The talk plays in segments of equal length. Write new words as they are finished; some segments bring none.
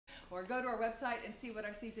or go to our website and see what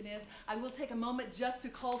our season is. I will take a moment just to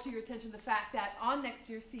call to your attention the fact that on next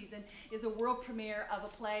year's season is a world premiere of a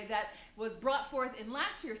play that was brought forth in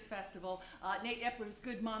last year's festival. Nate Epler's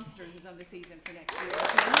Good Monsters is on the season for next year.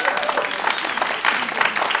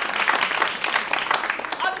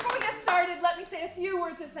 Before we get started, let me say a few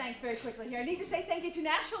words of thanks very quickly here. I need to say thank you to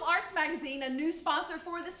Nashville Arts Magazine, a new sponsor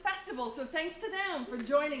for this festival, so thanks to them for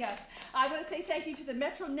joining us. I want to say thank you to the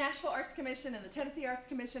Metro Nashville Arts Commission and the Tennessee Arts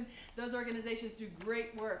Commission. Those organizations do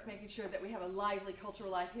great work making sure that we have a lively cultural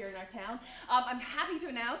life here in our town. I'm happy to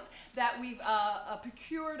announce that we've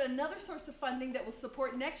procured another source of funding that will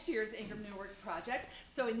support next year's Ingram New Works Project.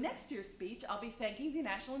 So in next year's speech, I'll be thanking the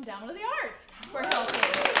National Endowment of the Arts for helping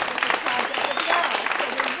with this project as well. So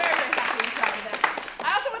we're very, very happy and proud of that. I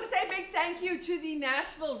also want to say a big thank you to the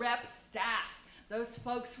Nashville Rep staff. Those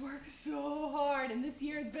folks work so hard, and this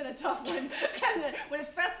year has been a tough one. And when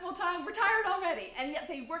it's festival time, we're tired already, and yet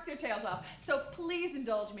they work their tails off. So please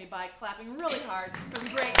indulge me by clapping really hard for the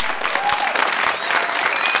great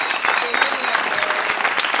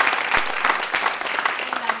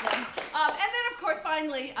and then, of course,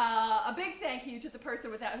 finally, a big thank you to the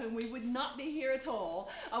person without whom we would not be here at all,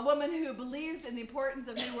 a woman who believes in the importance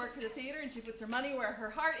of new work for the theater, and she puts her money where her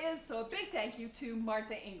heart is, so a big thank you to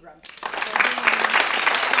Martha Ingram.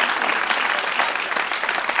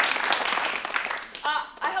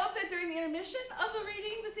 I hope that during the intermission of the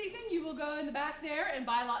reading this evening, you will go in the back there and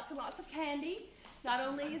buy lots and lots of candy. Not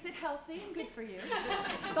only is it healthy and good for you,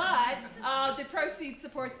 but the proceeds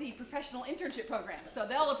support the professional internship program. So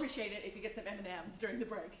they'll appreciate it if you get some M&Ms during the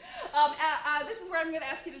break. This is where I'm going to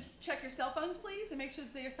ask you to just check your cell phones, please, and make sure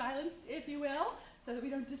that they are silenced, if you will, so that we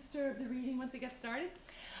don't disturb the reading once it gets started.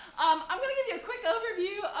 I'm going to give you a quick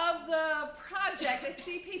overview of the project. I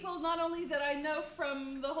see people not only that I know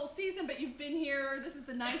from the whole season, but you've been here. This is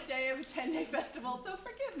the 9th day of a 10-day festival, so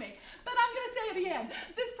forgive me. But I'm going to say it again.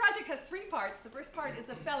 This project has 3 parts. The first part is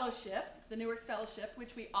a fellowship, the New Works Fellowship,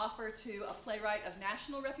 which we offer to a playwright of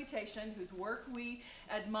national reputation whose work we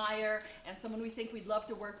admire and someone we think we'd love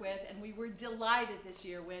to work with. And we were delighted this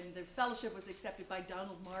year when the fellowship was accepted by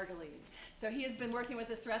Donald Margulies. So he has been working with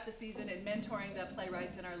us throughout the season and mentoring the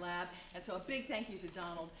playwrights in our lab. And so a big thank you to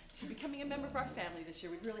Donald for becoming a member of our family this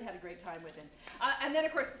year. We've really had a great time with him. And then,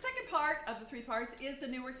 of course, the second part of the 3 parts is the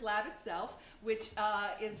New Works Lab itself, which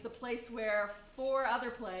is the place where 4 other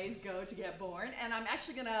plays go to get born. And I'm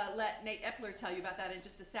actually going to let Nate Epler tell you about that in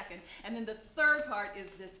just a second. And then the third part is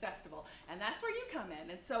this festival. And that's where you come in.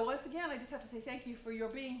 And so once again, I just have to say thank you for your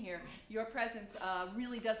being here. Your presence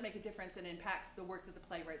really does make a difference and impacts the work that the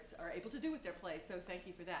playwrights are able to do with their plays. So thank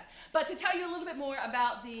you for that. But to tell you a little bit more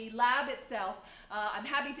about the lab itself, I'm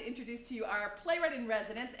happy to introduce to you our playwright in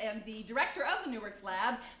residence and the director of the New Works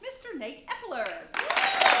Lab, Mr. Nate Epler.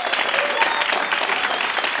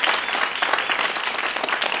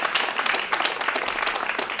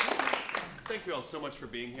 Thank you all so much for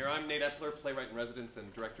being here. I'm Nate Epler, playwright in residence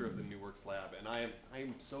and director of the New Works Lab, and I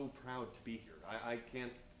am so proud to be here. I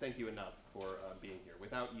can't thank you enough for being here.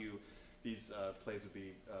 Without you, these plays would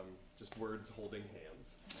be just words holding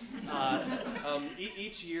hands.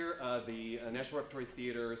 Each year, the Nashville Repertory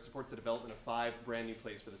Theater supports the development of 5 brand new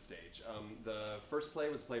plays for the stage. The first play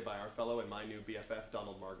was played by our fellow and my new BFF,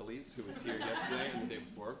 Donald Margulies, who was here yesterday and the day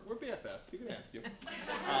before. We're BFFs, you can ask him.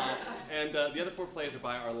 And the other 4 plays are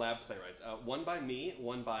by our lab playwrights. One by me,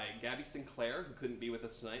 one by Gabby Sinclair, who couldn't be with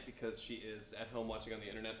us tonight because she is at home watching on the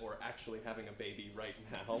internet or actually having a baby right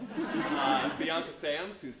now. Bianca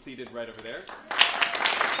Sams, who's seated right over there.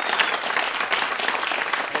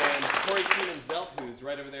 And Tori Keenan-Zelt, who's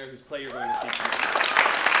right over there, whose play you're going to see tonight.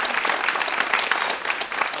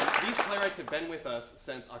 These playwrights have been with us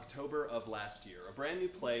since October of last year. A brand new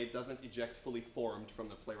play doesn't eject fully formed from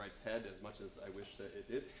the playwright's head, as much as I wish that it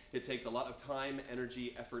did. It takes a lot of time,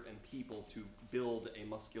 energy, effort, and people to build a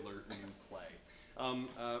muscular new play.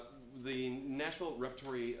 The Nashville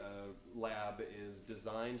Repertory Lab is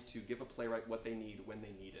designed to give a playwright what they need when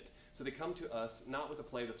they need it. So they come to us not with a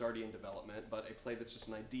play that's already in development, but a play that's just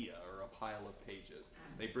an idea or a pile of pages.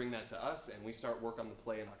 They bring that to us, and we start work on the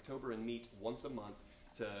play in October and meet once a month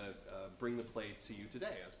to bring the play to you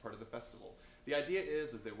today as part of the festival. The idea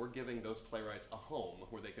is that we're giving those playwrights a home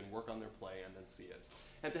where they can work on their play and then see it.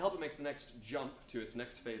 And to help it make the next jump to its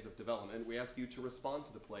next phase of development, we ask you to respond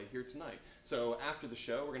to the play here tonight. So after the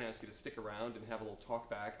show, we're going to ask you to stick around and have a little talk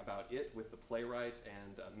back about it with the playwright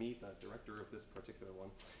and me, the director of this particular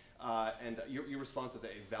one. Your response is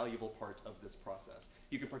a valuable part of this process.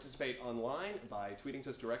 You can participate online by tweeting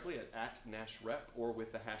to us directly at @NashRep or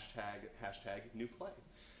with the hashtag #NewPlay.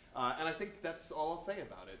 And I think that's all I'll say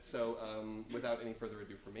about it. So without any further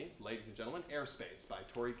ado from me, ladies and gentlemen, Airspace by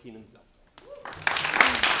Tori Keenan-Zelt.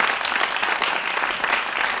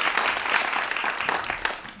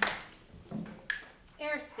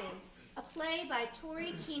 Airspace, a play by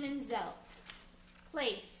Tori Keenan-Zelt.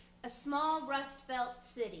 Place, a small rust-belt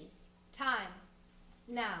city. Time,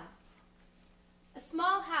 now. A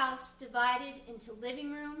small house divided into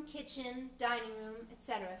living room, kitchen, dining room,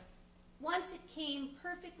 etc. Once it came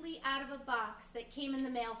perfectly out of a box that came in the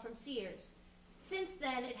mail from Sears. Since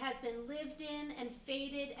then, it has been lived in and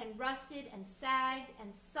faded and rusted and sagged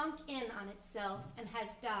and sunk in on itself and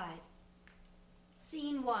has died.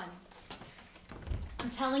 Scene 1. I'm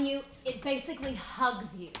telling you, it basically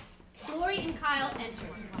hugs you. Lori and Kyle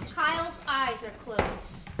enter. Kyle's eyes are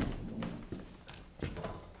closed.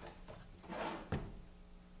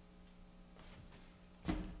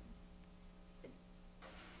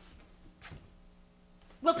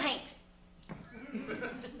 We'll paint.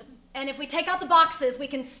 And if we take out the boxes, we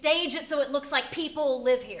can stage it so it looks like people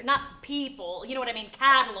live here. Not people, you know what I mean,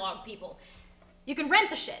 catalog people. You can rent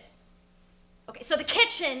the shit. Okay, so the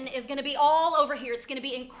kitchen is going to be all over here. It's going to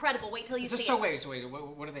be incredible. Wait till you see it. So wait,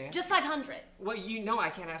 what are they asking? Just 500. Well, you know I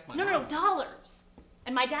can't ask my No, mom. dollars.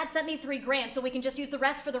 And my dad sent me $3 grand, so we can just use the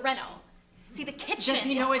rest for the reno. See, the kitchen. Does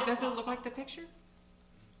he know it doesn't look like the picture?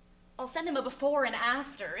 I'll send him a before and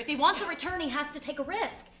after. If he wants a return, he has to take a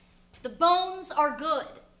risk. The bones are good.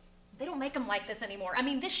 They don't make them like this anymore. I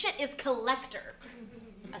mean, this shit is collector.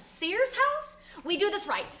 A Sears house? We do this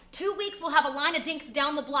right. 2 weeks, we'll have a line of dinks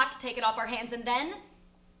down the block to take it off our hands, and then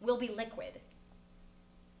we'll be liquid.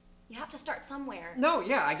 You have to start somewhere. No,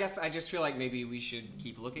 yeah, I guess I just feel like maybe we should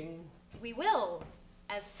keep looking. We will,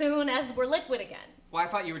 as soon as we're liquid again. Well, I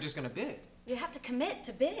thought you were just gonna bid. You have to commit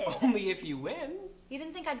to bid. Only if you win. You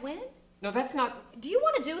didn't think I'd win? No, that's not... Do you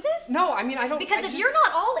want to do this? No, I mean, I don't... Because if you're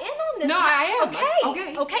not all in on this... No, I am.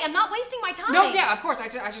 Okay. Okay, I'm not wasting my time. No, yeah, of course. I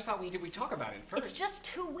just thought we'd talk about it first. It's just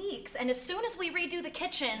 2 weeks, and as soon as we redo the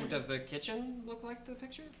kitchen... Does the kitchen look like the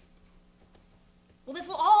picture? Well, this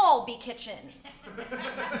will all be kitchen.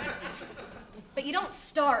 But you don't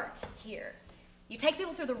start here. You take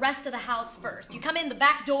people through the rest of the house first. You come in the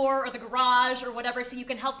back door or the garage or whatever so you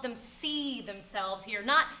can help them see themselves here.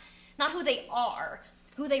 Not who they are,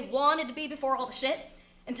 who they wanted to be before all the shit,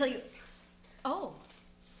 until you... Oh,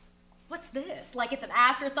 what's this? Like it's an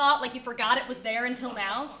afterthought, like you forgot it was there until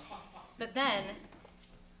now? But then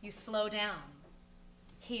you slow down.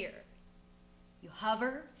 Here. You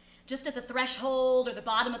hover just at the threshold or the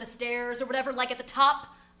bottom of the stairs or whatever, like at the top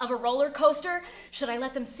of a roller coaster. Should I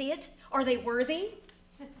let them see it? Are they worthy?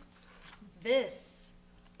 This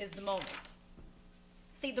is the moment.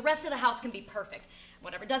 See, the rest of the house can be perfect.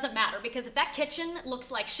 Whatever, doesn't matter, because if that kitchen looks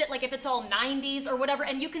like shit, like if it's all 90s or whatever,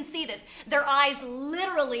 and you can see this, their eyes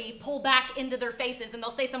literally pull back into their faces and they'll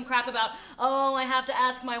say some crap about, oh, I have to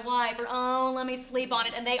ask my wife, or oh, let me sleep on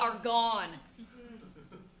it, and they are gone.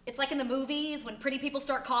 It's like in the movies when pretty people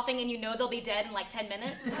start coughing and you know they'll be dead in like 10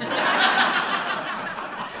 minutes.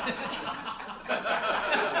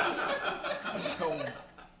 So,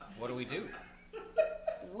 what do we do?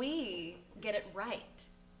 We get it right.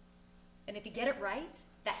 And if you get it right,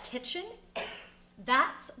 that kitchen,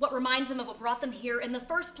 that's what reminds them of what brought them here in the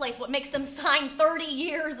first place, what makes them sign 30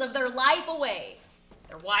 years of their life away.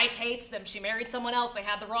 Their wife hates them. She married someone else. They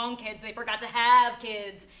had the wrong kids. They forgot to have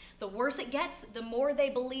kids. The worse it gets, the more they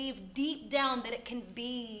believe deep down that it can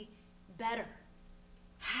be better.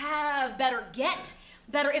 Have better, get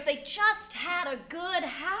better if they just had a good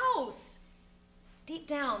house. Deep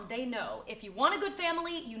down, they know if you want a good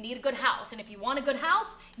family, you need a good house. And if you want a good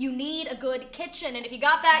house, you need a good kitchen. And if you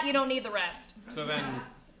got that, you don't need the rest. So then,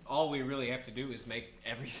 all we really have to do is make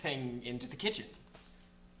everything into the kitchen.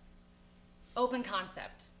 Open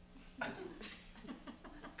concept.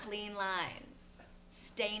 Clean lines.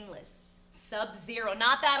 Stainless. Sub-zero.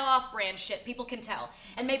 Not that off-brand shit. People can tell.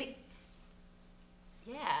 And maybe...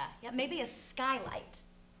 Yeah, maybe a skylight.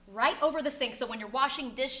 Right over the sink, so when you're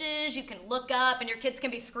washing dishes, you can look up and your kids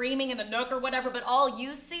can be screaming in the nook or whatever, but all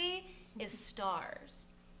you see is stars.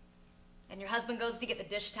 And your husband goes to get the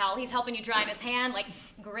dish towel. He's helping you dry in his hand, like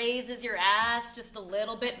grazes your ass just a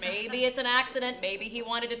little bit. Maybe it's an accident. Maybe he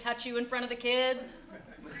wanted to touch you in front of the kids.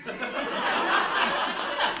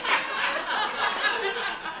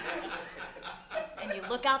 And you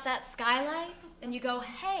look out that skylight and you go,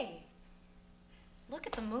 hey, look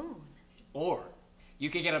at the moon. Or you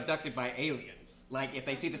could get abducted by aliens. Like if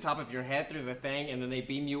they see the top of your head through the thing and then they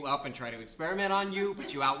beam you up and try to experiment on you,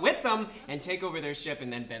 put you out with them, and take over their ship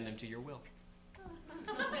and then bend them to your will.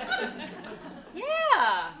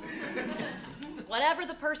 Yeah. It's whatever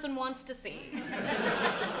the person wants to see.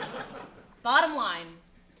 Bottom line,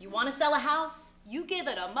 you want to sell a house? You give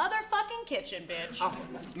it a motherfucking kitchen, bitch. Oh,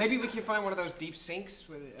 maybe we can find one of those deep sinks.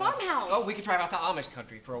 With, Farmhouse. Oh, we could drive out to Amish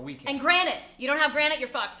country for a weekend. And granite. You don't have granite, you're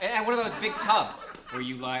fucked. And one of those big tubs where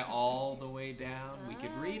you lie all the way down. We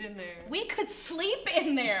could read in there. We could sleep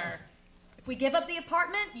in there. If we give up the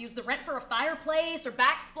apartment, use the rent for a fireplace or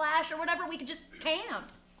backsplash or whatever, we could just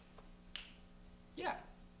camp. Yeah.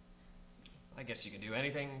 I guess you can do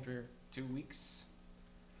anything for 2 weeks.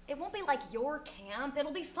 It won't be like your camp.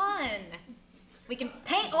 It'll be fun. We can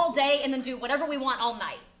paint all day and then do whatever we want all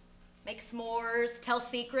night. Make s'mores, tell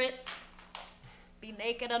secrets, be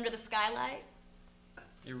naked under the skylight.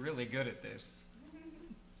 You're really good at this.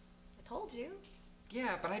 I told you.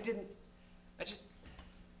 Yeah, but I just...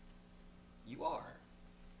 You are.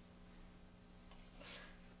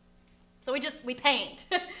 So we paint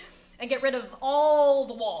and get rid of all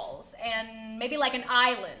the walls and maybe like an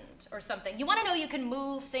island or something. You want to know you can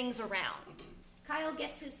move things around. Kyle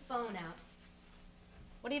gets his phone out.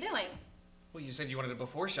 What are you doing? Well, you said you wanted a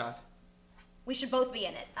before shot. We should both be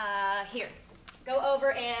in it. Here. Go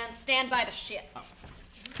over and stand by the ship. Oh.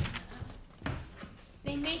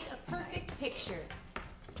 They make a perfect picture.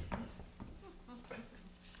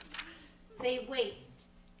 They wait.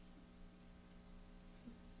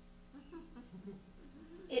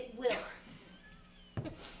 It wilts.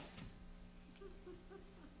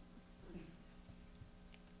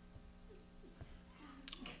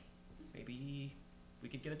 Maybe we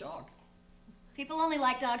could get a dog. People only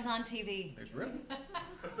like dogs on TV. There's room.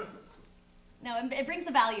 No, it brings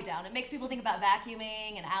the value down. It makes people think about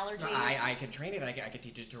vacuuming and allergies. I could train it. I could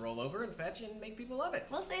teach it to roll over and fetch and make people love it.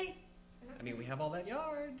 We'll see. I mean, we have all that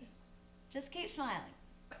yard. Just keep smiling.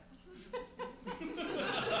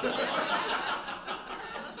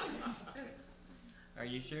 Are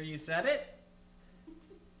you sure you said it?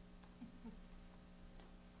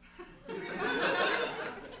 Are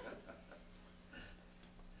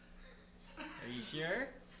you sure?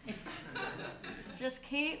 Just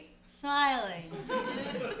keep smiling.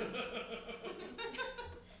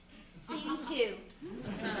 Scene 2.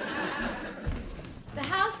 The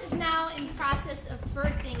house is now in process of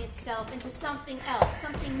birthing itself into something else,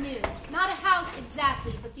 something new. Not a house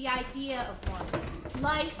exactly, but the idea of one.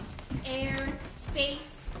 Light, air,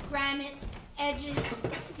 space, granite, edges,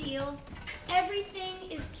 steel. Everything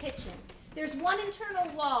is kitchen. There's one internal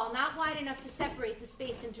wall, not wide enough to separate the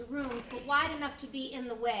space into rooms, but wide enough to be in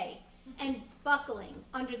the way, and buckling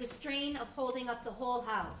under the strain of holding up the whole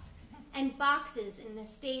house, and boxes in a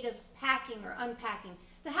state of packing or unpacking.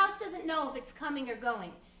 The house doesn't know if it's coming or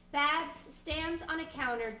going. Babs stands on a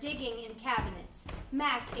counter digging in cabinets.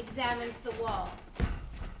 Mac examines the wall.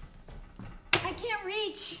 I can't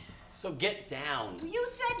reach. So get down. You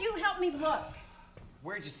said you helped me look.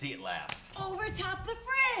 Where'd you see it last? Over top the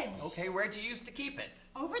fridge. Okay, where'd you used to keep it?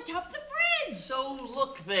 Over top the fridge. So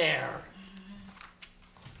look there.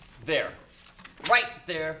 There. Right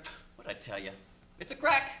there. What'd I tell you? It's a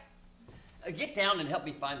crack. Get down and help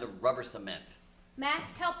me find the rubber cement.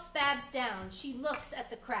 Mac helps Babs down. She looks at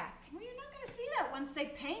the crack. Well, you're not going to see that once they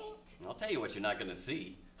paint. I'll tell you what you're not going to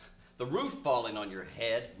see. The roof falling on your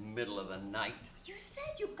head, middle of the night. You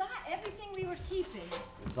said you got everything we were keeping.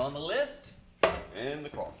 It was on the list. In the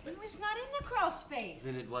crawl space. It was not in the crawl space.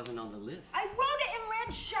 Then it wasn't on the list. I wrote it in red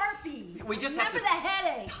Sharpie. We just Remember have to the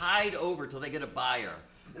headache. tide over till they get a buyer.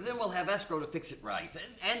 And then we'll have escrow to fix it right.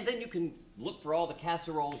 And then you can look for all the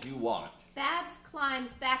casseroles you want. Babs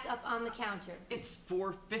climbs back up on the counter. It's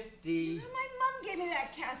 $4.50. My mom gave me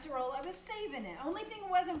that casserole. I was saving it. Only thing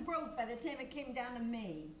wasn't broke by the time it came down to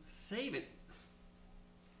me. Save it.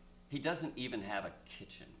 He doesn't even have a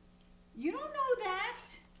kitchen. You don't know that.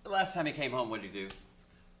 The last time he came home, what did he do?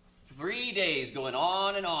 3 days going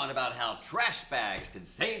on and on about how trash bags can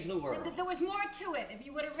save the world. There was more to it. If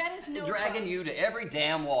you would have read his notebooks. Dragging you to every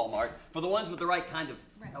damn Walmart for the ones with the right kind of,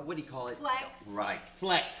 what do you call it? Flex. Right,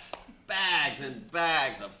 flex. Bags and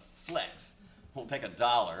bags of flex. Won't take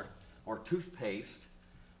 $1 or toothpaste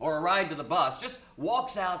or a ride to the bus. Just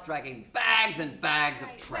walks out dragging bags and bags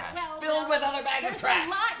of trash filled with other bags of trash. There's a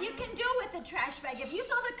lot you can do with the trash bag. If you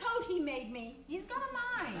saw the coat he made me, he's got a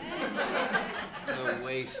mind. The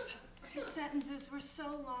waste. His sentences were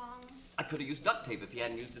so long. I could have used duct tape if he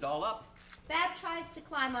hadn't used it all up. Bab tries to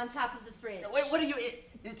climb on top of the fridge. Wait, what are you?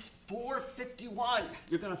 It's 4:51.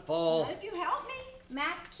 You're gonna fall. What if you help me?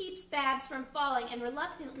 Mac keeps Babs from falling and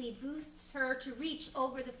reluctantly boosts her to reach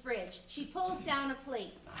over the fridge. She pulls down a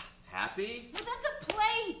plate. Happy? Well, that's a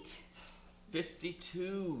plate.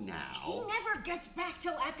 52 He now. never gets back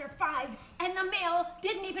till after 5, and the mail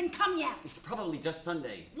didn't even come yet. It's probably just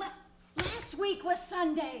Sunday. Last week was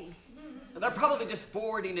Sunday. They're probably just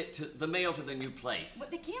forwarding it to the mail to their new place.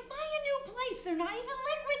 But they can't buy a new place. They're not even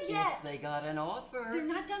liquid yet. If they got an offer. They're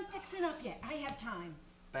not done fixing up yet. I have time.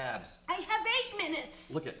 Babs. I have 8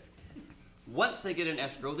 minutes. Look at it. Once they get in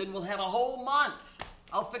escrow, then we'll have a whole month.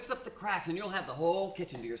 I'll fix up the cracks and you'll have the whole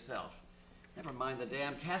kitchen to yourself. Never mind the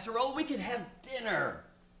damn casserole. We could have dinner.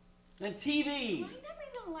 And TV. I never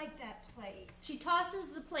even liked that plate. She tosses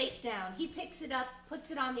the plate down. He picks it up,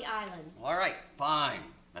 puts it on the island. All right, fine.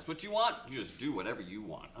 That's what you want. You just do whatever you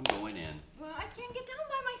want. I'm going in. Well, I can't get down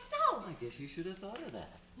by myself. I guess you should have thought of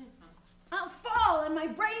that. I'll fall and my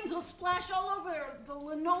brains will splash all over the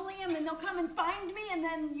linoleum and they'll come and find me and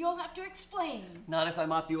then you'll have to explain. Not if I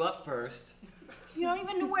mop you up first. You don't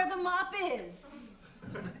even know where the mop is.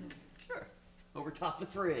 Sure. Over top the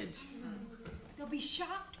fridge. They'll be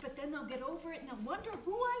shocked, but then they'll get over it and they'll wonder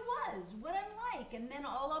who I was, what I'm like, and then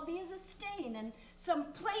all I'll be is a stain and some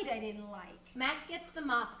plate I didn't like. Mac gets the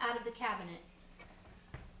mop out of the cabinet.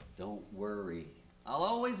 Don't worry. I'll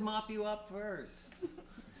always mop you up first.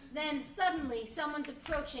 Then suddenly someone's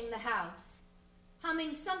approaching the house,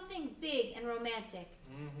 humming something big and romantic.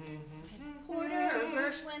 Porter or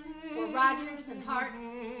Gershwin or Rogers and Hart.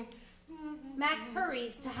 Mac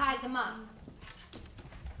hurries to hide the mop.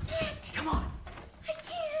 Come on. I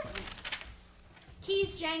can't.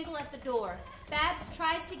 Keys jangle at the door. Babs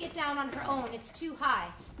tries to get down on her own. It's too high.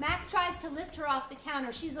 Mac tries to lift her off the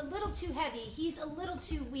counter. She's a little too heavy. He's a little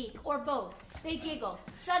too weak, or both. They giggle.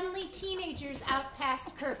 Suddenly, teenagers out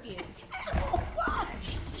past curfew. Ow,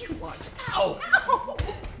 what? You want? Ow! Ow!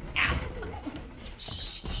 Ow!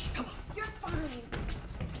 Shh, come on. You're fine.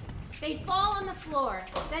 They fall on the floor,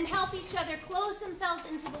 then help each other close themselves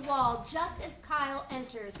into the wall just as Kyle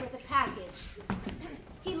enters with a package.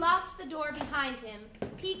 He locks the door behind him,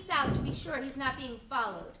 peeks out to be sure he's not being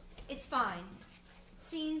followed. It's fine.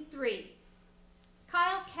 Scene 3.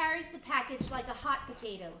 Kyle carries the package like a hot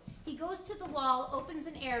potato. He goes to the wall, opens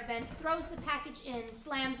an air vent, throws the package in,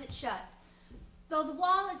 slams it shut. Though the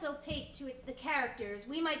wall is opaque to the characters,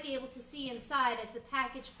 we might be able to see inside as the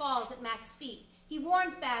package falls at Mac's feet. He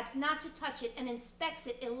warns Babs not to touch it and inspects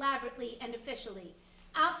it elaborately and officially.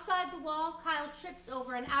 Outside the wall, Kyle trips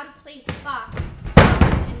over an out-of-place box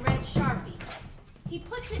covered in red Sharpie. He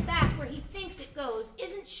puts it back where he thinks it goes,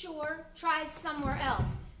 isn't sure, tries somewhere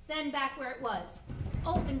else, then back where it was.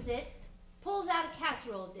 Opens it, pulls out a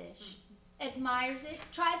casserole dish, admires it,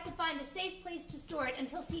 tries to find a safe place to store it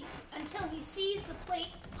until he sees the plate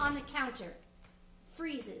on the counter.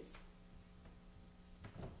 Freezes.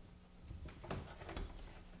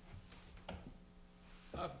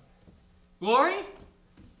 Glory?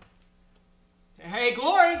 Hey,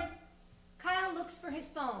 Glory! Kyle looks for his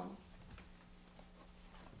phone.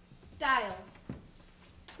 Dials.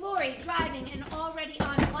 Glory, driving and already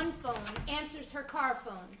on one phone, answers her car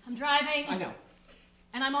phone. I'm driving. I know.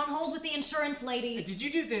 And I'm on hold with the insurance lady. Did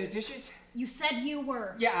you do the dishes? You said you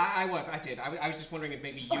were. Yeah, I was. I did. I was just wondering if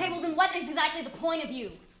maybe you... Okay, well then what is exactly the point of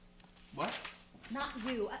you? What? Not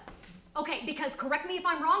you. Okay, because correct me if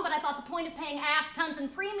I'm wrong, but I thought the point of paying ass tons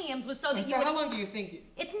and premiums was so that So how long do you think...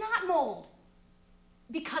 It's not mold.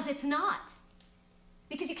 Because it's not.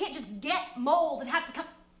 Because you can't just get mold. It has to come...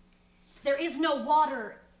 There is no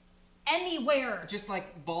water anywhere. Just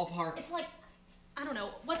like ballpark... It's like, I don't know,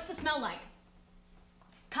 what's the smell like?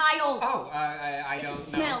 Kyle. Oh, I don't know. It's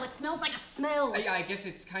a smell. It smells like a smell. I guess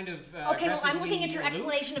it's kind of Okay, well, I'm looking at your aloof.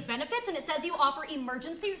 explanation of benefits, and it says you offer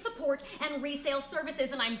emergency support and resale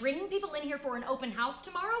services, and I'm bringing people in here for an open house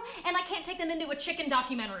tomorrow, and I can't take them into a chicken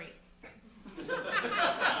documentary.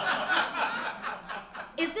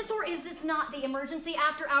 Is this or is this not the emergency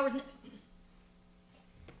after hours?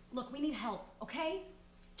 Look, we need help, okay?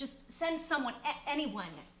 Just send someone, anyone.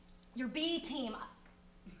 Your B team.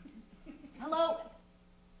 Hello?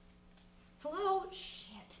 Hello?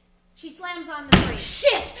 Shit. She slams on the brake.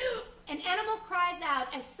 Shit! An animal cries out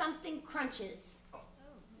as something crunches.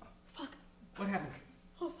 Fuck. What happened?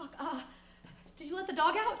 Oh, fuck. Did you let the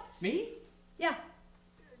dog out? Me? Yeah.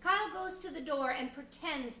 Kyle goes to the door and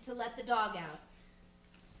pretends to let the dog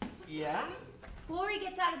out. Yeah? Glory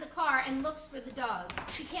gets out of the car and looks for the dog.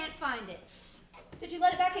 She can't find it. Did you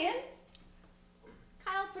let it back in?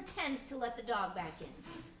 Kyle pretends to let the dog back in.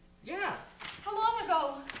 Yeah. How long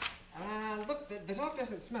ago? Look, the dog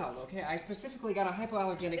doesn't smell, okay? I specifically got a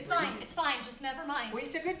hypoallergenic... It's fine, it's fine, just never mind. Well,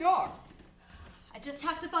 it's a good dog. I just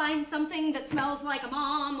have to find something that smells like a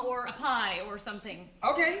mom or a pie or something.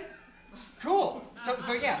 Okay. Cool.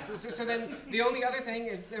 So yeah, so then the only other thing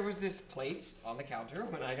is there was this plate on the counter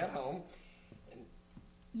when I got home.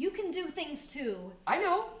 You can do things too. I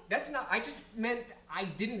know. That's not... I just meant I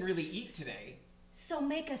didn't really eat today. So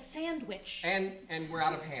make a sandwich. And we're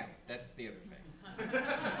out of ham. That's the other thing.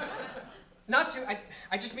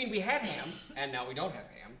 I just mean we had ham, and now we don't have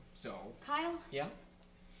ham, so... Kyle? Yeah?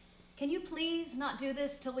 Can you please not do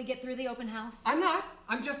this till we get through the open house? I'm not.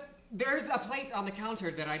 I'm just... There's a plate on the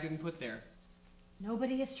counter that I didn't put there.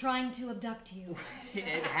 Nobody is trying to abduct you.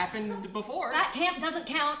 It happened before. That camp doesn't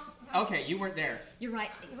count. Okay, you weren't there. You're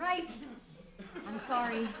right. You're right. I'm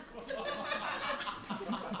sorry.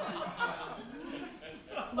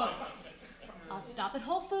 Look, I'll stop at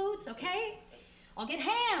Whole Foods, okay? I'll get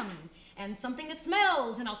ham and something that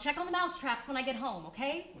smells, and I'll check on the mouse traps when I get home,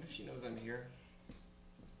 okay? What if she knows I'm here?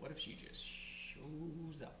 What if she just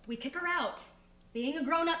shows up? We kick her out. Being a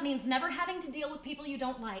grown-up means never having to deal with people you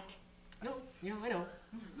don't like. No, yeah, I know.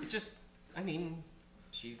 It's just, I mean,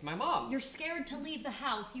 she's my mom. You're scared to leave the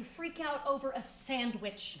house. You freak out over a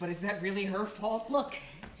sandwich. But is that really her fault? Look,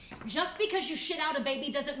 just because you shit out a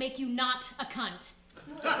baby doesn't make you not a cunt.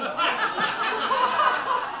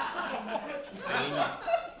 I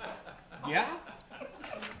mean, yeah?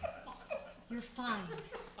 You're fine.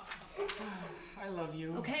 I love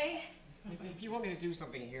you. Okay? If you want me to do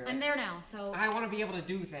something here... I'm there now, so... I want to be able to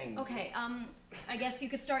do things. Okay, I guess you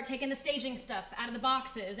could start taking the staging stuff out of the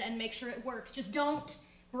boxes and make sure it works. Just don't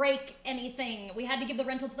break anything. We had to give the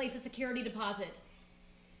rental place a security deposit.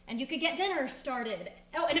 And you could get dinner started.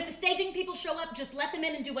 Oh, and if the staging people show up, just let them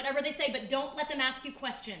in and do whatever they say, but don't let them ask you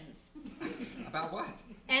questions. About what?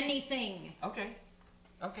 Anything. Okay.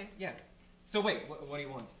 Okay, yeah. So wait, what do you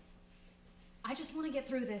want? I just want to get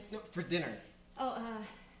through this. No, for dinner. Oh,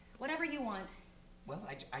 whatever you want. Well,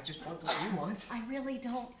 I just want what you want. I really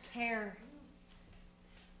don't care.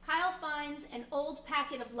 Kyle finds an old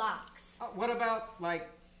packet of locks. What about, like,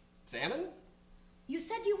 salmon? You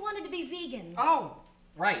said you wanted to be vegan. Oh,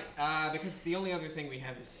 right. Because the only other thing we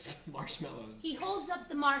have is marshmallows. He holds up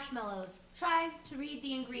the marshmallows, tries to read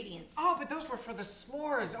the ingredients. Oh, but those were for the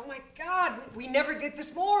s'mores. Oh my God, we never did the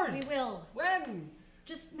s'mores. We will. When?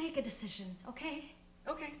 Just make a decision, okay?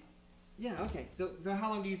 Okay. Yeah, okay. So how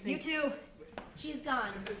long do you think? You too. She's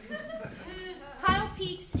gone. Kyle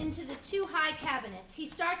peeks into the two high cabinets. He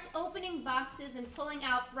starts opening boxes and pulling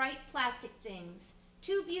out bright plastic things.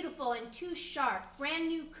 Too beautiful and too sharp, brand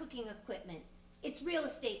new cooking equipment. It's real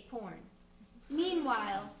estate porn.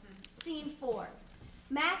 Meanwhile, scene 4.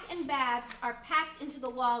 Mac and Babs are packed into the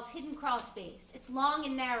wall's hidden crawl space. It's long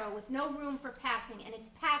and narrow with no room for passing, and it's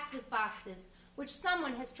packed with boxes, which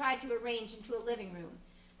someone has tried to arrange into a living room.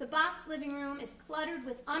 The box living room is cluttered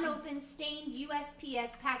with unopened, stained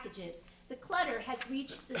USPS packages. The clutter has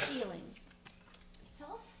reached the ceiling. It's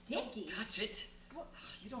all sticky. Touch it.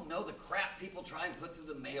 You don't know the crap people try and put through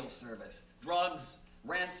the mail service. Drugs,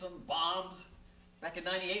 ransom, bombs. Back in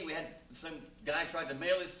 '98, we had some guy tried to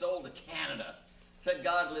mail his soul to Canada. Said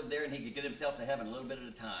God lived there and he could get himself to heaven a little bit at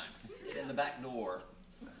a time. Get in the back door.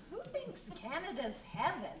 Who thinks Canada's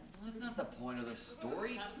heaven? Well, that's not the point of the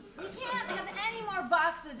story. We can't have any more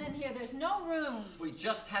boxes in here. There's no room. We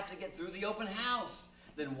just have to get through the open house.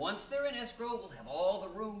 Then once they're in escrow, we'll have all the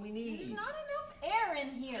room we need. There's not enough air in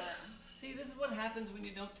here. See, this is what happens when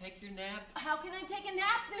you don't take your nap. How can I take a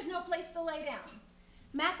nap? There's no place to lay down.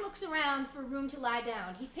 Mac looks around for room to lie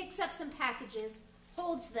down. He picks up some packages,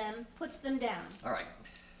 holds them, puts them down. All right,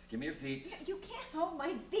 give me your feet. You can't hold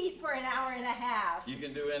my feet for an hour and a half. You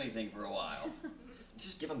can do anything for a while.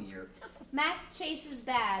 Just give them here. Mac chases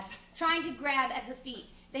Babs, trying to grab at her feet.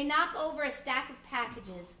 They knock over a stack of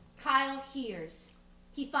packages. Kyle hears.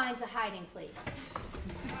 He finds a hiding place.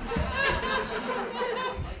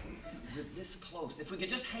 We're this close. If we could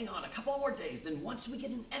just hang on a couple more days, then once we get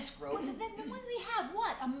in escrow... Well, then when we have,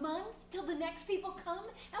 what, a month till the next people come?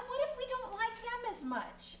 And what if we don't like them as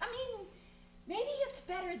much? I mean, maybe it's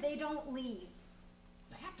better they don't leave.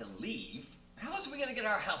 They have to leave? How else are we going to get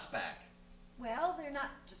our house back? Well, they're not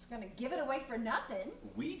just going to give it away for nothing.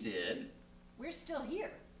 We did. We're still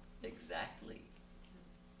here. Exactly.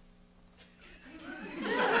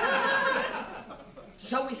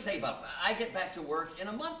 So we save up. I get back to work in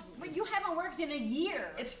a month. But you haven't worked in a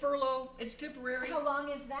year. It's furlough. It's temporary. How long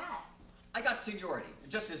is that? I got seniority.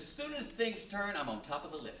 Just as soon as things turn, I'm on top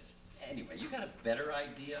of the list. Anyway, you got a better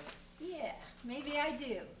idea? Yeah, maybe I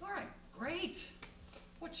do. All right, great.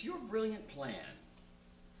 What's your brilliant plan?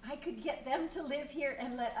 I could get them to live here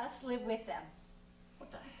and let us live with them. What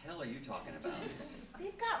the hell are you talking about?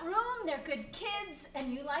 They've got room, they're good kids,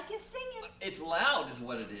 and you like his singing. It's loud is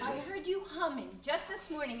what it is. I heard you humming just this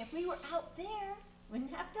morning. If we were out there,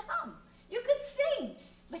 wouldn't have to hum. You could sing.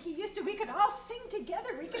 Like you used to, we could all sing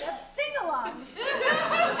together. We could have sing-alongs.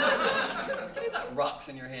 You got rocks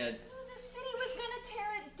in your head. The city was going to tear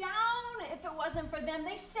it down if it wasn't wasn't for them,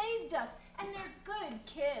 they saved us. And they're good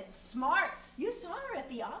kids, smart. You saw her at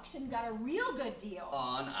the auction, got a real good deal.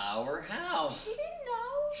 On our house. She didn't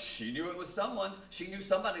know. She knew it was someone's. She knew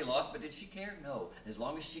somebody lost, but did she care? No, as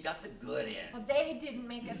long as she got the good end. Well, they didn't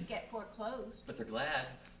make us get foreclosed. But they're glad.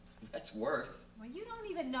 That's worse. Well, you don't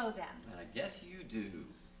even know them. And I guess you do.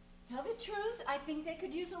 Tell the truth, I think they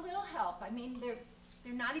could use a little help. I mean,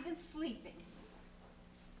 they're not even sleeping.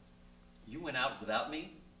 You went out without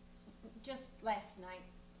me? Just last night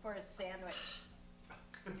for a sandwich.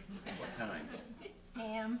 What kind?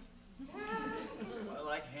 Ham. I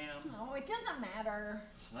like ham. No, it doesn't matter.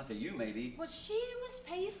 Not to you, maybe. Well, she was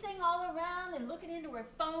pacing all around and looking into her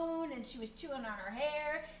phone, and she was chewing on her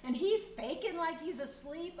hair, and he's faking like he's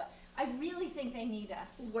asleep. I really think they need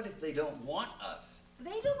us. What if they don't want us?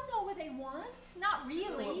 They don't know what they want. Not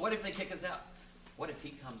really. What if they kick us out? What if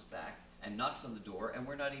he comes back and knocks on the door and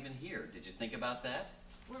we're not even here? Did you think about that?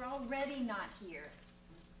 We're already not here.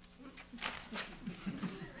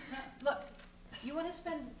 Look, you want to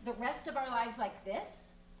spend the rest of our lives like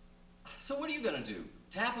this? So what are you going to do?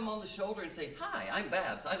 Tap him on the shoulder and say, "Hi, I'm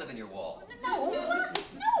Babs. I live in your wall." No,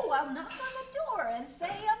 I'll knock on the door and say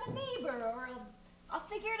I'm a neighbor, or I'll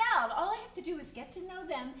figure it out. All I have to do is get to know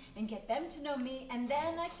them and get them to know me, and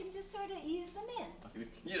then I can just sort of ease them in.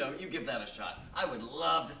 You know, you give that a shot. I would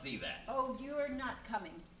love to see that. Oh, you're not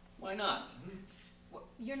coming. Why not?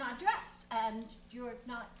 You're not dressed, and you're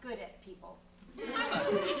not good at people.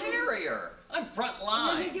 I'm a carrier. I'm front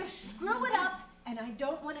line. You screw it up, and I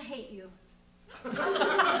don't want to hate you. It's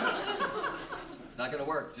not going to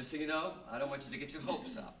work. Just so you know, I don't want you to get your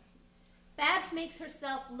hopes up. Babs makes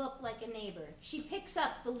herself look like a neighbor. She picks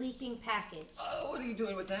up the leaking package. What are you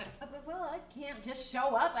doing with that? Well, I can't just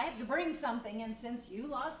show up. I have to bring something, and since you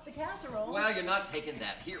lost the casserole... Well, you're not taking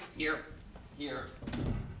that. Here.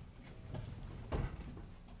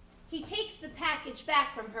 He takes the package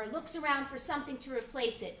back from her, looks around for something to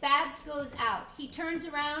replace it. Babs goes out. He turns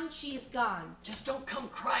around. She is gone. Just don't come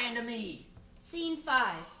crying to me. Scene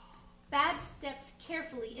 5. Babs steps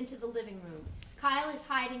carefully into the living room. Kyle is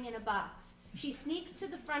hiding in a box. She sneaks to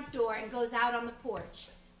the front door and goes out on the porch.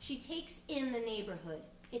 She takes in the neighborhood.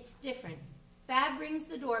 It's different. Bab rings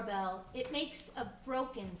the doorbell. It makes a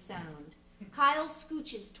broken sound. Kyle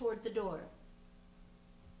scooches toward the door.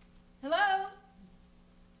 Hello?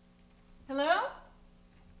 Hello?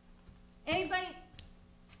 Anybody?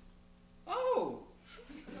 Oh!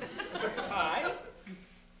 Hi.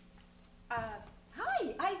 Hi.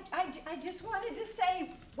 I just wanted to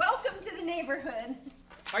say welcome to the neighborhood.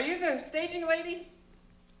 Are you the staging lady?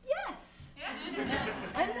 Yes.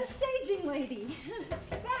 I'm the staging lady.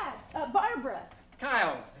 Barbara.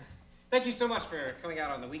 Kyle, thank you so much for coming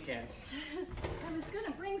out on the weekend. I was going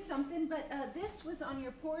to bring something, but this was on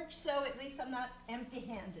your porch, so at least I'm not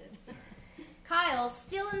empty-handed. Kyle,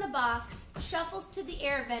 still in the box, shuffles to the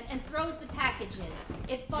air vent and throws the package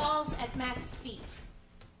in. It falls at Mac's feet.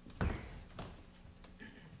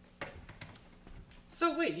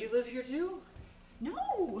 So wait, you live here too?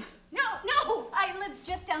 No, I live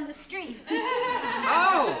just down the street.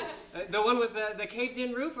 Oh, the one with the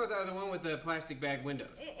caved-in roof, or the one with the plastic bag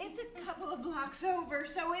windows? It's a couple of blocks over,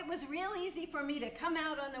 so it was real easy for me to come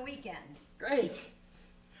out on the weekend. Great.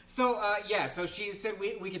 So, so she said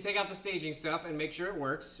we could take out the staging stuff and make sure it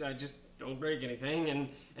works. Just don't break anything,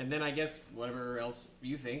 and then I guess whatever else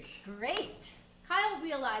you think. Great. Kyle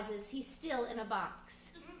realizes he's still in a box.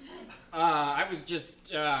 I was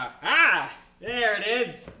just, there it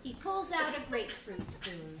is. He pulls out a grapefruit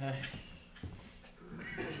spoon.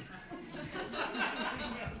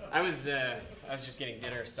 I was just getting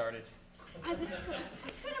dinner started. I was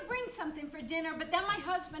going to bring something for dinner, but then my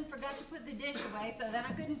husband forgot to put the dish away, so then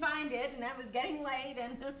I couldn't find it, and that was getting late,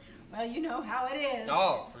 and, well, you know how it is.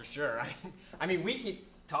 Oh, for sure. I mean, we keep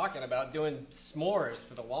talking about doing s'mores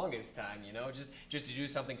for the longest time, you know, just to do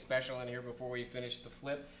something special in here before we finish the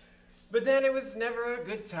flip. But then it was never a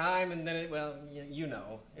good time, and then it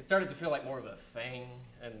started to feel like more of a thing,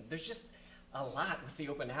 and there's just a lot with the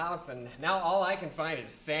open house, and now all I can find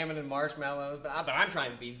is salmon and marshmallows, but I'm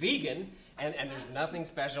trying to be vegan, and there's nothing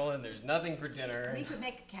special, and there's nothing for dinner. We could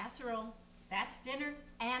make a casserole. That's dinner,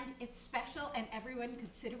 and it's special, and everyone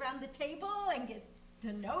could sit around the table and get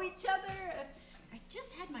to know each other. I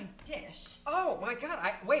just had my dish. Oh my God!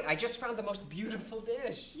 I just found the most beautiful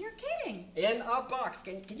dish. You're kidding. In a box.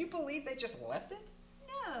 Can you believe they just left it?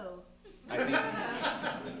 No.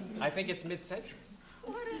 I think it's mid-century.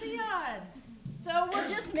 What are the odds? So we'll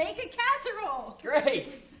just make a casserole.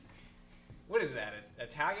 Great. What is that?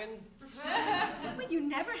 Italian? But you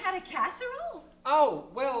never had a casserole? Oh,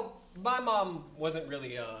 well, my mom wasn't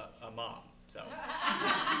really a mom, so.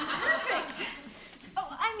 Perfect.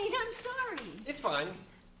 fine.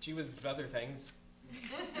 She was other things.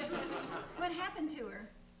 What happened to her?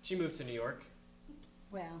 She moved to New York.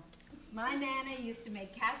 Well, my Nana used to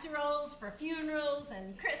make casseroles for funerals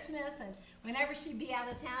and Christmas, and whenever she'd be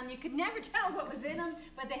out of town, you could never tell what was in them,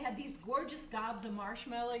 but they had these gorgeous gobs of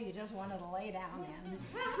marshmallow you just wanted to lay down in.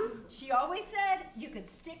 She always said you could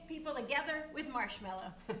stick people together with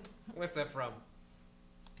marshmallow. What's that from?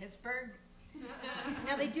 Pittsburgh.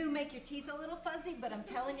 Now, they do make your teeth a little fuzzy, but I'm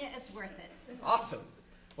telling you, it's worth it. Awesome.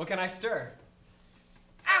 What can I stir?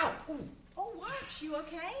 Ow! Ooh. Oh, watch, you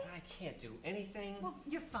okay? I can't do anything. Well,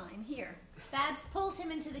 you're fine. Here. Babs pulls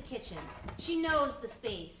him into the kitchen. She knows the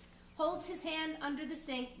space, holds his hand under the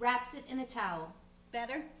sink, wraps it in a towel.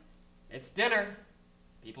 Better? It's dinner.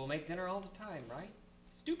 People make dinner all the time, right?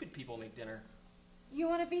 Stupid people make dinner. You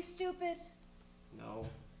want to be stupid? No.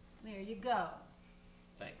 There you go.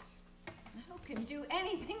 Thanks. Who can do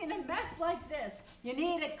anything in a mess like this? You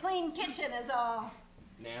need a clean kitchen is all.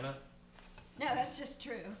 Nana? No, that's just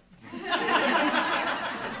true.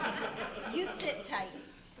 You sit tight.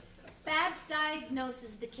 Babs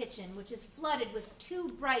diagnoses the kitchen, which is flooded with two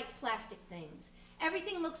bright plastic things.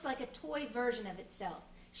 Everything looks like a toy version of itself.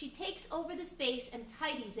 She takes over the space and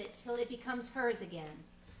tidies it till it becomes hers again.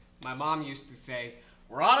 My mom used to say,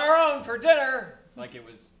 "We're on our own for dinner," like it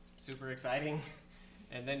was super exciting.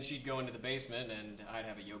 And then she'd go into the basement and I'd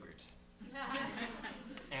have a yogurt.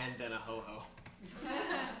 And then a ho-ho.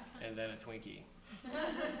 And then a Twinkie.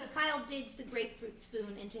 Kyle digs the grapefruit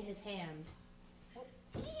spoon into his hand.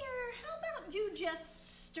 Here, how about you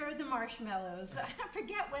just stir the marshmallows? I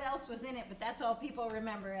forget what else was in it, but that's all people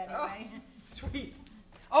remember anyway. Oh, sweet.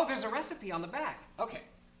 Oh, there's a recipe on the back. Okay,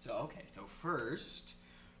 so first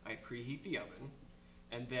I preheat the oven,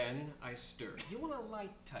 and then I stir. You want a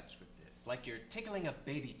light touch with this, like you're tickling a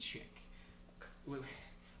baby chick.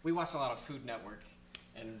 We watch a lot of Food Network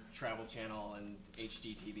and Travel Channel and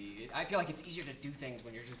HGTV. I feel like it's easier to do things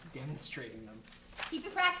when you're just demonstrating them. He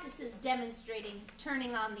practices demonstrating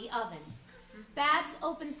turning on the oven. Babs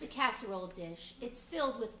opens the casserole dish. It's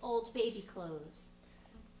filled with old baby clothes.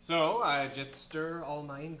 So I just stir all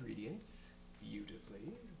my ingredients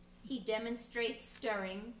beautifully. He demonstrates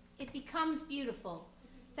stirring. It becomes beautiful.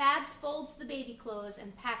 Babs folds the baby clothes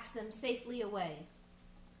and packs them safely away.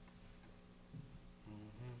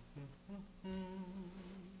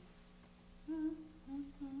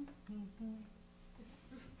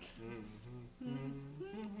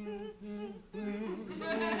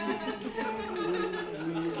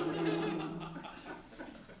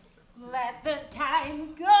 Let the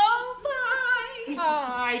time go by.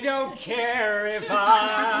 I don't care if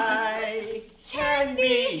I can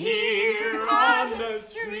be here on the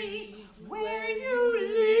street where you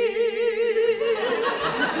live.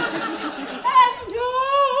 And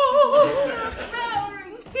oh, the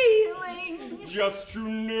powering feeling. just to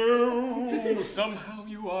know somehow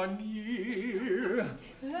you are near.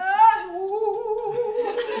 That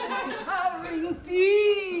empowering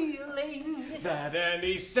feeling. That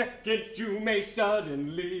any second you may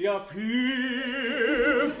suddenly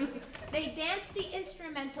appear. They dance the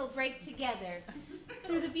instrumental break together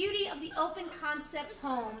through the beauty of the open concept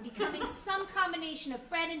home, becoming some combination of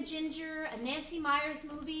Fred and Ginger, a Nancy Meyers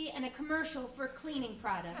movie, and a commercial for cleaning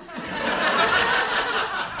products.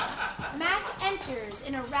 Mac enters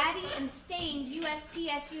in a ratty and stained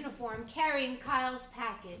USPS uniform carrying Kyle's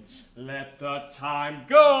package. Let the time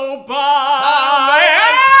go by.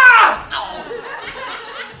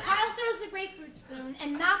 Kyle throws the grapefruit spoon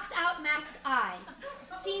and knocks out Mac's eye.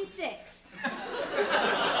 Scene 6.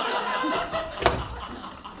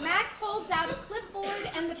 Mac holds out a clipboard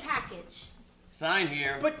and the package. Sign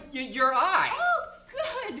here. But your eye. Oh,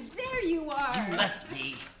 good. There you are. You left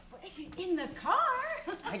me. In the car?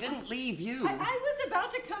 I didn't leave you. I was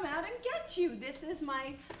about to come out and get you. This is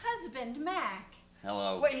my husband, Mac.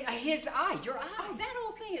 Hello. Wait, his eye, your eye. Oh, that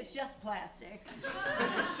whole thing is just plastic.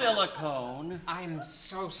 Silicone. I'm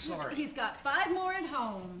so sorry. He's got 5 more at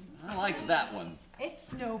home. I liked that one.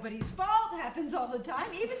 It's nobody's fault. Happens all the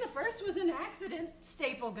time. Even the first was an accident.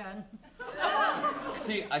 Staple gun.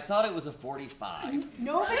 See, I thought it was a 45.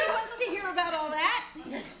 Nobody wants to hear about all that.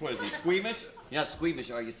 What is he, squeamish? You're not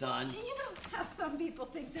squeamish, are you, son? You know how some people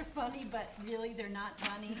think they're funny, but really they're not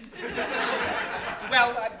funny?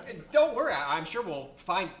 Well, don't worry. I'm sure we'll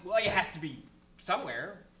find. Well, it has to be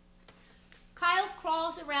somewhere. Kyle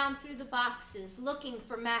crawls around through the boxes looking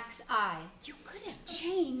for Mac's eye. You could have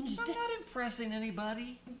changed. I'm not impressing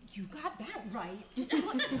anybody. You got that right. Just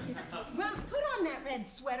well, put on that red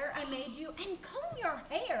sweater I made you and comb your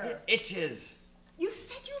hair. It itches. You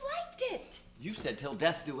said you liked it. You said till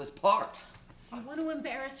death do us part. You want to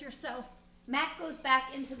embarrass yourself? Mac goes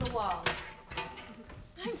back into the wall.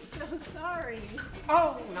 I'm so sorry.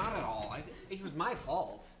 Oh, not at all. It was my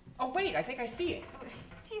fault. Oh, wait, I think I see it.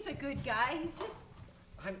 He's a good guy.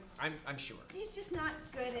 I'm sure. He's just not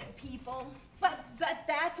good at people. But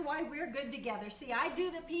that's why we're good together. See, I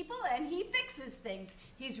do the people and he fixes things.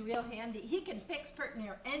 He's real handy. He can fix pretty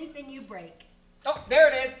near anything you break. Oh, there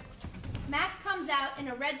it is. Mac comes out in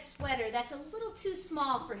a red sweater that's a little too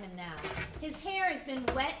small for him now. His hair has been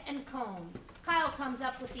wet and combed. Kyle comes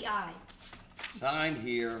up with the eye. Sign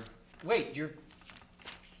here. Wait, you're...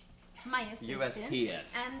 My assistant. USPS.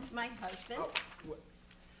 And my husband. Oh,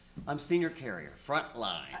 I'm senior carrier, front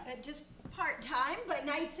line. Just part-time, but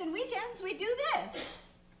nights and weekends we do this.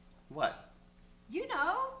 What? You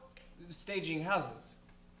know. staging houses.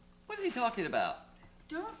 What is he talking about?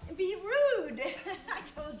 Don't be rude. I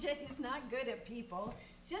told you he's not good at people.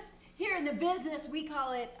 Just here in the business, we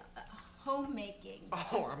call it homemaking.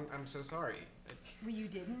 Oh, I'm so sorry. Well, you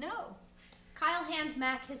didn't know. Kyle hands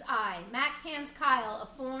Mac his eye. Mac hands Kyle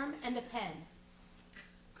a form and a pen.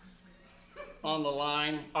 On the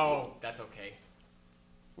line? Oh, that's okay.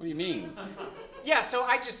 What do you mean? Yeah, so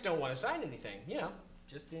I just don't want to sign anything, you know,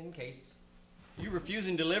 just in case. You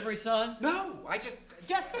refusing delivery, son? No, I just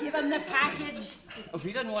give him the package. Oh, if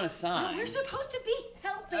he doesn't want to sign. Oh, you're supposed to be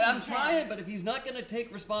helping. I'm trying, but if he's not going to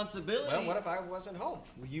take responsibility. Well, what if I wasn't home?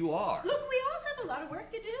 Well, you are. Look, we all have a lot of work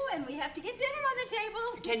to do, and we have to get dinner on the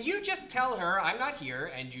table. Can you just tell her I'm not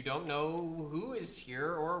here and you don't know who is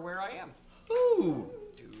here or where I am? Who?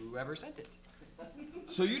 Whoever sent it.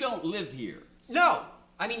 So you don't live here? No.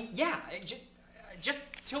 I mean, yeah, just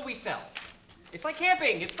till we sell. It's like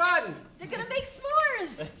camping. It's fun. They're gonna make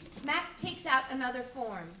s'mores. Mac takes out another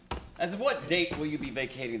form. As of what date will you be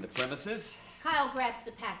vacating the premises? Kyle grabs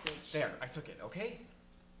the package. There, I took it, okay?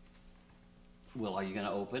 Well, are you going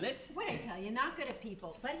to open it? What did I tell you? Not good at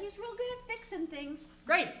people, but he's real good at fixing things.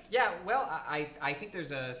 Great. Yeah, well, I think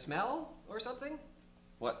there's a smell or something.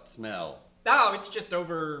 What smell? Oh, it's just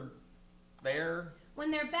over there.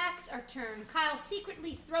 When their backs are turned, Kyle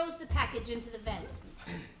secretly throws the package into the vent.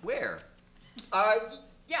 Where?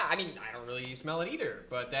 Yeah, I mean, I don't really smell it either,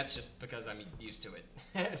 but that's just because I'm used to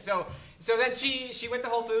it. so then she went to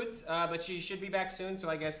Whole Foods, but she should be back soon, so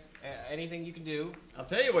I guess anything you can do. I'll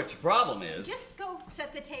tell you what your problem is. Just go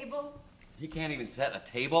set the table. He can't even set a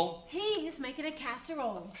table? He's making a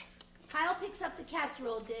casserole. Kyle picks up the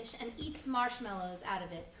casserole dish and eats marshmallows out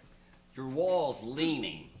of it. Your wall's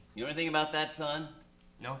leaning. You know anything about that, son?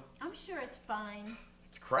 No? I'm sure it's fine.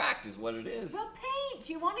 It's cracked is what it is. Well, paint.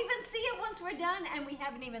 You won't even see it once we're done, and we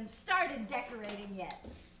haven't even started decorating yet.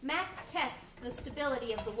 Mac tests the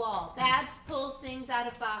stability of the wall. Babs pulls things out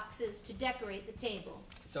of boxes to decorate the table.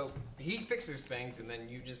 So he fixes things and then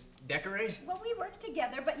you just decorate? Well, we work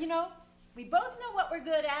together, but you know, we both know what we're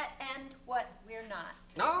good at and what we're not.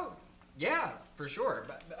 Oh, yeah, for sure.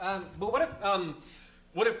 But what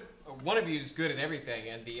if one of you is good at everything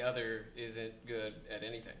and the other isn't good at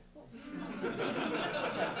anything?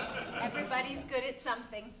 Everybody's good at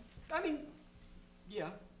something. I mean, yeah.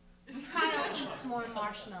 Kyle eats more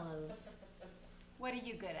marshmallows. What are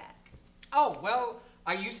you good at? Oh, well,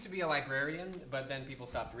 I used to be a librarian, but then people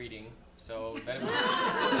stopped reading, so then it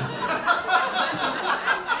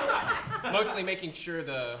was mostly making sure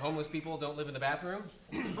the homeless people don't live in the bathroom.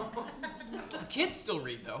 Kids still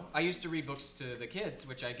read, though. I used to read books to the kids,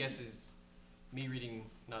 which I guess is me reading,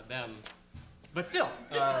 not them. But still,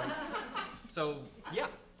 so, yeah.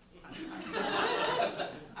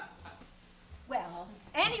 Well,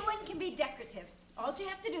 anyone can be decorative. All you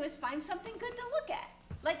have to do is find something good to look at.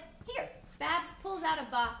 Like here. Babs pulls out a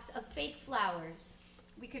box of fake flowers.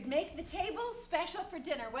 We could make the table special for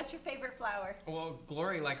dinner. What's your favorite flower? Well,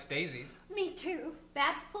 Glory likes daisies. Me too.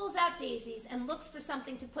 Babs pulls out daisies and looks for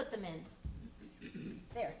something to put them in.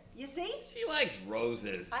 There, you see? She likes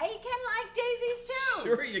roses. I can like daisies too.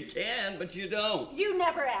 Sure you can, but you don't. You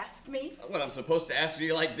never ask me. What, I'm supposed to ask you,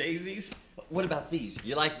 you like daisies? What about these?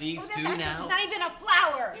 You like these too now? That's not even a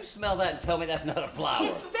flower. You smell that and tell me that's not a flower.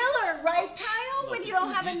 It's filler, right, Kyle? Look, when you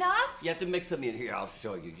don't have enough? You have to mix them in here. I'll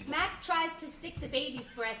show you. Mac tries to stick the baby's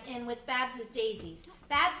breath in with Babs's daisies.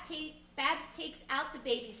 Babs takes out the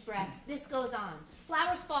baby's breath. This goes on.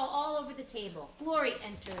 Flowers fall all over the table. Glory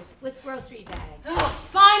enters with grocery bags. Oh,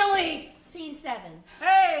 finally! Scene 7.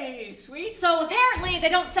 Hey, sweet. So apparently they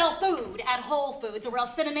don't sell food at Whole Foods, or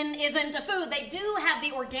else cinnamon isn't a food. They do have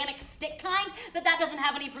the organic stick kind, but that doesn't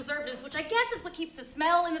have any preservatives, which I guess is what keeps the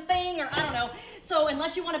smell in the thing, or I don't know. So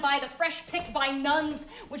unless you want to buy the fresh picked by nuns,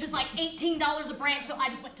 which is like $18 a branch, so I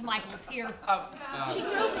just went to Michael's here. She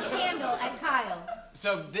throws a candle at Kyle.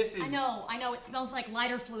 So this is... I know, it smells like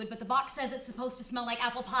lighter fluid, but the box says it's supposed to smell like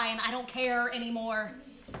apple pie, and I don't care anymore.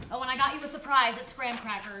 Oh, and I got you a surprise. It's graham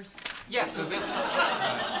crackers. Yeah, so this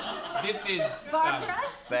is... Barbara?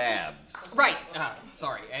 Babs. Right,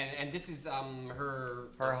 sorry, and this is, her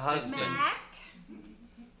husband. Mac?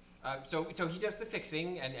 So he does the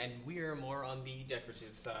fixing, and we're more on the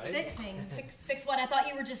decorative side. Fixing? Fix what? I thought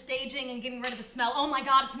you were just staging and getting rid of the smell. Oh my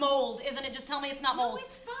God, it's mold. Isn't it? Just tell me it's not mold. No,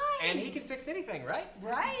 it's fine. And he can fix anything, right?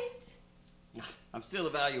 Right. I'm still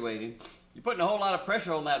evaluating. You're putting a whole lot of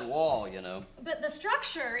pressure on that wall, you know. But the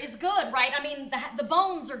structure is good, right? I mean, the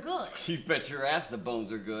bones are good. You bet your ass the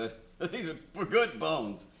bones are good. These are good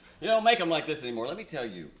bones. You don't make them like this anymore, let me tell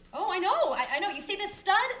you. Oh, I know. I know. You see this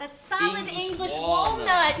stud? That's solid English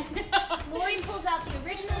walnut. walnut. Lori pulls out the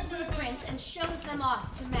original blueprints and shows them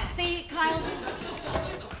off to Mac. See, Kyle?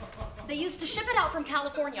 They used to ship it out from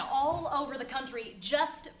California all over the country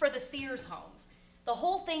just for the Sears homes. The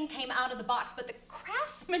whole thing came out of the box, but the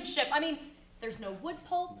craftsmanship, I mean, there's no wood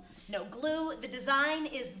pulp, no glue. The design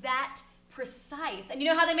is that precise. And you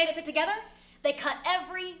know how they made it fit together? They cut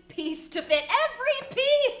every piece to fit, every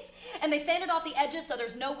piece! And they sanded off the edges so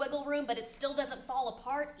there's no wiggle room, but it still doesn't fall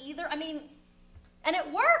apart either. I mean, and it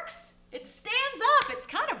works. It stands up. It's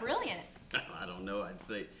kind of brilliant. I don't know, I'd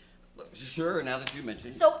say. Look, sure, now that you mention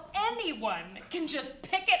it. So anyone can just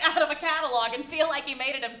pick it out of a catalog and feel like he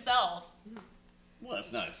made it himself. Well,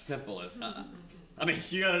 it's not as simple as... I mean,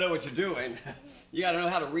 you gotta know what you're doing. You gotta know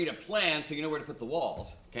how to read a plan so you know where to put the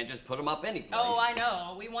walls. Can't just put them up any place. Oh, I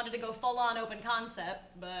know. We wanted to go full-on open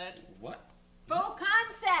concept, but... What? Full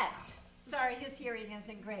concept. Sorry, his hearing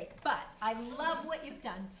isn't great, but I love what you've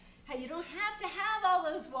done. How you don't have to have all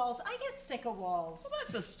those walls. I get sick of walls. Well,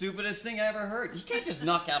 that's the stupidest thing I ever heard. You can't just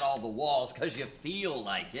knock out all the walls because you feel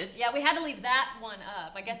like it. Yeah, we had to leave that one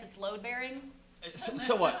up. I guess it's load-bearing.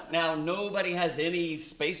 So what? Now nobody has any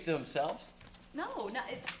space to themselves? No,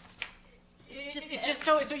 It's just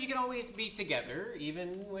so you can always be together, even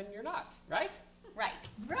when you're not, right? Right.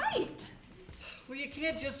 Right. Well, you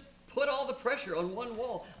can't just put all the pressure on one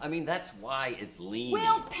wall. I mean, that's why it's leaning.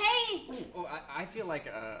 We'll paint. Oh, I feel like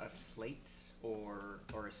a slate or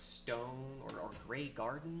a stone or gray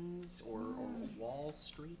gardens or Wall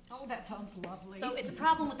Street. Oh, that sounds lovely. So it's a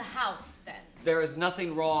problem with the house, then. There is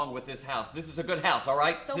nothing wrong with this house. This is a good house, all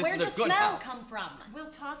right? So this where'd is the a good smell house. come from?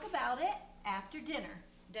 We'll talk about it after dinner.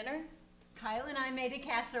 Dinner? Kyle and I made a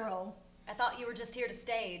casserole. I thought you were just here to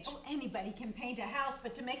stage. Oh, anybody can paint a house,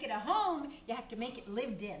 but to make it a home, you have to make it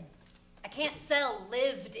lived in. I can't sell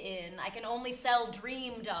lived in. I can only sell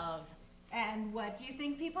dreamed of. And what do you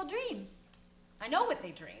think people dream? I know what they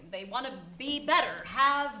dream. They want to be better,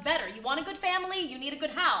 have better. You want a good family, you need a good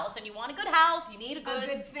house. And you want a good house, you need a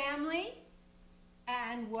good family.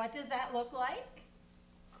 And what does that look like?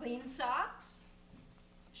 Clean socks?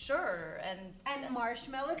 Sure, and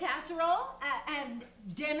marshmallow casserole, and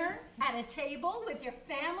dinner at a table with your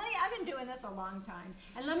family. I've been doing this a long time.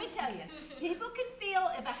 And let me tell you, people can feel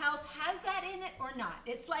if a house has that in it or not.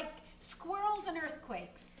 It's like squirrels and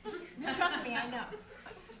earthquakes. Trust me, I know.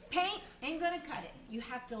 Paint ain't gonna cut it. You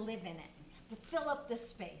have to live in it. You have to fill up the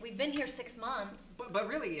space. We've been here 6 months. But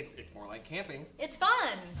really, it's more like camping. It's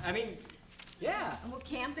fun. I mean, yeah. Well,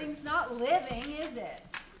 camping's not living, is it?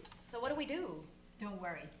 So what do we do? Don't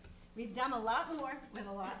worry. We've done a lot more with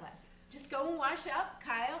a lot less. Just go and wash up.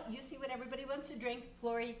 Kyle, you see what everybody wants to drink.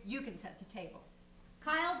 Glory, you can set the table.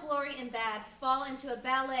 Kyle, Glory, and Babs fall into a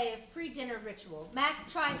ballet of pre-dinner ritual. Mac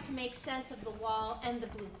tries to make sense of the wall and the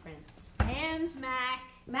blueprints. Hands, Mac.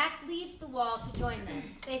 Mac leaves the wall to join them.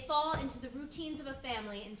 They fall into the routines of a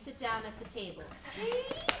family and sit down at the tables. See?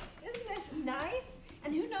 Isn't this nice?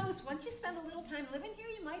 And who knows, once you spend a little time living here,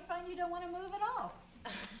 you might find you don't want to move at all.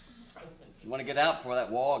 You want to get out before that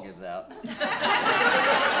wall gives out.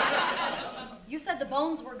 You said the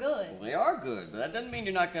bones were good. Well, they are good, but that doesn't mean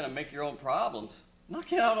you're not going to make your own problems.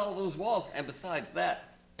 Knock out all those walls. And besides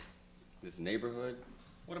that, this neighborhood.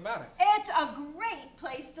 What about it? It's a great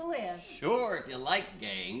place to live. Sure, if you like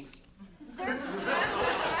gangs. They're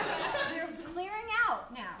clearing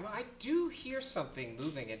out now. You know, I do hear something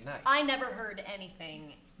moving at night. I never heard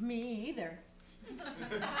anything. Me either.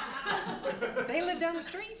 They live down the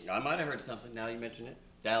street. I might have heard something now you mention it.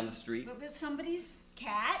 Down the street. But somebody's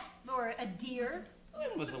cat or a deer.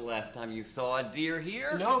 When was the last time you saw a deer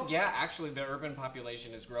here? No, yeah, actually the urban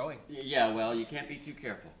population is growing. Yeah, well, you can't be too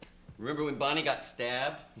careful. Remember when Bonnie got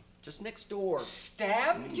stabbed? Just next door.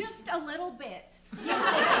 Stabbed? Just a little bit.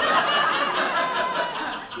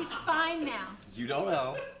 She's fine now. You don't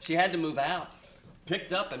know. She had to move out.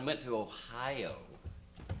 Picked up and went to Ohio.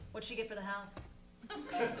 What'd she get for the house?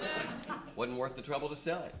 Wasn't worth the trouble to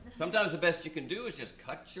sell it. Sometimes the best you can do is just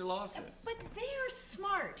cut your losses. But they're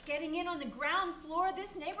smart. Getting in on the ground floor of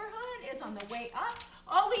this neighborhood is on the way up.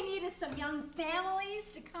 All we need is some young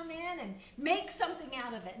families to come in and make something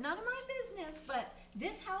out of it. None of my business, but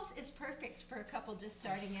this house is perfect for a couple just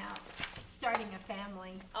starting out, starting a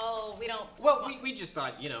family. Oh, we don't. Well, we just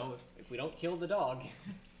thought, you know, if we don't kill the dog.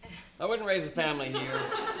 I wouldn't raise a family here.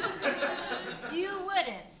 You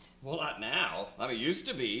wouldn't. Well, not now. I mean, used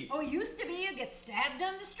to be. Oh, used to be you get stabbed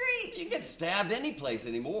on the street. You get stabbed any place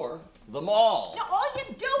anymore. The mall. No, all you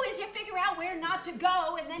do is you figure out where not to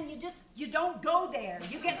go, and then you don't go there.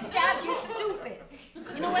 You get stabbed, you're stupid.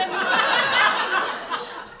 You know what I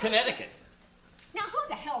mean? Connecticut. Now, who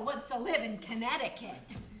the hell wants to live in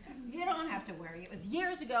Connecticut? You don't have to worry. It was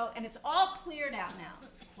years ago, and it's all cleared out now.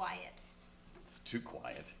 It's quiet. It's too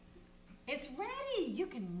quiet. It's ready. You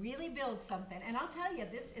can really build something. And I'll tell you,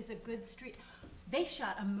 this is a good street. They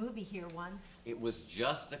shot a movie here once. It was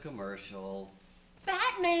just a commercial.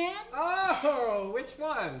 Batman. Oh, which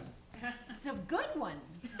one? It's a good one.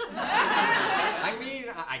 I mean,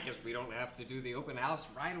 I guess we don't have to do the open house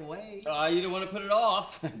right away. You don't want to put it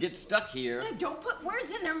off. Get stuck here. Now, don't put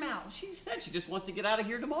words in their mouth. She said she just wants to get out of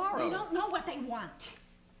here tomorrow. They don't know what they want.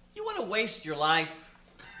 You want to waste your life?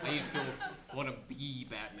 I used to want to be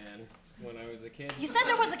Batman when I was a kid. You said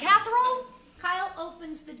there was a casserole? Kyle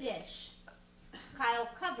opens the dish. Kyle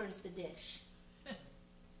covers the dish.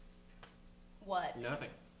 What? Nothing.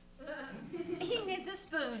 He needs a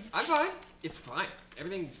spoon. I'm fine. It's fine.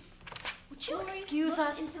 Everything's... Would you Glory excuse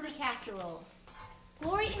looks us into for the a second? casserole.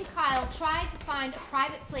 Glory and Kyle try to find a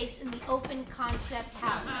private place in the open concept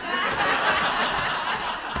house.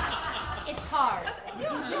 It's hard.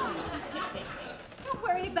 Don't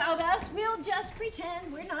worry about us. We'll just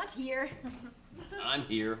pretend we're not here. I'm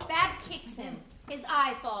here. Bab kicks him. His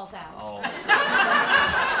eye falls out. Oh.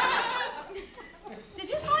 Did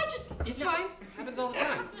his eye just... It's fine. Happens all the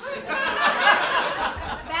time.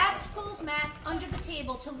 Babs pulls Mac under the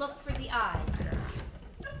table to look for the eye.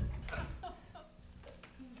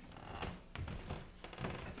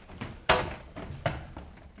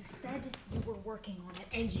 You said you were working on it.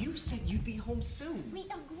 And you said you'd be home soon. We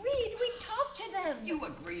agreed. We talked to them. You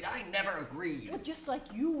agreed. I never agreed. Well, just like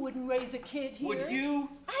you wouldn't raise a kid here. Would you?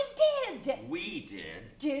 I did. We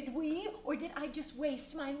did. Did we? Or did I just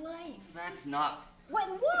waste my life? That's not... When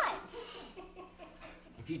what?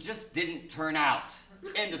 He just didn't turn out.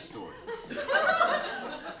 End of story.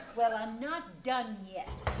 Well, I'm not done yet.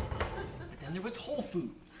 But then there was Whole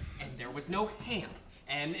Foods, and there was no ham.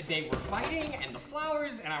 And they were fighting, and the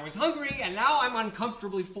flowers, and I was hungry, and now I'm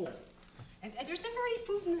uncomfortably full. And there's never any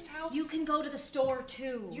food in this house. You can go to the store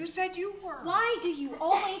too. You said you were. Why do you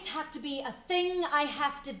always have to be a thing I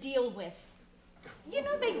have to deal with? You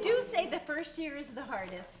know, they do say the first year is the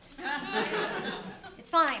hardest.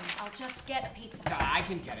 It's fine. I'll just get a pizza. I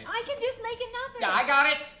can get it. I can just make another. Yeah, I got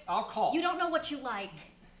it. I'll call. You don't know what you like.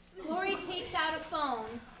 Glory takes out a phone,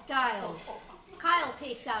 dials. Kyle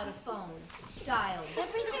takes out a phone, dials.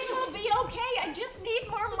 Everything will be okay. I just need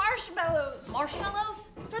more marshmallows.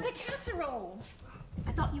 Marshmallows? For the casserole.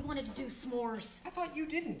 I thought you wanted to do s'mores. I thought you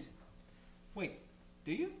didn't. Wait,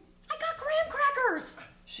 do you? I got graham crackers.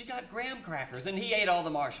 She got graham crackers, and he ate all the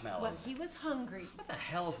marshmallows. Well, he was hungry. What the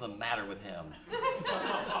hell's the matter with him?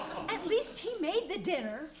 At least he made the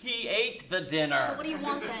dinner. He ate the dinner. So what do you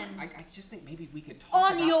want then? I just think maybe we could talk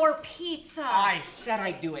On about... your pizza. I said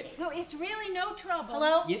I'd do it. No, it's really no trouble.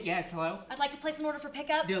 Hello? Yes, hello? I'd like to place an order for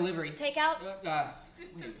pickup. Delivery. Takeout.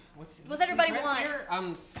 Wait, what's What's everybody the address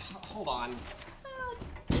want? Here? Hold on. Oh,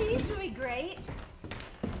 cheese would be great.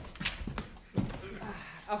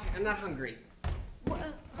 Okay, I'm not hungry.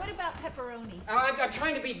 What about pepperoni? I'm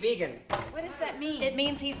trying to be vegan. What does that mean? It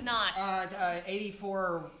means he's not.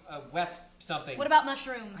 84 West something. What about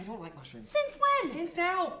mushrooms? I don't like mushrooms. Since when? Since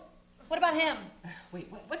now. What about him?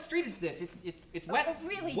 Wait, what street is this? It's West. Oh,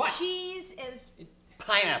 really? What? Cheese is...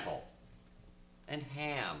 Pineapple. And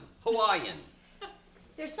ham. Hawaiian.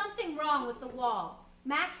 There's something wrong with the wall.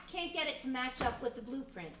 Mac can't get it to match up with the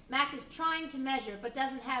blueprint. Mac is trying to measure, but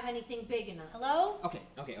doesn't have anything big enough. Hello? Okay.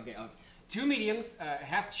 2 mediums,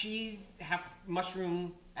 half cheese, half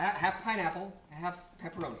mushroom, half pineapple, half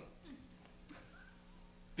pepperoni.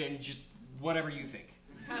 Then just whatever you think.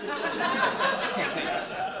 Okay, thanks.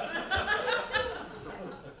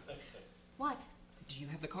 What? Do you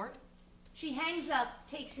have the card? She hangs up,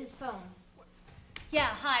 takes his phone. Yeah,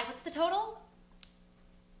 hi. What's the total?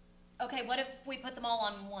 Okay, what if we put them all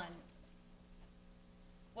on one?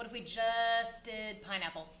 What if we just did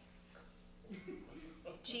pineapple?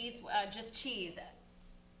 Cheese, just cheese.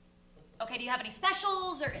 Okay, do you have any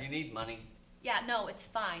specials or? You need money. Yeah, no, it's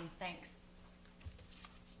fine, thanks.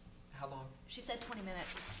 How long? She said 20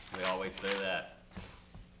 minutes. We always say that.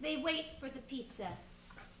 They wait for the pizza.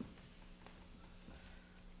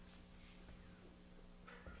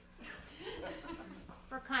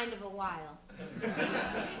 For kind of a while.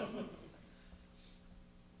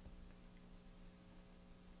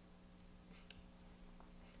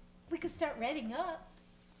 We could start reading up.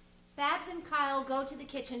 Babs and Kyle go to the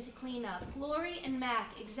kitchen to clean up. Glory and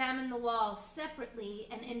Mac examine the walls separately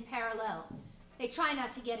and in parallel. They try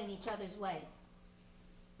not to get in each other's way.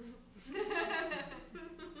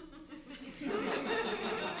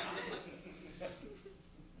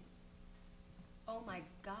 Oh my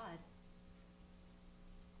God.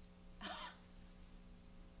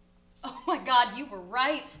 Oh my God, you were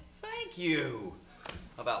right. Thank you.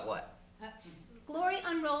 About what? Glory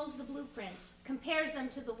unrolls the blueprints, compares them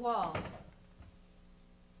to the wall.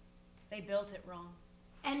 They built it wrong.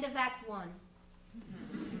 End of Act 1.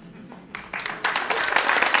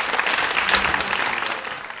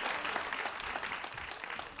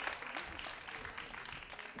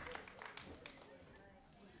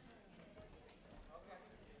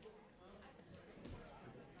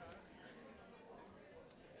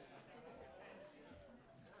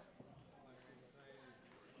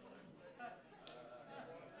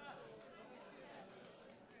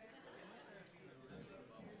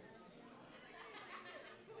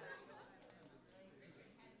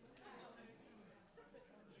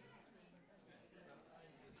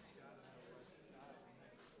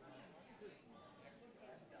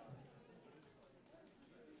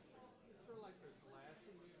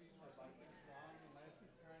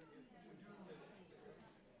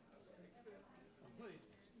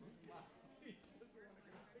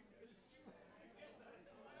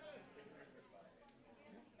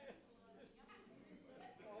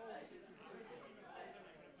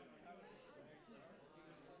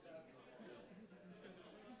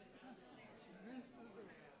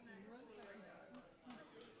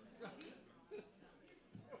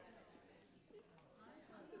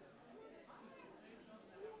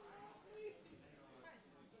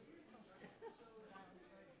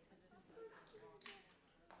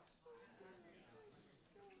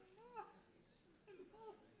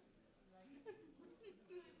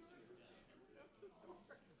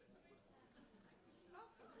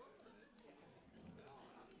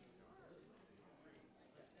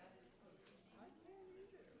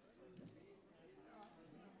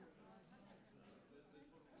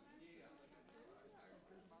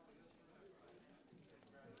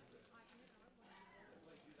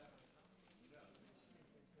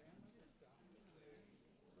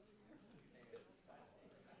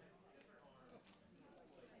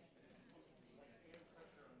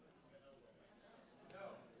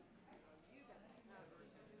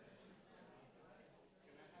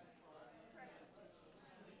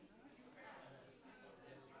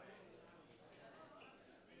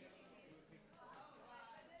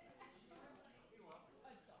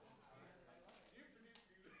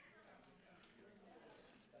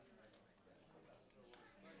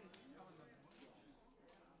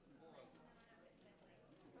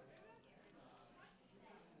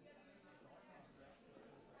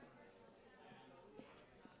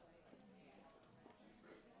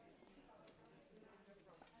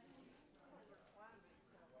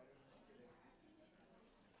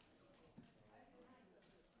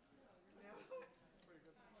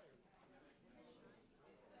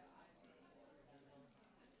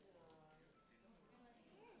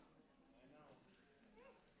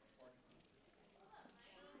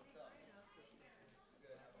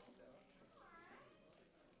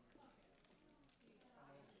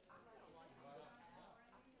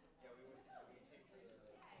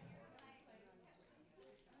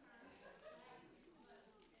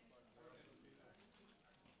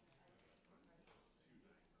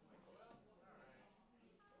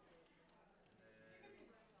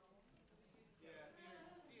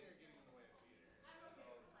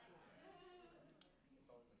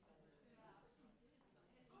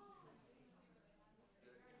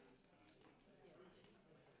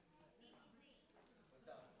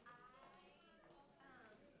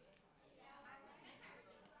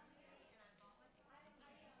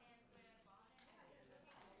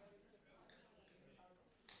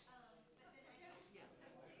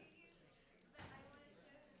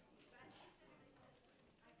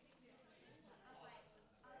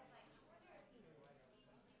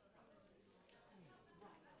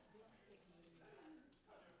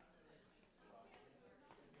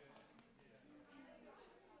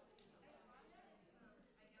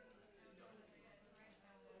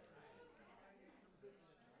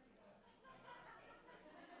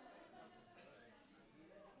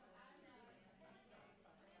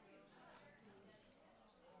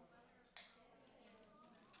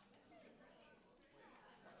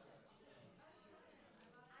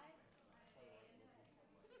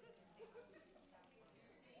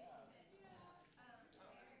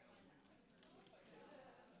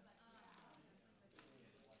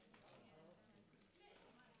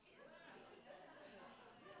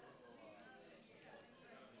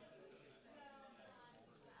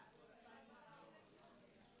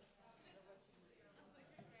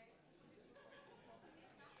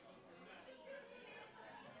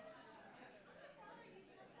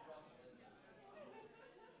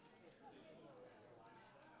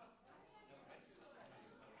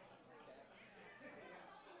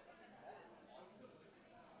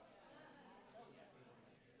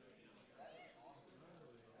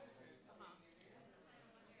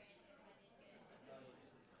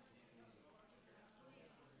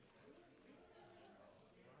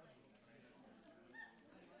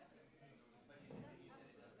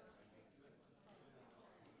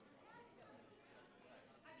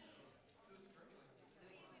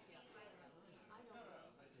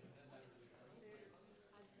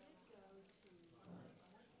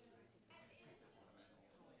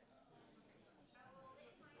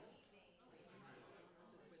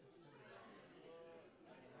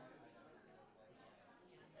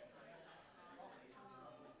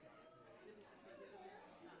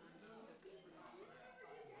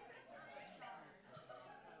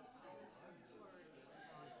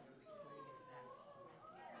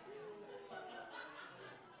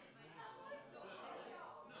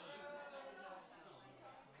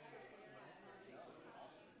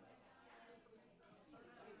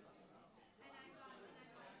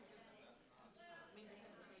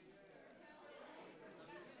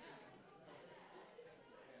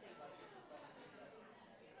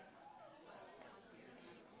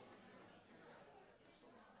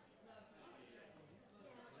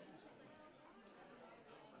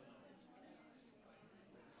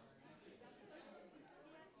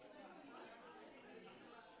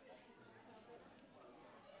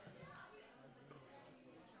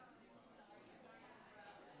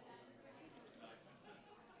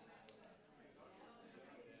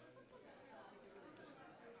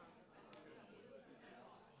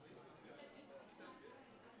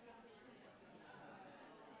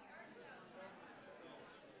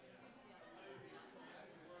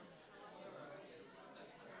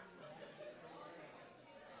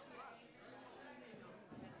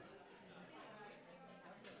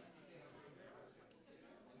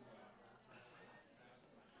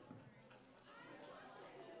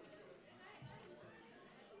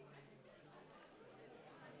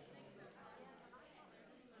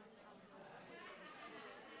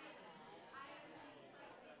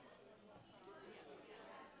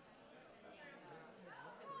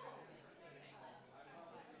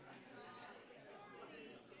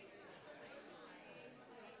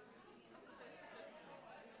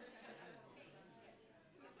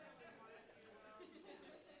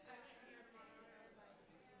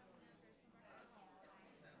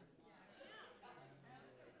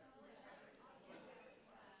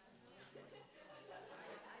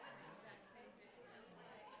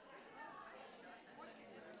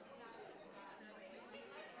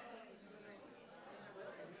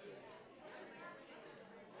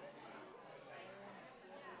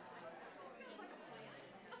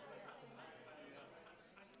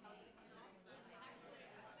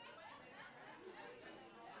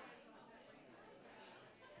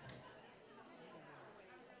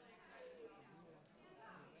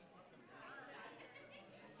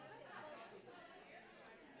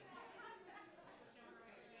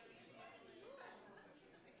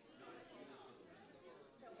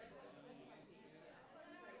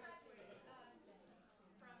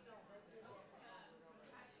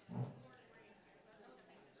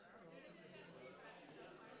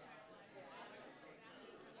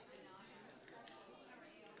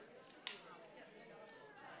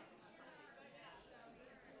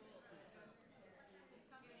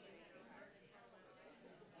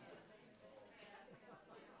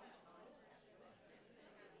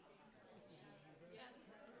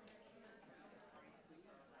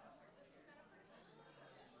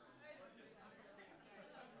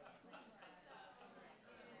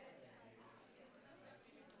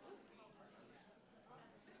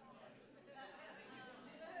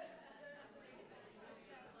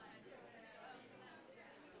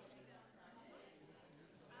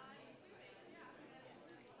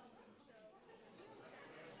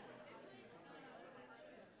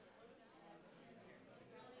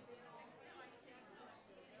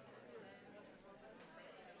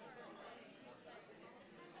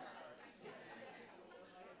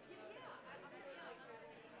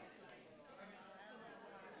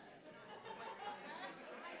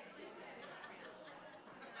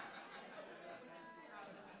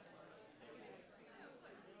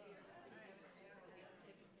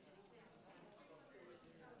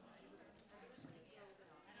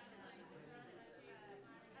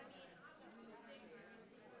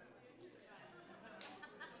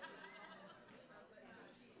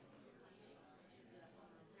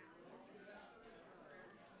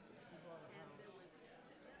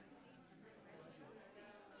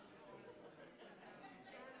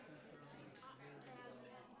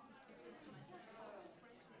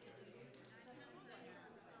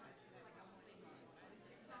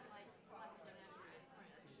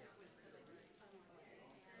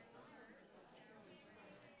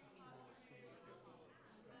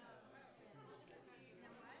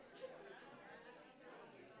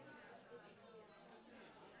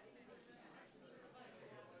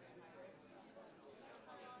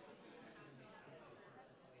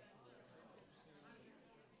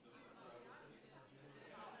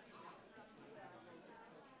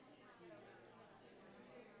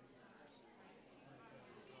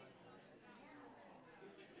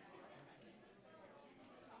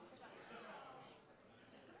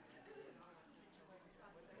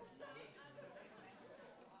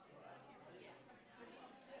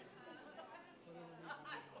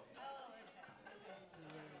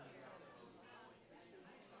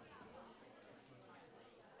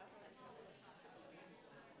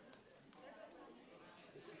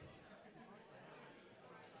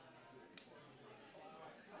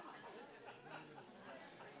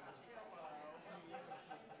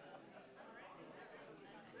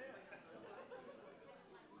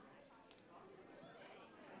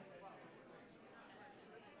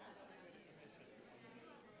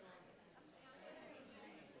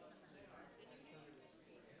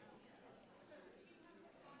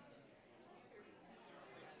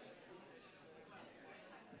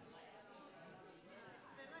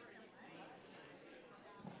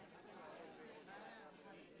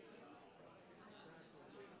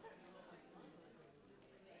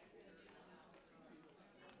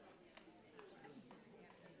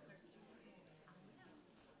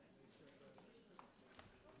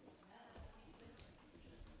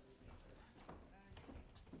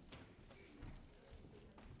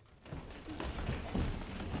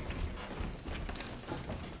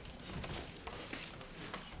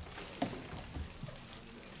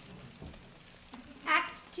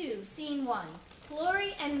 2, scene 1.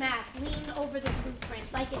 Glory and Mac lean over the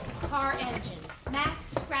blueprint like it's a car engine. Mac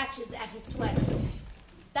scratches at his sweater.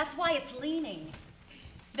 That's why it's leaning.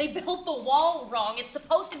 They built the wall wrong. It's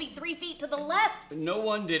supposed to be 3 feet to the left. No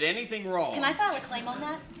one did anything wrong. Can I file a claim on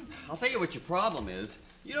that? I'll tell you what your problem is.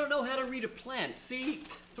 You don't know how to read a plan. See,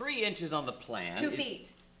 3 inches on the plan. 2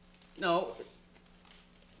 feet. No.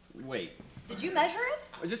 Wait. Did you measure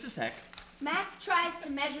it? Just a sec. Mac tries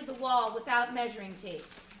to measure the wall without measuring tape.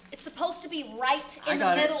 It's supposed to be right in I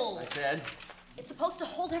got the middle. I said. It's supposed to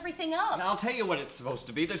hold everything up. And I'll tell you what it's supposed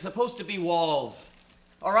to be. There's supposed to be walls.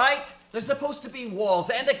 All right? There's supposed to be walls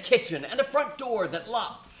and a kitchen and a front door that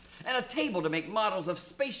locks and a table to make models of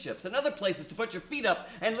spaceships and other places to put your feet up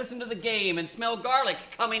and listen to the game and smell garlic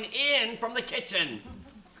coming in from the kitchen.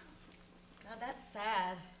 God, that's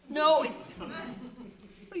sad. No, it's...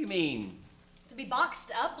 What do you mean? To be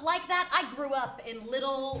boxed up like that? I grew up in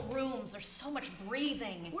little rooms. There's so much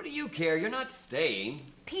breathing. What do you care? You're not staying.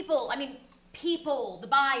 People, the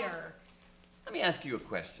buyer. Let me ask you a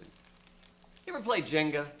question. You ever play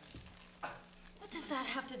Jenga? What does that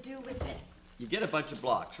have to do with it? You get a bunch of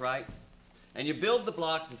blocks, right? And you build the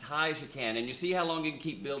blocks as high as you can, and you see how long you can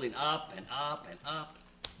keep building up and up and up.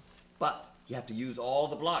 But you have to use all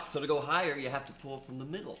the blocks, so to go higher, you have to pull from the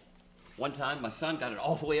middle. One time, my son got it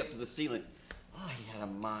all the way up to the ceiling. Oh, he had a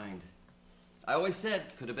mind. I always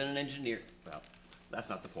said, could have been an engineer. Well, that's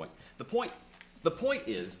not the point. The point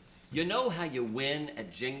is, you know how you win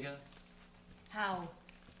at Jenga? How?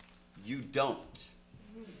 You don't.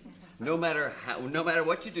 No matter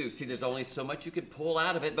what you do, see, there's only so much you can pull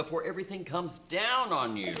out of it before everything comes down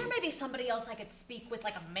on you. Is there maybe somebody else I could speak with,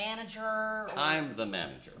 like a manager? Or... I'm the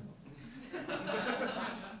manager.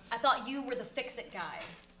 I thought you were the fix-it guy.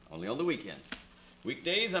 Only on the weekends.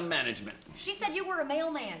 Weekdays, I'm management. She said you were a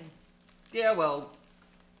mailman. Yeah, well,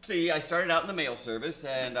 see, I started out in the mail service,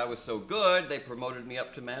 and I was so good, they promoted me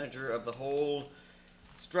up to manager of the whole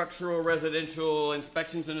structural residential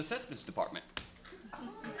inspections and assessments department.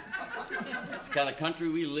 That's the kind of country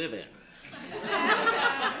we live in.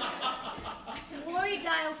 Glory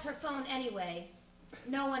dials her phone anyway.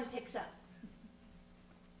 No one picks up.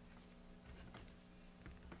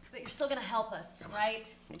 But you're still gonna help us,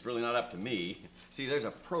 right? It's really not up to me. See, there's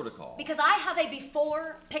a protocol. Because I have a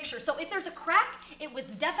before picture, so if there's a crack, it was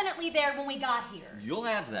definitely there when we got here. You'll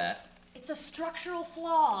have that. It's a structural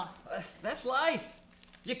flaw. That's life.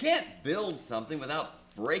 You can't build something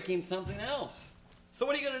without breaking something else. So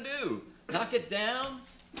what are you gonna do? Knock it down?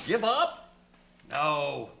 Give up?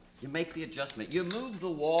 No. You make the adjustment. You move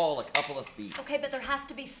the wall a couple of feet. Okay, but there has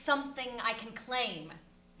to be something I can claim.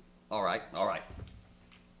 All right, all right.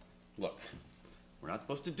 Look, we're not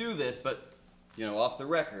supposed to do this, but, you know, off the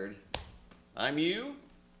record, I'm you.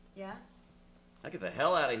 Yeah? I get the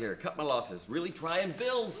hell out of here, cut my losses, really try and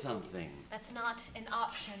build something. That's not an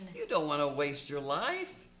option. You don't want to waste your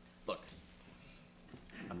life. Look,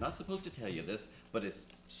 I'm not supposed to tell you this, but as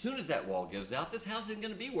soon as that wall gives out, this house isn't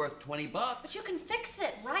going to be worth $20. But you can fix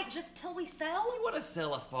it, right? Just till we sell? You want to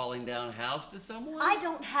sell a falling down house to someone? I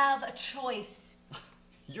don't have a choice.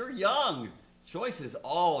 You're young. Choice is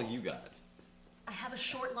all you got. I have a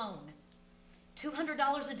short loan.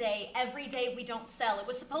 $200 a day, every day we don't sell. It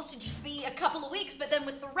was supposed to just be a couple of weeks, but then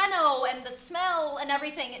with the reno and the smell and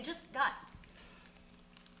everything, it just got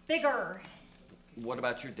bigger. What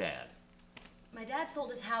about your dad? My dad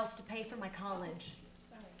sold his house to pay for my college.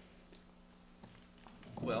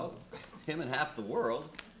 Well, him and half the world.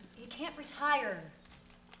 He can't retire.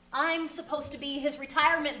 I'm supposed to be his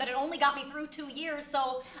retirement, but it only got me through 2 years,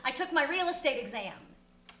 so I took my real estate exam.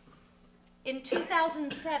 In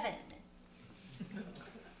 2007.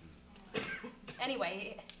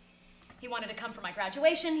 Anyway, he wanted to come for my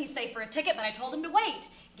graduation. He saved for a ticket, but I told him to wait.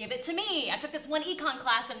 Give it to me. I took this one econ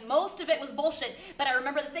class, and most of it was bullshit. But I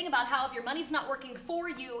remember the thing about how if your money's not working for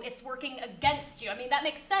you, it's working against you. I mean, that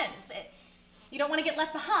makes sense. You don't want to get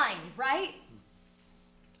left behind, right?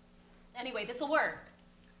 Anyway, this will work.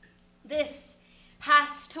 This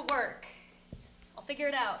has to work. I'll figure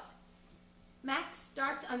it out. Max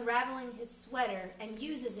starts unraveling his sweater and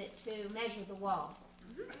uses it to measure the wall.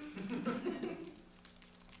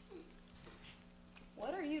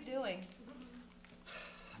 What are you doing?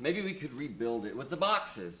 Maybe we could rebuild it with the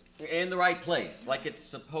boxes in the right place, like it's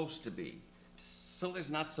supposed to be, so there's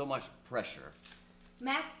not so much pressure.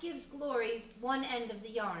 Mac gives Glory one end of the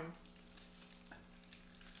yarn.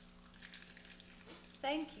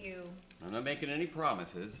 Thank you. I'm not making any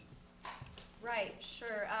promises. Right,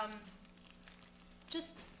 sure.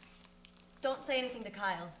 Just don't say anything to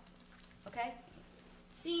Kyle, okay?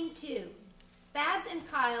 Scene 2. Babs and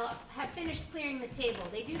Kyle have finished clearing the table.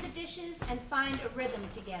 They do the dishes and find a rhythm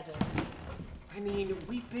together. I mean,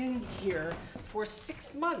 we've been here for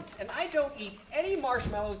 6 months, and I don't eat any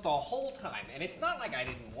marshmallows the whole time. And it's not like I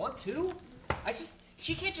didn't want to.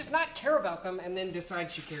 She can't just not care about them and then decide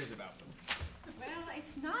she cares about them. Well,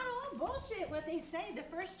 it's not all bullshit what they say. The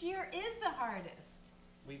first year is the hardest.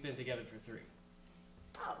 We've been together for 3.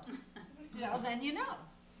 Oh, well, then you know.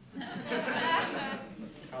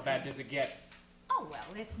 How bad does it get? Oh,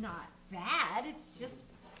 well, it's not bad. It's just,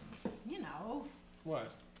 you know.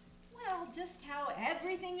 What? Well, just how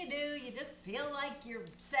everything you do, you just feel like you're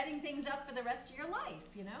setting things up for the rest of your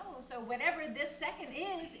life, you know? So whatever this second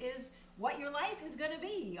is what your life is going to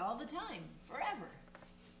be all the time, forever.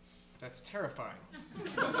 That's terrifying.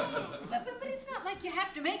 But it's not like you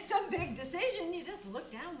have to make some big decision. You just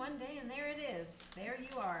look down one day and there it is. There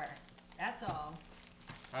you are. That's all.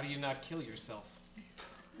 How do you not kill yourself?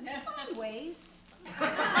 Fun ways. I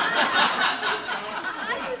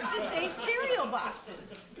used to save cereal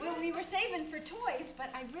boxes. Well, we were saving for toys,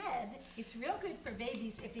 but I read it's real good for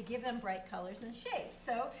babies if you give them bright colors and shapes.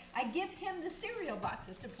 So I give him the cereal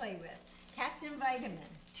boxes to play with. Captain Vitamin,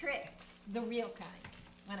 Tricks, the real kind,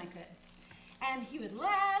 when I could. And he would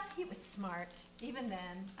laugh. He was smart. Even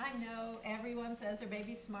then, I know everyone says their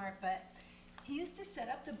baby's smart, but he used to set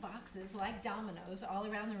up the boxes like dominoes all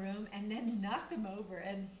around the room and then knock them over,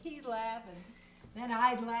 and he'd laugh, and then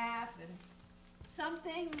I'd laugh, and some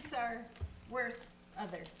things are worth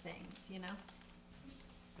other things, you know?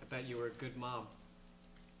 I bet you were a good mom.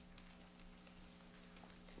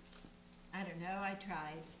 I don't know, I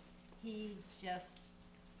tried. He just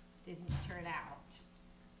didn't turn out.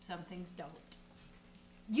 Some things don't.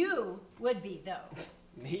 You would be, though.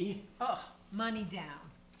 Me? Oh, money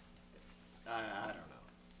down. I don't know.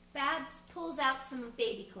 Babs pulls out some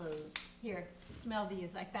baby clothes. Here, smell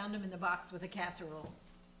these. I found them in the box with a casserole.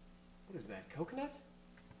 What is that, coconut?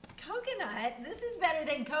 Coconut? This is better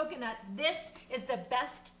than coconut. This is the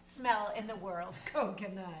best smell in the world.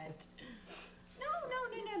 Coconut.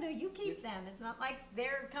 No, you keep them. It's not like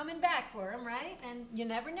they're coming back for them, right? And you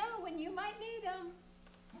never know when you might need them.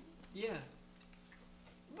 Yeah.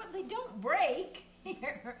 Well, they don't break.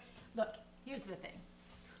 Here, look, here's the thing.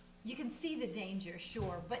 You can see the danger,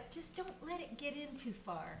 sure, but just don't let it get in too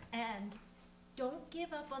far. And don't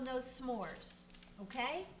give up on those s'mores,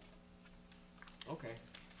 okay? Okay.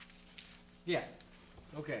 Yeah.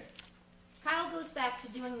 Okay. Kyle goes back to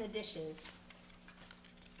doing the dishes.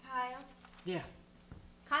 Kyle? Yeah.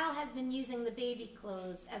 Kyle has been using the baby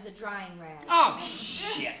clothes as a drying rag. Oh,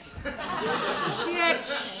 shit. Shit.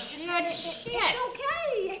 It's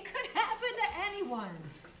okay. It could happen to anyone.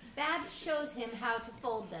 Babs shows him how to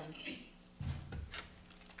fold them.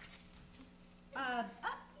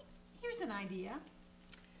 Here's an idea.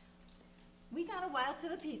 We got a while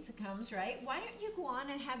till the pizza comes, right? Why don't you go on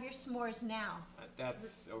and have your s'mores now?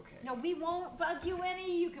 That's okay. No, we won't bug you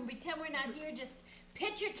any. You can pretend we're not here. Just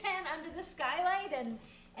pitch your tent under the skylight and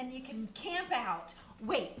you can camp out.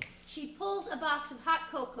 Wait. She pulls a box of hot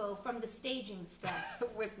cocoa from the staging stuff.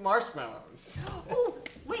 With marshmallows. Oh,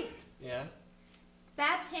 wait. Yeah?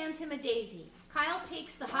 Babs hands him a daisy. Kyle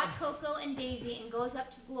takes the hot cocoa and daisy and goes up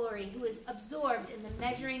to Glory, who is absorbed in the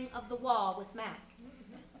measuring of the wall with Mac.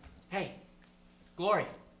 Hey, Glory.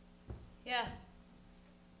 Yeah.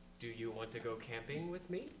 Do you want to go camping with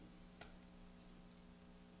me?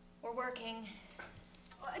 We're working.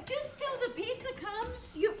 Just till the pizza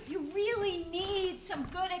comes. You really need some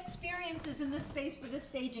good experiences in this space for this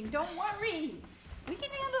staging. Don't worry. We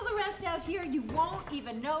can handle the rest out here. You won't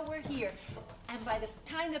even know we're here. And by the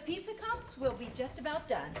time the pizza comes, we'll be just about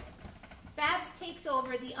done. Babs takes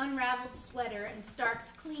over the unraveled sweater and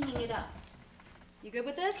starts cleaning it up. You good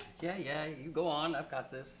with this? Yeah, you go on. I've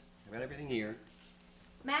got this. I've got everything here.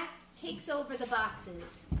 Mac takes over the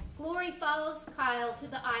boxes. Glory follows Kyle to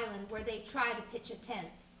the island where they try to pitch a tent.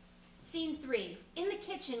 Scene 3. In the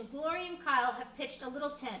kitchen, Glory and Kyle have pitched a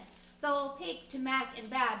little tent. Though opaque to Mac and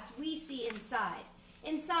Babs, we see inside.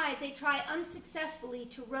 Inside, they try unsuccessfully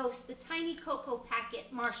to roast the tiny cocoa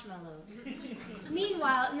packet marshmallows.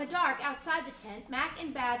 Meanwhile, in the dark outside the tent, Mac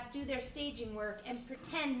and Babs do their staging work and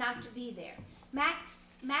pretend not to be there. Mac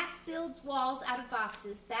builds walls out of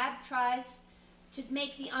boxes. Bab tries to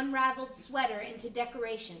make the unraveled sweater into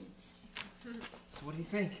decorations. So what do you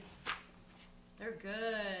think? They're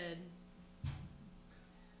good.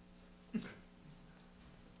 Do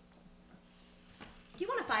you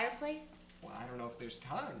want a fireplace? Well, I don't know if there's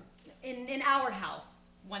time. In our house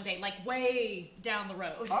one day, like way down the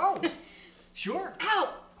road. Oh, sure.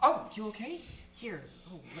 Ow! Oh, you okay? Here.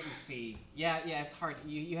 Oh, let me see. Yeah, it's hard.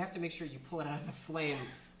 You have to make sure you pull it out of the flame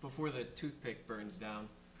before the toothpick burns down.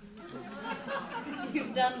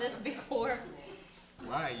 You've done this before.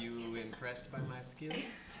 Why, you impressed by my skills?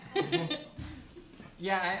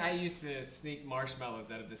 Yeah, I used to sneak marshmallows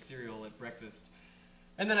out of the cereal at breakfast.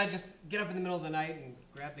 And then I'd just get up in the middle of the night and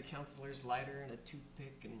grab the counselor's lighter and a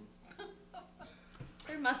toothpick and...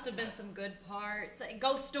 There must have been some good parts, like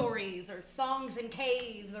ghost stories or songs in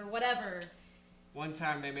caves or whatever. One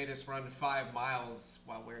time they made us run 5 miles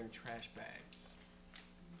while wearing trash bags.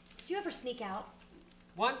 Did you ever sneak out?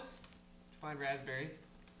 Once, to find raspberries.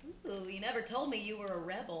 Ooh, you never told me you were a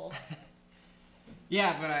rebel.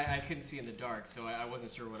 Yeah, but I couldn't see in the dark, so I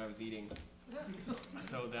wasn't sure what I was eating.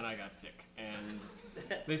 So then I got sick, and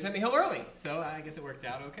they sent me home early, so I guess it worked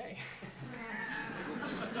out okay.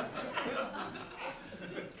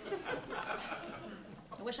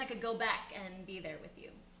 I wish I could go back and be there with you.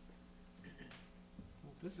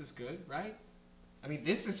 Well, this is good, right? I mean,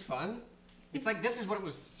 this is fun. It's like this is what it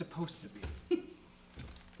was supposed to be.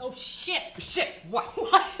 Oh, shit! Shit! What?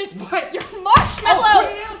 What? What? Your marshmallow!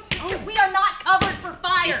 Oh, put it out. Shit, we are not covered for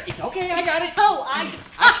fire! It's okay, I got it. No, I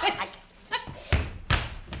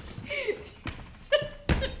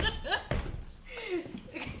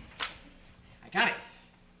got it.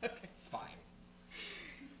 Okay, it's fine.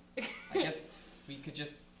 I guess we could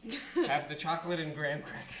just have the chocolate and graham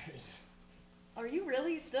crackers. Are you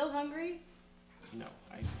really still hungry? No,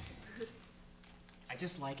 I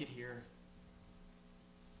just like it here.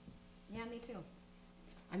 Yeah, me too.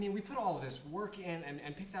 I mean, we put all of this work in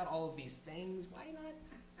and picked out all of these things. Why not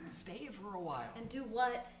stay for a while? And do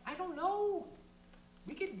what? I don't know.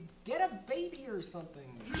 We could get a baby or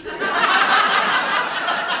something.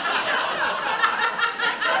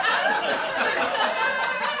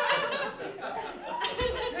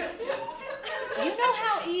 You know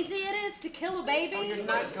how easy it is to kill a baby? Oh, you're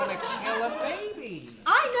not gonna kill a baby.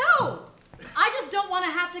 I know! I just don't want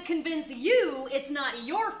to have to convince you it's not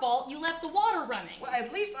your fault you left the water running. Well,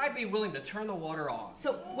 at least I'd be willing to turn the water off.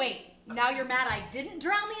 So, wait, now you're mad I didn't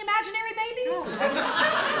drown the imaginary baby? No,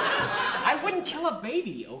 I wouldn't kill a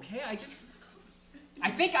baby, okay? I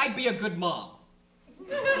think I'd be a good mom. You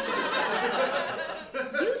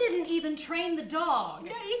didn't even train the dog.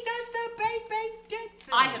 Yeah, he does the bang, bang, dead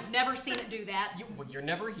thing. I have never seen it do that. Well, you're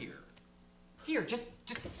never here. Here, just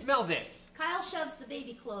smell this. Kyle shoves the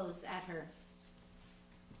baby clothes at her.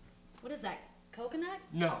 What is that, coconut?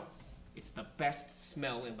 No, it's the best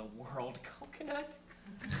smell in the world. Coconut?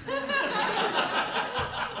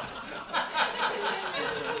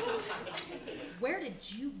 Where did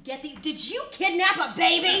you get the... Did you kidnap a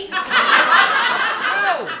baby? No!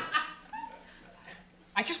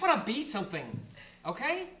 I just want to be something,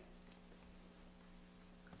 okay?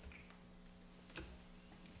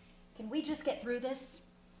 Can we just get through this?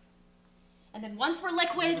 And then once we're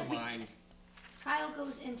liquid... Never mind. Kyle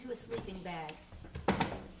goes into a sleeping bag.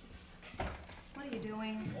 What are you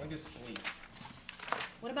doing? Going to sleep.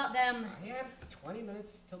 What about them? I have 20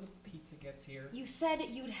 minutes till the pizza gets here. You said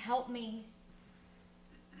you'd help me.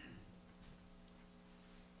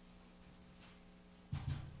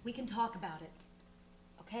 We can talk about it,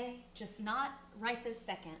 okay? Just not right this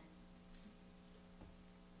second.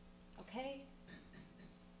 Okay?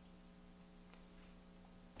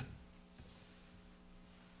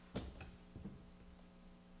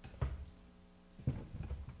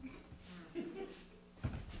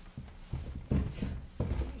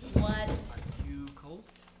 What? Are you cold?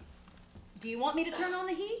 Do you want me to turn on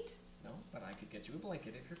the heat? No, but I could get you a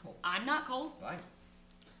blanket if you're cold. I'm not cold. Fine.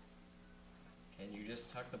 Can you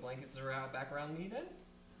just tuck the blankets back around me then?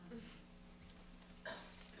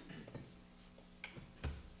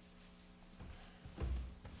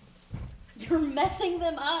 You're messing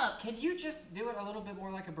them up. Can you just do it a little bit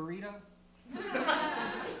more like a burrito?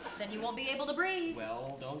 Then you won't be able to breathe.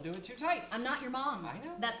 Well, don't do it too tight. I'm not your mom. I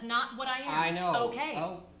know. That's not what I am. I know. Okay.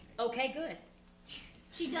 Oh. Okay, good.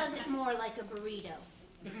 She does it more like a burrito.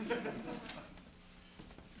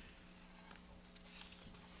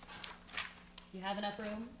 You have enough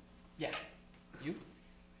room? Yeah. You?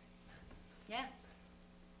 Yeah.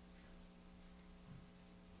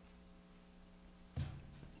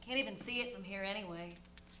 Can't even see it from here anyway.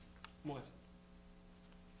 What?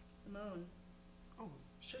 The moon. Oh,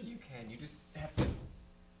 sure you can. You just have to...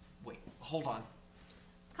 Wait, hold on.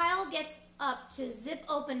 Kyle gets up to zip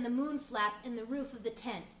open the moon flap in the roof of the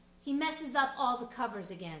tent. He messes up all the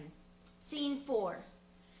covers again. Scene 4.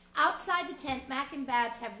 Outside the tent, Mac and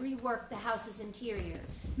Babs have reworked the house's interior.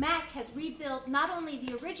 Mac has rebuilt not only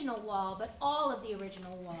the original wall, but all of the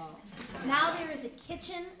original walls. Now there is a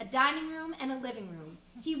kitchen, a dining room, and a living room.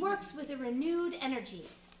 He works with a renewed energy.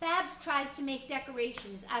 Babs tries to make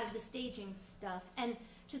decorations out of the staging stuff and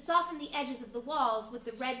to soften the edges of the walls with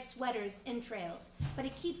the red sweater's entrails, but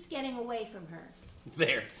it keeps getting away from her.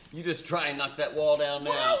 There, you just try and knock that wall down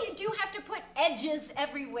now. Why do you have to put edges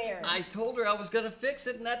everywhere? I told her I was going to fix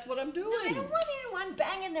it, and that's what I'm doing. No, I don't want anyone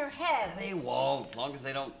banging their heads. They won't, as long as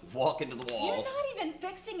they don't walk into the walls. You're not even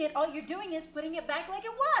fixing it. All you're doing is putting it back like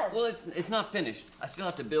it was. Well, it's not finished. I still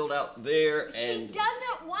have to build out there, and... She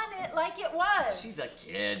doesn't want it like it was. She's a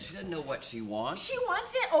kid. She doesn't know what she wants. She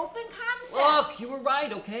wants it open concept. Look, you were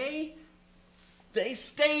right, okay? They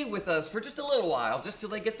stay with us for just a little while, just till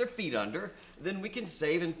they get their feet under. Then we can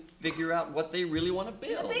save and figure out what they really want to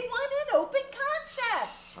build. But they want it open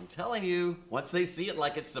concept. I'm telling you, once they see it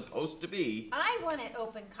like it's supposed to be. I want it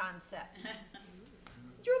open concept.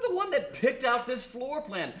 You're the one that picked out this floor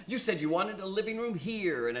plan. You said you wanted a living room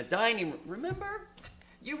here and a dining room. Remember?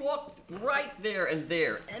 You walked right there and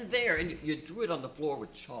there and there, and you drew it on the floor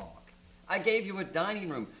with chalk. I gave you a dining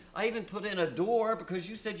room. I even put in a door because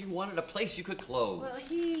you said you wanted a place you could close. Well,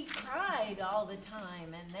 he cried all the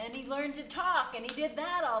time, and then he learned to talk, and he did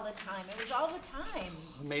that all the time. It was all the time.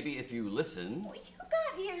 Maybe if you listened. Well, you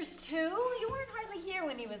got ears, too. You weren't hardly here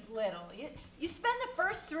when he was little. You spend the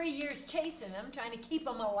first 3 years chasing him, trying to keep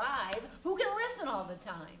him alive. Who can listen all the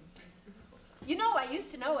time? You know, I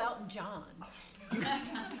used to know Elton John.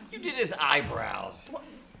 You did his eyebrows. Well,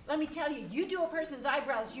 let me tell you, you do a person's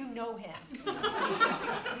eyebrows, you know him.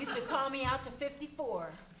 He used to call me out to 54.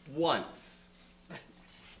 Once.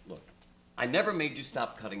 Look, I never made you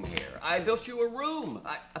stop cutting hair. I built you a room.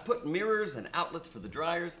 I put mirrors and outlets for the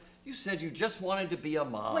dryers. You said you just wanted to be a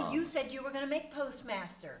mom. Well, you said you were going to make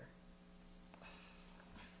postmaster.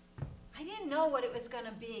 I didn't know what it was going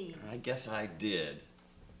to be. I guess I did.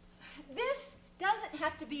 This doesn't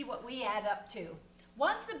have to be what we add up to.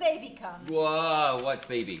 Once the baby comes... Whoa, what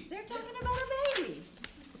baby? They're talking about a baby.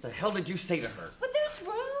 What the hell did you say to her? But there's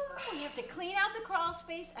room. We have to clean out the crawl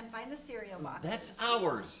space and find the cereal boxes. That's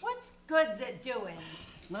ours. What's Goods at doing?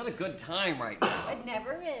 It's not a good time right now. It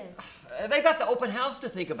never is. They got the open house to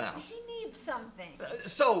think about. He needs something.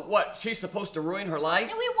 So what, she's supposed to ruin her life?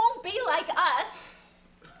 And we won't be like us.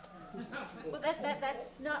 Well, that's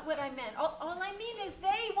not what I meant. All I mean is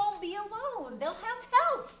they won't be alone. They'll have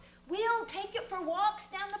help. We'll take it for walks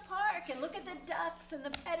down the park and look at the ducks and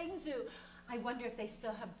the petting zoo. I wonder if they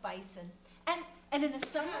still have bison. And in the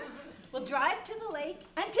summer, we'll drive to the lake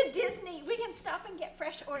and to Disney. We can stop and get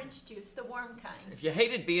fresh orange juice, the warm kind. If you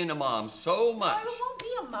hated being a mom so much... I won't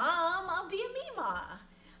be a mom. I'll be a Mima.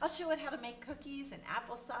 I'll show it how to make cookies and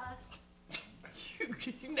applesauce.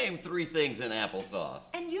 You name 3 things in applesauce.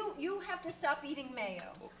 And you have to stop eating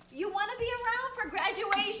mayo. You want to be around for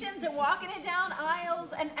graduations and walking it down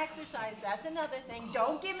aisles and exercise. That's another thing.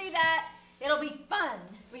 Don't give me that. It'll be fun.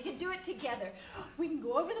 We can do it together. We can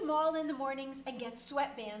go over the mall in the mornings and get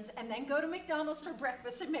sweatbands and then go to McDonald's for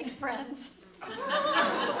breakfast and make friends.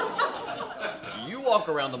 You walk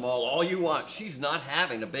around the mall all you want. She's not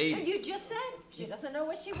having a baby. And you just said she doesn't know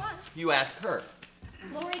what she wants. You ask her.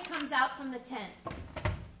 Lori comes out from the tent.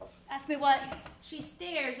 Ask me what? She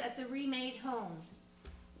stares at the remade home.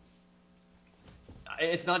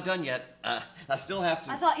 It's not done yet. I still have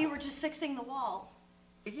to... I thought you were just fixing the wall.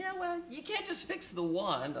 Yeah, well, you can't just fix the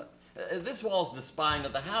one. This wall's the spine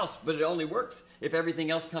of the house, but it only works if everything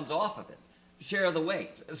else comes off of it. Share the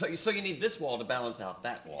weight. So you need this wall to balance out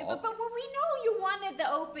that wall. But we know you wanted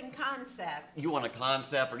the open concept. You want a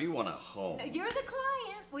concept or do you want a home? You're the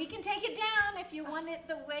client. We can take it down if you want it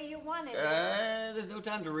the way you wanted it. There's no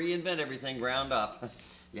time to reinvent everything ground up.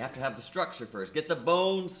 You have to have the structure first. Get the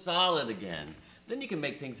bones solid again. Then you can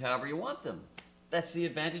make things however you want them. That's the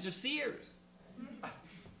advantage of Sears.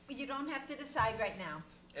 You don't have to decide right now.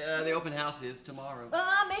 The open house is tomorrow. Well,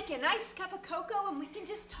 I'll make a nice cup of cocoa and we can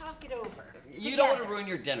just talk it over. You don't want to ruin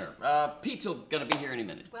your dinner. Pete's gonna be here any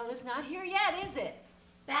minute. Well, it's not here yet, is it?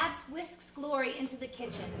 Babs whisks Glory into the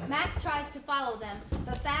kitchen. Mac tries to follow them,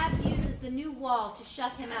 but Bab uses the new wall to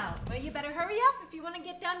shut him out. Well, you better hurry up if you want to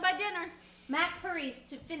get done by dinner. Mac hurries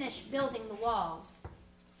to finish building the walls.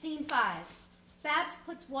 Scene 5. Babs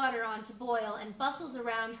puts water on to boil and bustles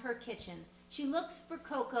around her kitchen. She looks for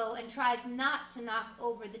Coco and tries not to knock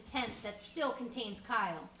over the tent that still contains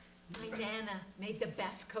Kyle. My Nana made the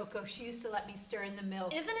best cocoa. She used to let me stir in the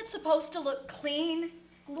milk. Isn't it supposed to look clean?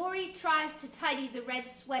 Glory tries to tidy the red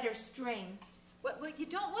sweater string. Well, you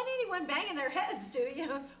don't want anyone banging their heads, do you?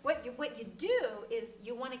 What you do is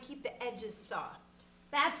you want to keep the edges soft.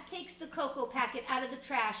 Babs takes the cocoa packet out of the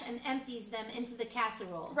trash and empties them into the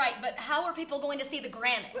casserole. Right, but how are people going to see the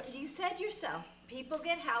granite? Well, you said yourself, people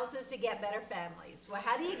get houses to get better families. Well,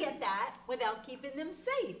 how do you get that without keeping them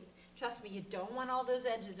safe? Trust me, you don't want all those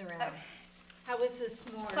edges around. How was this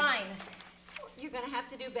s'mores? Fine. you're going to have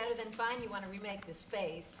to do better than fine. You want to remake the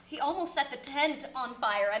space. He almost set the tent on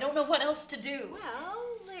fire. I don't know what else to do. Well,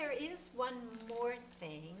 there is one more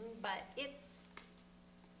thing, but it's...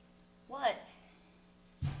 What?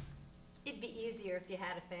 It'd be easier if you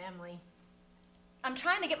had a family. I'm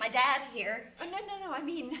trying to get my dad here. Oh, no, I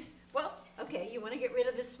mean, well, okay, you want to get rid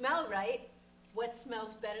of the smell, right? What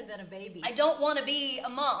smells better than a baby? I don't want to be a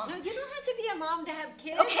mom. No, you don't have to be a mom to have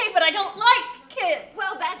kids. Okay, but I don't like kids.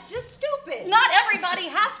 Well, that's just stupid. Not everybody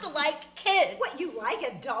has to like kids. What, you like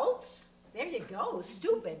adults? There you go,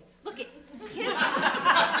 stupid. Look at kids.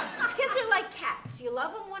 Kids are like cats. You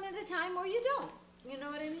love them one at a time or you don't. You know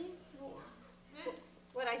what I mean?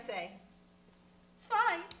 What'd I say? It's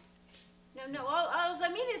fine. No, all I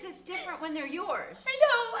mean is it's different when they're yours. I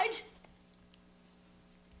know,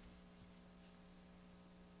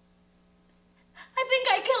 I think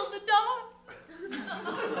I killed the dog.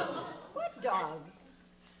 What dog?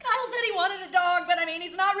 Kyle said he wanted a dog, but I mean,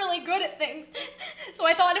 he's not really good at things. So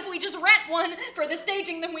I thought if we just rent one for the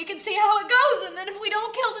staging, then we could see how it goes, and then if we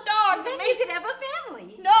don't kill the dog, then you could have a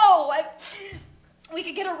family. No, we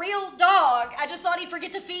could get a real dog. I just thought he'd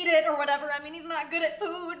forget to feed it or whatever. I mean, he's not good at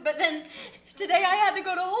food, but then today I had to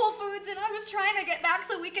go to Whole Foods, and I was trying to get back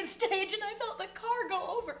so we could stage, and I felt the car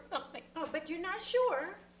go over something. Oh, but you're not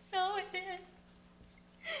sure. No, it did.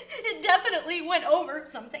 It definitely went over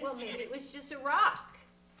something. Well, maybe it was just a rock.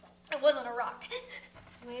 It wasn't a rock.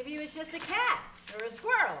 Maybe it was just a cat or a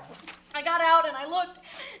squirrel. I got out and I looked,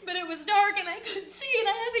 but it was dark and I couldn't see and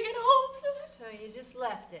I had to get home. So you just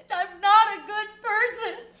left it. I'm not a good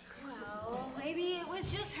person. Well, maybe it was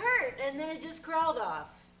just hurt and then it just crawled off.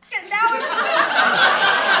 And now it's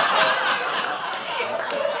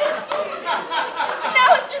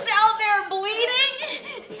now it's just out there bleeding.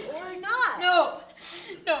 Or not.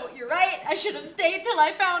 No, you're right. I should have stayed till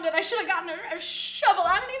I found it. I should have gotten a shovel.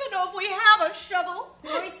 I don't even know if we have a shovel.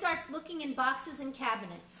 Tori starts looking in boxes and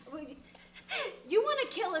cabinets. You want to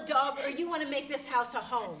kill a dog or you want to make this house a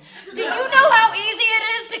home? Do you know how easy it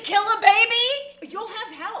is to kill a baby? You'll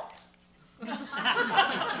have help.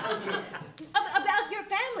 About your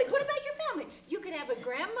family. What about your family? You could have a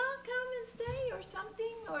grandma come and stay or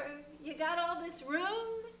something, or you got all this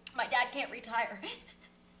room. My dad can't retire.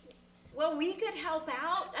 Well, we could help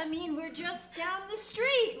out. I mean, we're just down the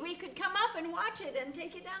street. We could come up and watch it and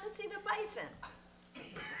take you down to see the bison.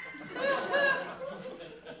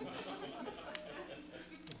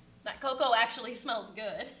 That cocoa actually smells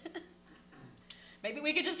good. Maybe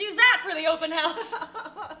we could just use that for the open house.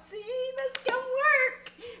 See, this can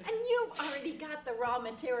work. And you've already got the raw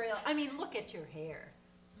material. I mean, look at your hair.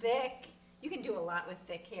 Thick. You can do a lot with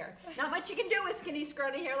thick hair. Not much you can do with skinny,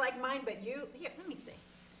 scrawny hair like mine, but you, here, let me see.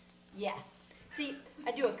 Yeah. See,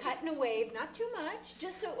 I do a cut and a wave, not too much,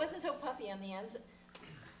 just so it wasn't so puffy on the ends.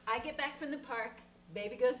 I get back from the park,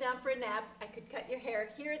 baby goes down for a nap, I could cut your hair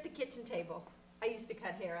here at the kitchen table. I used to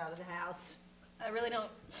cut hair out of the house. I really don't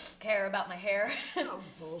care about my hair. Oh,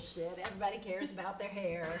 bullshit. Everybody cares about their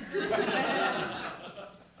hair.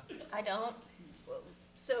 I don't.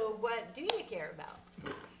 So what do you care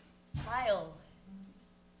about? Kyle.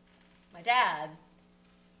 My dad.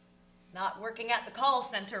 Not working at the call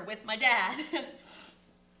center with my dad.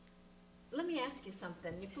 Let me ask you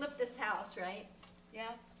something. You flip this house, right?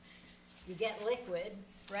 Yeah. You get liquid.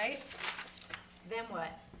 Right? Then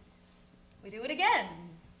what? We do it again.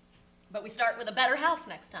 But we start with a better house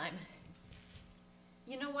next time.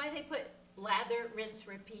 You know why they put lather, rinse,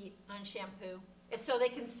 repeat on shampoo? It's so they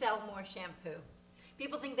can sell more shampoo.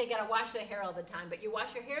 People think they gotta wash their hair all the time, but you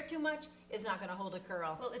wash your hair too much, it's not gonna hold a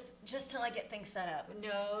curl. Well, it's just till I get things set up.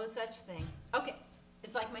 No such thing. Okay,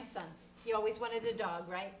 it's like my son. He always wanted a dog,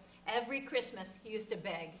 right? Every Christmas, he used to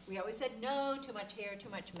beg. We always said, no, too much hair, too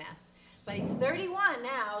much mess. But he's 31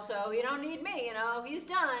 now, so you don't need me, you know, he's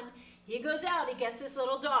done. He goes out, he gets this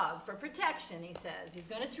little dog for protection, he says. He's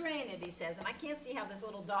gonna train it, he says. And I can't see how this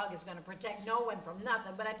little dog is gonna protect no one from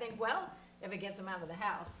nothing, but I think, well, if it gets him out of the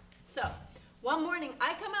house. So, one morning,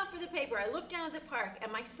 I come out for the paper, I look down at the park,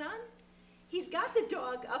 and my son, he's got the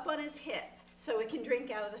dog up on his hip so it can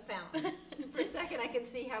drink out of the fountain. For a second, I can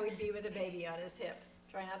see how he'd be with a baby on his hip.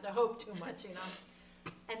 Try not to hope too much, you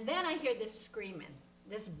know. And then I hear this screaming,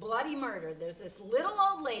 this bloody murder. There's this little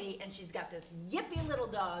old lady, and she's got this yippy little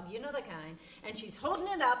dog, you know the kind, and she's holding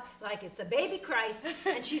it up like it's the baby Christ,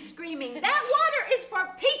 and she's screaming, that water is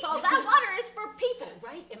for people, that water is for people,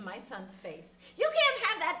 right in my son's face. You can't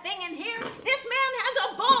have that thing in here. This man has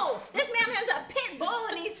a bull. This man has a pit bull,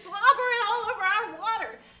 and he's slobbering all over our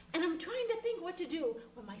water. And I'm trying to think what to do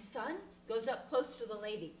when my son goes up close to the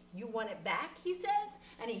lady. You want it back, he says,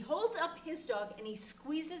 and he holds up his dog, and he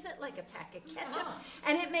squeezes it like a pack of ketchup,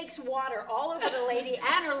 and it makes water all over the lady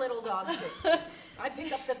and her little dog, too. I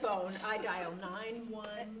pick up the phone. I dial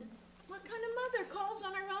 911. What kind of mother calls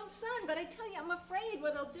on her own son? But I tell you, I'm afraid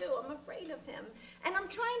what I'll do. I'm afraid of him. And I'm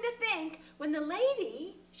trying to think, when the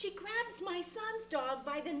lady, she grabs my son's dog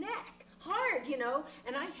by the neck, hard, you know,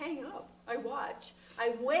 and I hang up. I watch.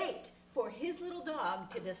 I wait for his little dog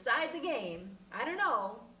to decide the game. I don't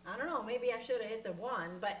know, maybe I should have hit the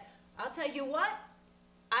 1, but I'll tell you what,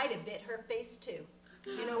 I'd have bit her face too.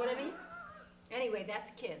 You know what I mean? Anyway,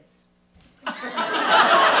 that's kids.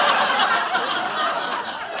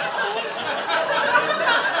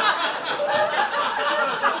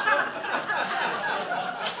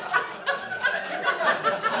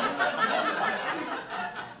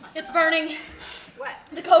 It's burning. What?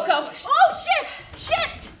 The cocoa. Oh,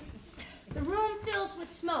 shit! The room fills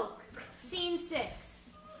with smoke. Scene 6.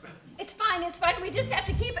 It's fine. We just have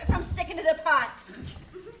to keep it from sticking to the pot.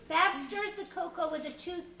 Babs stirs the cocoa with a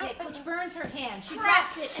toothpick, which burns her hand. She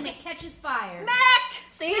Crap. drops it and it catches fire. Mac!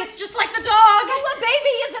 See, it's just like the dog. Oh, a baby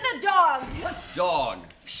isn't a dog. What dog?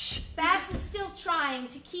 Babs is still trying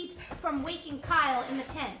to keep from waking Kyle in the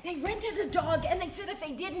tent. They rented a dog, and they said if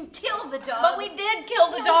they didn't kill the dog... But we did kill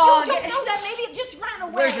the No, dog. You don't know that. Maybe it just ran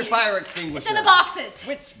away. Where's your fire extinguisher? It's in the boxes.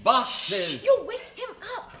 Which boxes? You wake him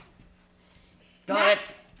up. Got it.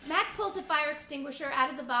 Mac pulls a fire extinguisher out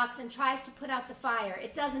of the box and tries to put out the fire.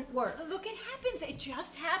 It doesn't work. Look, it happens. It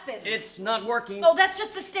just happens. It's not working. Oh, that's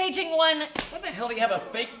just the staging one. What the hell do you have a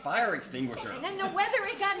fake fire extinguisher? And no, whether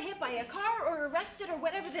it got hit by a car or arrested or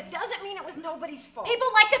whatever, that doesn't mean it was nobody's fault. People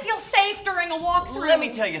like to feel safe during a walkthrough. Let me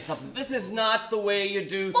tell you something. This is not the way you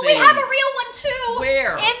do Well, things. we have a real one too.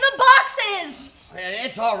 Where? In the boxes.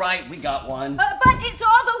 It's all right. We got one. But it's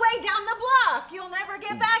all the way down the block. You'll never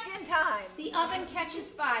get back in time. The oven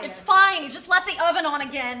catches fire. It's fine. You just left the oven on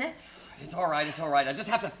again. It's all right. It's all right. I just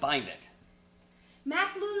have to find it.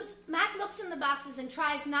 Mac looks in the boxes and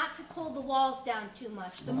tries not to pull the walls down too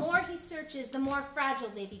much. The more he searches, the more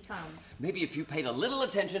fragile they become. Maybe if you paid a little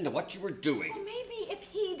attention to what you were doing. Well, maybe if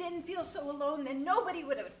he didn't feel so alone, then nobody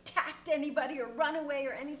would have attacked anybody or run away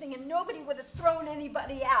or anything, and nobody would have thrown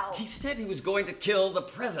anybody out. He said he was going to kill the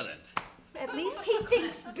president. At least he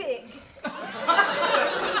thinks big.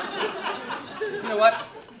 You know what?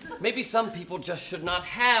 Maybe some people just should not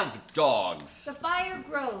have dogs. The fire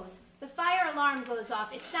grows. The fire alarm goes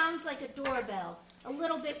off. It sounds like a doorbell, a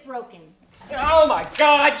little bit broken. Oh my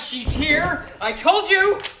God, she's here! I told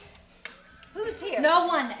you! Who's here? No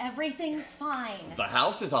one. Everything's fine. The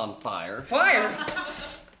house is on fire. Fire!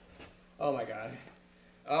 Oh my God.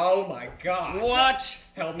 Oh my God. What?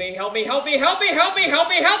 Help me, help me, help me, help me, help me, help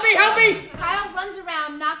me, help me, help me! Kyle runs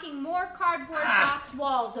around, knocking more cardboard box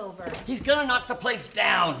walls over. He's gonna knock the place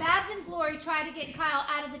down. Babs and Glory try to get Kyle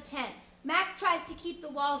out of the tent. Mac tries to keep the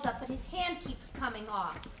walls up, but his hand keeps coming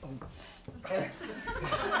off.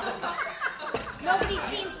 Nobody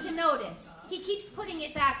seems to notice. He keeps putting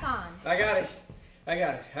it back on. I got it. I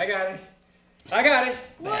got it. I got it. I got it.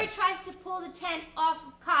 Glory tries to pull the tent off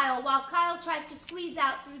of Kyle, while Kyle tries to squeeze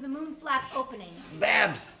out through the moon flap opening.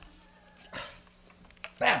 Babs.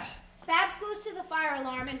 Babs. Babs goes to the fire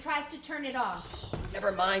alarm and tries to turn it off.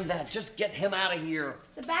 Never mind that. Just get him out of here.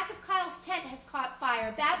 The back of Kyle's tent has caught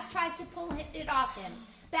fire. Babs tries to pull it off him.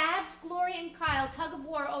 Babs, Glory, and Kyle tug of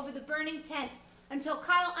war over the burning tent until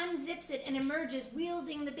Kyle unzips it and emerges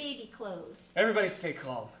wielding the baby clothes. Everybody stay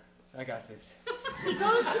calm. I got this. He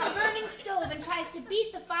goes to the burning stove and tries to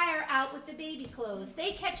beat the fire out with the baby clothes.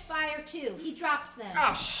 They catch fire too. He drops them.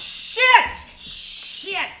 Oh, shit!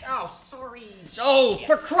 Shit! Oh, sorry. Oh, Shit.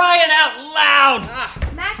 for crying out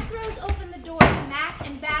loud! Mac throws open the door to Mac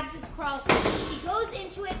and Babs' crawl space. He goes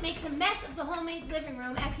into it, makes a mess of the homemade living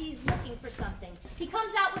room as he's looking for something. He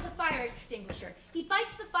comes out with a fire extinguisher. He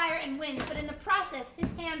fights the fire and wins, but in the process,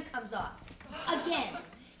 his hand comes off. Again.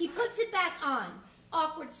 He puts it back on.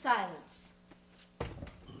 Awkward silence.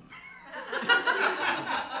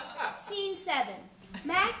 Scene 7.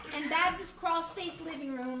 Mac and Babs' crawlspace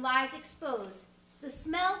living room lies exposed. The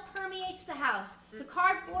smell permeates the house. The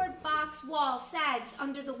cardboard box wall sags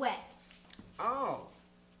under the wet. Oh,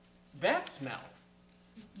 that smell.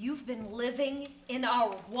 You've been living in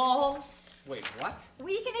our walls. Wait, what?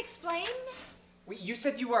 We can explain. You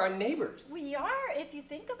said you were our neighbors. We are, if you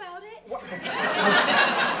think about it. What?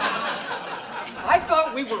 I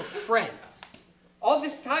thought we were friends. All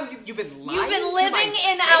this time you've been lying. You've been to living my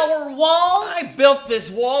in face? our walls. I built this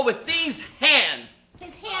wall with these hands.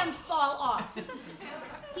 His hands fall off.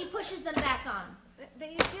 He pushes them back on.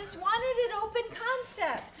 They just wanted an open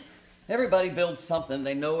concept. Everybody builds something,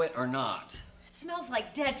 they know it or not. It's smells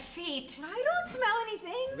like dead feet. I don't smell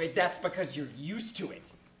anything. Wait, that's because you're used to it.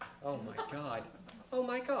 Oh my God. Oh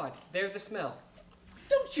my God. There's the smell.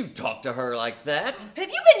 Don't you talk to her like that. Have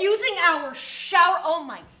you been using our shower? Oh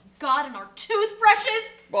my God, and our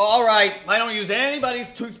toothbrushes? Well, all right. I don't use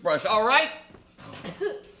anybody's toothbrush, all right?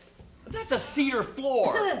 That's a cedar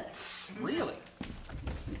floor. Really?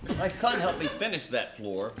 My son helped me finish that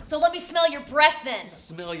floor. So let me smell your breath then.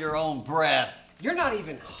 Smell your own breath. You're not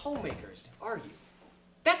even homemakers, are you?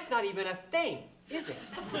 That's not even a thing, is it?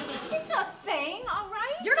 It's a thing, all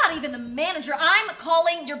right? You're not even the manager. I'm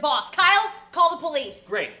calling your boss. Kyle, call the police.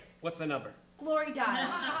 Great. What's the number? Glory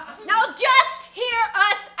dials. Now just hear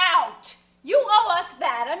us out. You owe us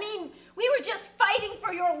that. I mean, we were just fighting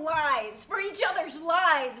for your lives, for each other's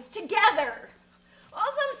lives, together. All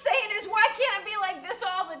I'm saying is, why can't it be like this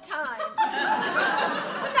all the time?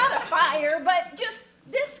 Not a fire, but just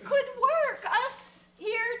this could work. Us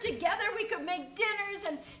here together, we could make dinners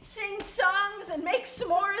and sing songs and make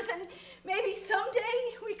s'mores, and maybe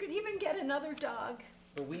someday we could even get another dog.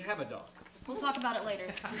 But we have a dog. We'll talk about it later.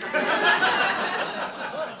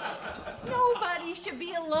 Nobody should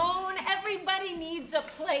be alone. Everybody needs a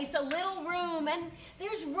place, a little room, and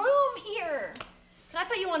there's room here. Can I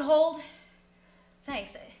put you on hold?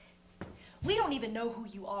 Thanks. We don't even know who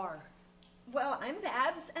you are. Well, I'm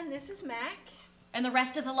Babs, and this is Mac. And the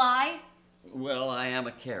rest is a lie? Well, I am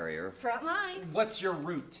a carrier. Front line. What's your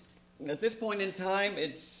route? At this point in time,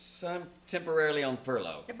 I'm temporarily on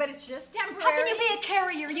furlough. But it's just temporary. How can you be a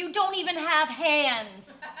carrier? You don't even have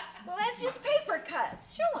hands. Well, that's just paper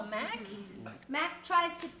cuts. Show 'em, Mac. Mac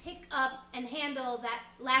tries to pick up and handle that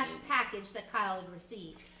last package that Kyle had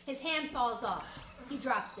received. His hand falls off. He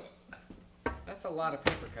drops it. That's a lot of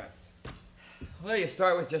paper cuts. Well, you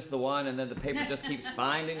start with just the one, and then the paper just keeps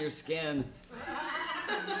finding your skin.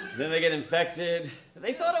 Then they get infected.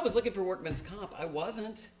 They thought I was looking for workman's comp. I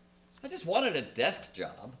wasn't. I just wanted a desk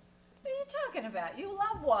job. What are you talking about? You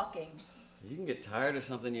love walking. You can get tired of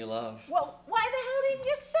something you love. Well, why the hell didn't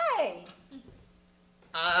you say?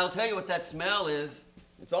 I'll tell you what that smell is.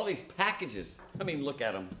 It's all these packages. I mean, look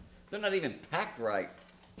at them. They're not even packed right.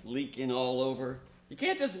 Leaking all over. You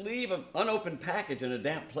can't just leave an unopened package in a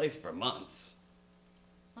damp place for months.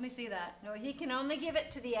 Let me see that. No, he can only give it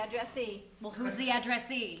to the addressee. Well, who's the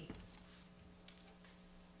addressee?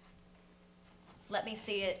 Let me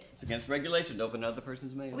see it. It's against regulation to open another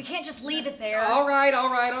person's mail. We can't just leave it there. All right, all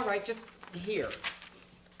right, all right. Just here.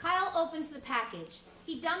 Kyle opens the package.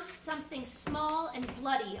 He dumps something small and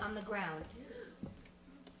bloody on the ground.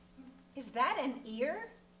 Is that an ear?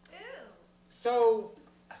 So,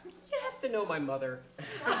 you have to know my mother.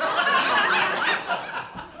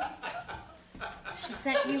 She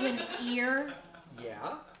sent you an ear?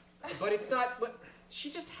 Yeah, but it's not. But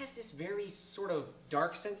she just has this very sort of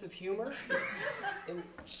dark sense of humor. And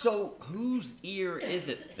So, whose ear is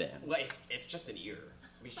it then? well, it's just an ear.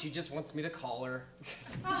 I mean, she just wants me to call her.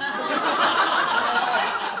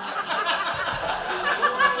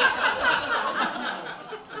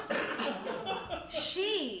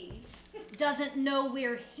 She doesn't know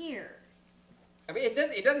we're here. I mean,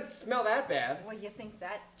 it doesn't smell that bad. Well, you think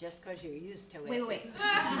that just because you're used to it. Wait.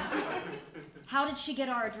 How did she get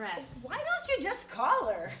our address? Why don't you just call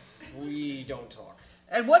her? We don't talk.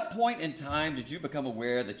 At what point in time did you become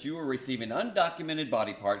aware that you were receiving undocumented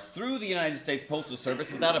body parts through the United States Postal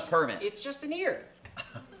Service without a permit? It's just an ear.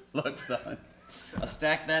 Look, son, a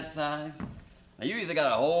stack that size? Now, you either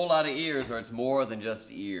got a whole lot of ears or it's more than just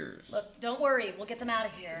ears. Look, don't worry. We'll get them out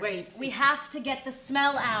of here. Wait. We have to get the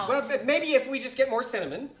smell out. Well, but maybe if we just get more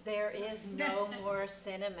cinnamon. There is no more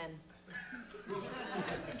cinnamon. Will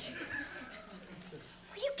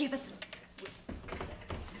you give us...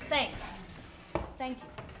 Thanks. Thank you.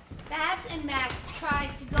 Babs and Mac try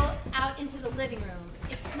to go out into the living room.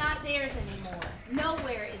 It's not theirs anymore.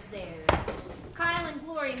 Nowhere is theirs. Kyle and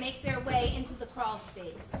Glory make their way into the crawl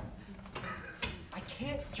space. I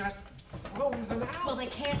can't just throw them out. Well, they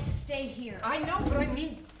can't stay here. I know, but I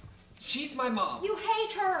mean, she's my mom. You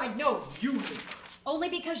hate her. I know, you hate her. Only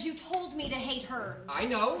because you told me to hate her. I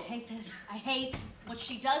know. I hate this. I hate what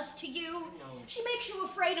she does to you. No. She makes you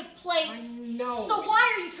afraid of plates. I know. So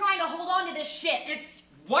why are you trying to hold on to this shit? It's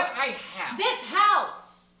what I have. This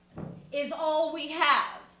house is all we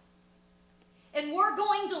have. And we're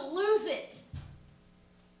going to lose it.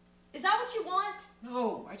 Is that what you want?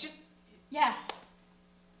 No, I just... Yeah.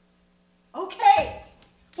 Okay.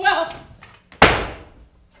 Well,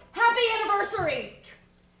 happy anniversary.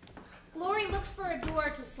 Glory looks for a door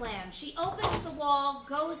to slam. She opens the wall,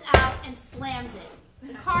 goes out, and slams it.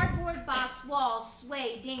 The cardboard box walls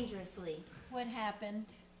sway dangerously. What happened?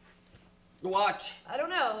 Watch. I don't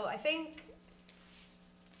know. I think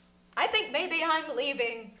I think maybe I'm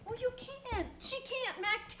leaving. Oh, you can't. She can't.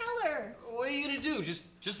 Mac, tell her. What are you gonna do?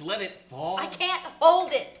 Just let it fall? I can't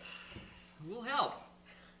hold it. We'll help.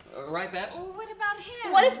 Right, Babs? Oh, what about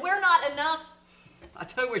him? What if we're not enough? I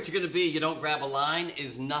tell you what you're gonna be. You don't grab a line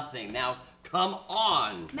is nothing. Now, come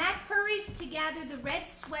on. Mac hurries to gather the red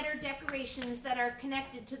sweater decorations that are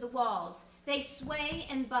connected to the walls. They sway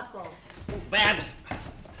and buckle. Babs,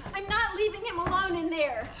 I'm not leaving him alone in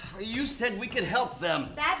there. you said we could help them.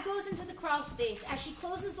 Bab goes into the crawl space. As she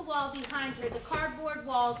closes the wall behind her, the cardboard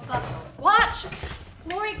walls buckle. Watch!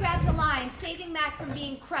 Glory grabs a line, saving Mac from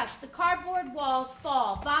being crushed. The cardboard walls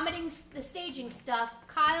fall, vomiting the staging stuff,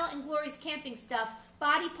 Kyle and Glory's camping stuff,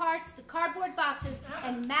 body parts, the cardboard boxes,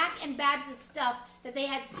 and Mac and Babs' stuff that they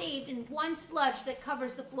had saved in one sludge that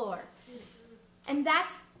covers the floor. And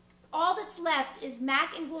that's all that's left is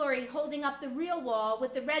Mac and Glory holding up the real wall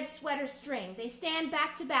with the red sweater string. They stand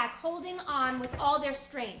back to back, holding on with all their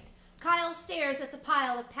strength. Kyle stares at the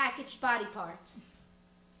pile of packaged body parts.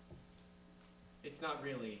 It's not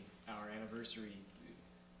really our anniversary.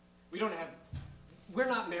 We're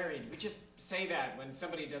not married. We just say that when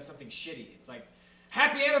somebody does something shitty. It's like,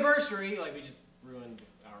 happy anniversary! Like, we just ruined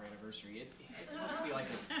our anniversary. It's supposed to be like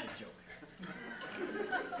a joke.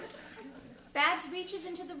 Babs reaches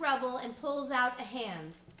into the rubble and pulls out a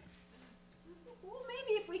hand. Well,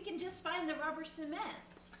 maybe if we can just find the rubber cement.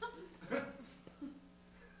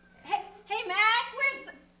 Hey, Mac, where's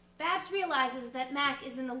the... Babs realizes that Mac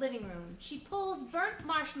is in the living room. She pulls burnt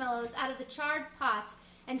marshmallows out of the charred pots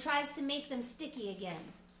and tries to make them sticky again.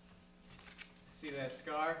 See that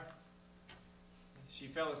scar? She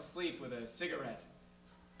fell asleep with a cigarette.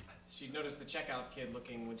 She'd noticed the checkout kid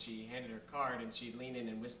looking when she handed her card, and she'd lean in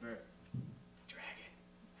and whisper,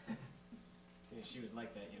 "Dragon." She was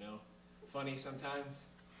like that, you know? Funny sometimes.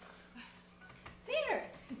 There.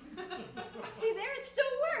 See there, it still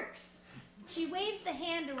works. She waves the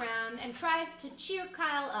hand around and tries to cheer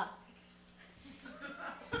Kyle up.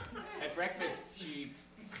 At breakfast, she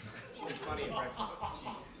was funny at breakfast.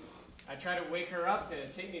 I tried to wake her up to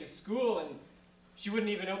take me to school, and she wouldn't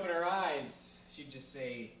even open her eyes. She'd just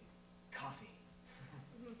say, "Coffee."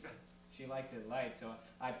 She liked it light, so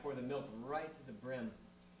I'd pour the milk right to the brim.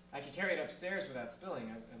 I could carry it upstairs without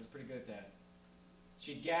spilling. I was pretty good at that.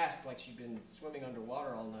 She'd gasp like she'd been swimming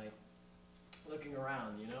underwater all night, looking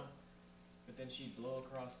around, you know? But then she'd blow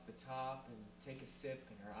across the top and take a sip,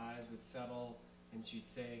 and her eyes would settle, and she'd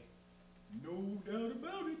say, "No doubt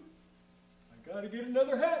about it. I gotta get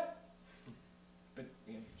another hat." But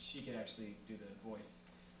you know, she could actually do the voice.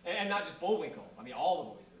 And not just Bullwinkle. I mean, all the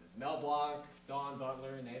voices. Mel Blanc, Dawn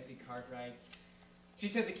Butler, Nancy Cartwright. She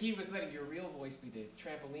said the key was letting your real voice be the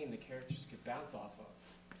trampoline the characters could bounce off of.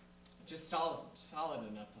 Just solid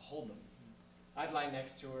enough to hold them. I'd lie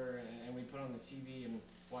next to her, and we'd put on the TV and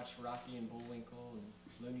watch Rocky and Bullwinkle and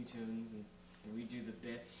Looney Tunes, and we'd do the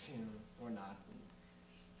bits, you know, or not. And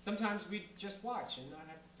sometimes we'd just watch and not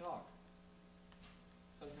have to talk.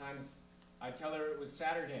 Sometimes I'd tell her it was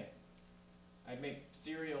Saturday. I'd make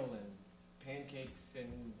cereal and pancakes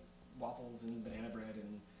and waffles and banana bread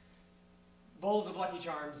and bowls of Lucky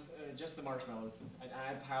Charms, just the marshmallows.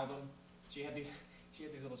 I'd pile them. She had these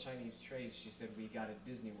little Chinese trays she said we got at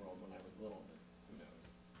Disney World when I was little, but who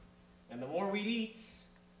knows. And the more we'd eat,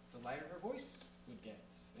 the lighter her voice would get,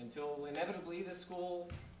 until inevitably the school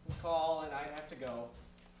would call and I'd have to go.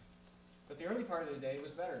 But the early part of the day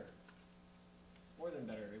was better. More than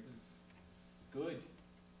better. It was good.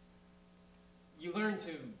 You learn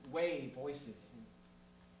to weigh voices.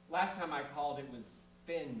 Last time I called, it was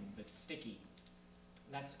thin but sticky.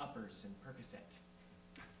 That's uppers and Percocet.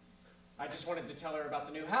 I just wanted to tell her about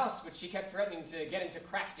the new house, but she kept threatening to get into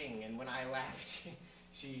crafting, and when I laughed,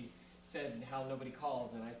 she said how nobody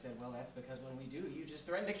calls, and I said, well, that's because when we do, you just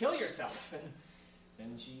threaten to kill yourself. And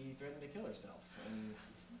then she threatened to kill herself.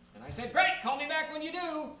 And I said, great, call me back when you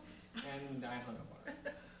do. And I hung up on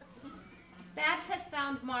her. Babs has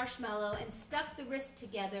found Marshmallow and stuck the wrist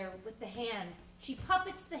together with the hand. She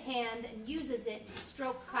puppets the hand and uses it to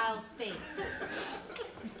stroke Kyle's face.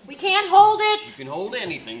 We can't hold it! You can hold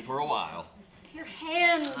anything for a while. Your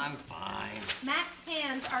hands! I'm fine. Mac's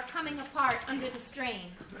hands are coming apart under the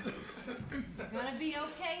strain. You're gonna be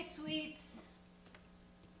okay, sweets.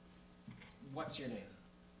 What's your name?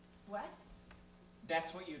 What?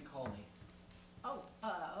 That's what you'd call me. Oh,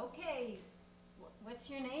 okay. What's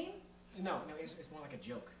your name? No, it's more like a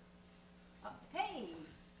joke. Hey,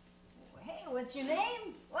 what's your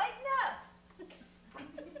name? Lighten up.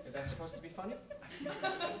 Is that supposed to be funny?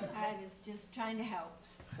 I was just trying to help.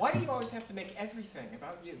 Why do you always have to make everything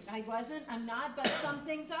about you? I'm not, but some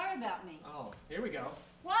things are about me. Oh, here we go.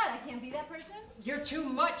 What? I can't be that person? You're too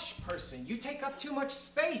much person. You take up too much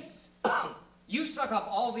space. You suck up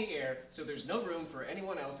all the air, so there's no room for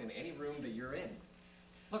anyone else in any room that you're in.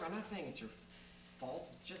 Look, I'm not saying it's your fault.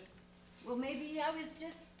 It's just... Well, maybe I was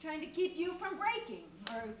just trying to keep you from breaking.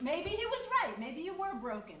 Or maybe he was right. Maybe you were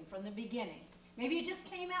broken from the beginning. Maybe you just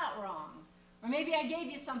came out wrong. Or maybe I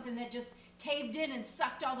gave you something that just caved in and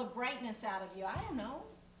sucked all the brightness out of you. I don't know.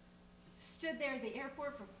 Stood there at the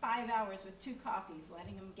airport for 5 hours with 2 coffees,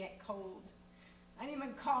 letting them get cold. I didn't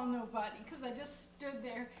even call nobody because I just stood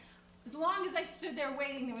there. As long as I stood there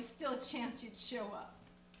waiting, there was still a chance you'd show up.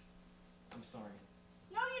 I'm sorry.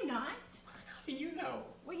 No, you're not. How do you know?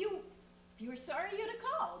 Well, if you were sorry, you'd have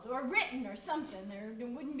called or written or something. There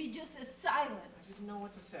wouldn't be just this silence. I didn't know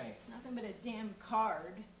what to say. Nothing but a damn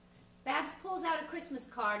card. Babs pulls out a Christmas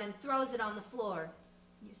card and throws it on the floor.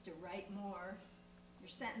 Used to write more. Your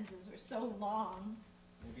sentences were so long.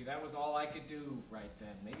 Maybe that was all I could do right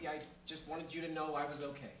then. Maybe I just wanted you to know I was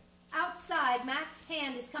okay. Outside, Mac's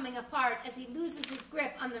hand is coming apart as he loses his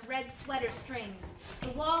grip on the red sweater strings.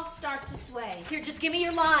 The walls start to sway. Here, just give me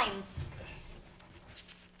your lines.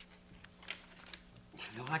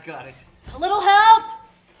 No, I got it. A little help?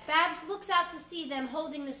 Babs looks out to see them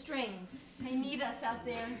holding the strings. They need us out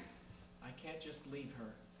there. I can't just leave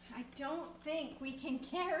her. I don't think we can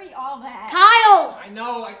carry all that. Kyle! I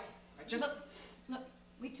know, I just... Look,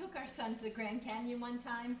 we took our son to the Grand Canyon one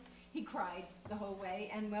time. He cried the whole way,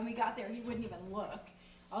 and when we got there, he wouldn't even look.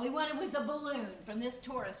 All he wanted was a balloon from this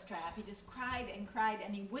tourist trap. He just cried,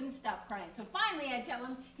 and he wouldn't stop crying. So finally, I tell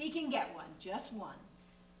him he can get one, just one.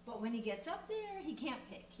 But when he gets up there, he can't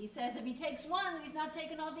pick. He says if he takes one, he's not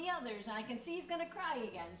taking all the others, and I can see he's going to cry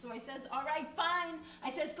again. So I says, all right, fine. I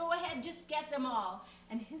says, go ahead, just get them all.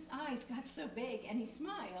 And his eyes got so big, and he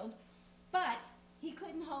smiled, but he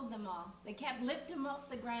couldn't hold them all. They kept lifting him off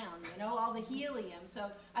the ground, you know, all the helium.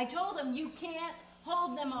 So I told him, you can't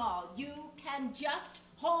hold them all. You can just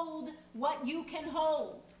hold what you can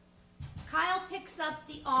hold. Kyle picks up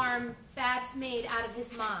the arm Babs made out of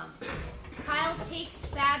his mom. Kyle takes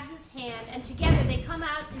Babs's hand, and together they come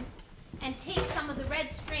out and take some of the red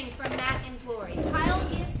string from Mac and Glory. Kyle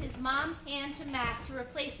gives his mom's hand to Mac to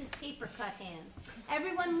replace his paper cut hand.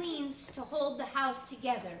 Everyone leans to hold the house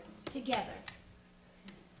together.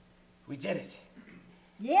 We did it.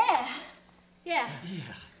 Yeah. Yeah.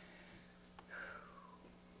 Yeah.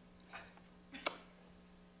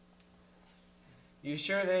 You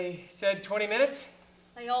sure they said 20 minutes?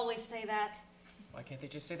 They always say that. Why can't they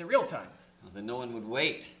just say the real time? Well, then no one would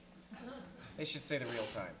wait. They should say the real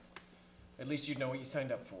time. At least you'd know what you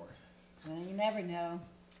signed up for. Well, you never know.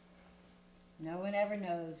 No one ever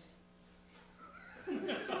knows.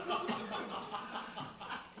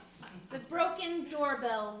 The broken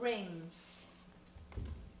doorbell rings.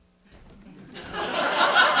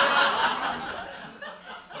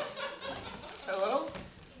 Hello?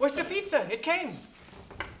 Where's the pizza? It came.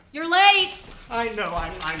 You're late. I know,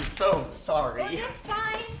 I'm so sorry. Oh, that's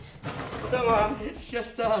fine. So, it's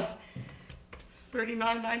just,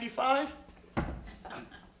 $39.95?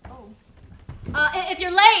 If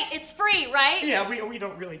you're late, it's free, right? Yeah, we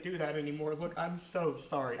don't really do that anymore. Look, I'm so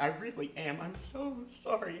sorry. I really am. I'm so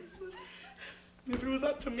sorry. If it was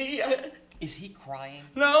up to me, Is he crying?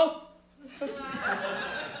 No. If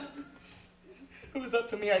it was up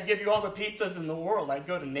to me, I'd give you all the pizzas in the world. I'd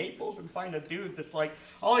go to Naples and find a dude that's like,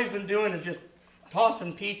 all he's been doing is just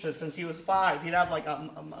tossing pizza since he was 5. He'd have like a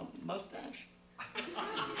mustache.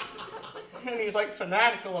 And he's like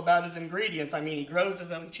fanatical about his ingredients. I mean, he grows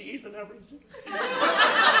his own cheese and everything.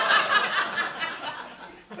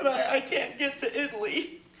 But I can't get to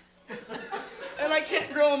Italy. And I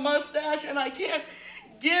can't grow a mustache, and I can't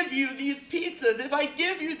give you these pizzas. If I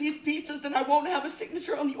give you these pizzas, then I won't have a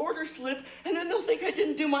signature on the order slip, and then they'll think I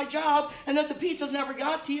didn't do my job, and that the pizzas never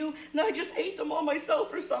got to you, and I just ate them all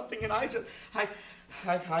myself or something, and I can't.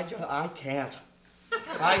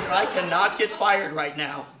 I cannot get fired right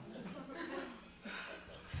now.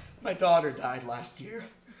 My daughter died last year.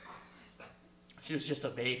 She was just a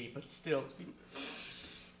baby, but still, see,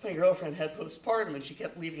 my girlfriend had postpartum and she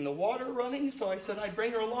kept leaving the water running, so I said I'd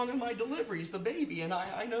bring her along on my deliveries, the baby, and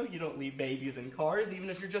I know you don't leave babies in cars, even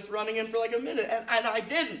if you're just running in for like a minute, and I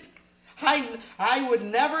didn't. I would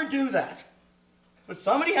never do that. But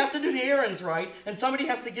somebody has to do the errands right, and somebody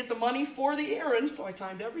has to get the money for the errands, so I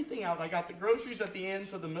timed everything out. I got the groceries at the end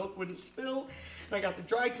so the milk wouldn't spill, and I got the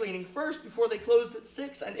dry cleaning first before they closed at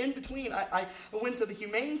 6, and in between I went to the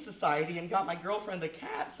Humane Society and got my girlfriend a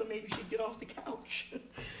cat so maybe she'd get off the couch.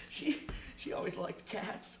 She always liked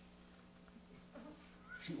cats.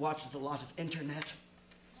 She watches a lot of internet.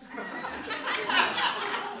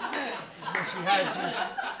 And she has these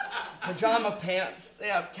pajama pants. They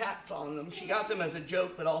have cats on them. She got them as a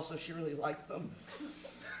joke, but also she really liked them.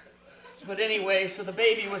 But anyway, so the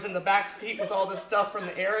baby was in the back seat with all the stuff from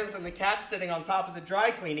the errands, and the cat's sitting on top of the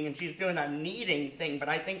dry cleaning, and she's doing that kneading thing, but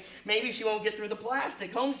I think maybe she won't get through the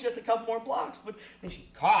plastic. Home's just a couple more blocks, but then she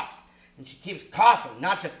coughs, and she keeps coughing,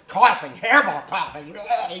 not just coughing, hairball coughing,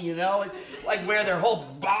 you know, like where their whole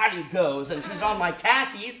body goes, and she's on my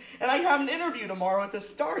khakis, and I have an interview tomorrow at the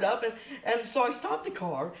startup, and so I stop the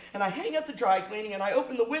car, and I hang up the dry cleaning, and I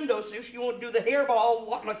open the window so she won't do the hairball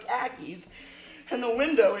on my khakis, and the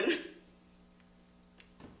window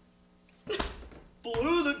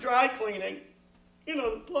blew the dry cleaning, you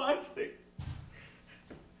know, the plastic.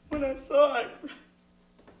 When I saw it,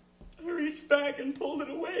 I reached back and pulled it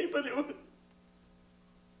away, but it was,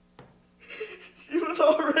 she was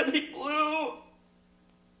already blue.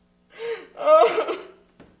 Oh.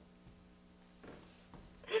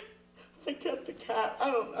 I kept the cat.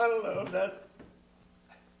 I don't know if that.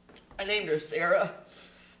 I named her Sarah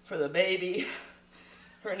for the baby.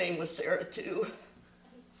 Her name was Sarah too.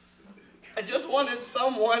 I just wanted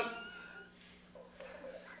someone.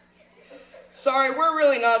 Sorry, we're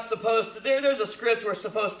really not supposed to. There's a script we're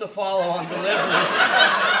supposed to follow on delivery.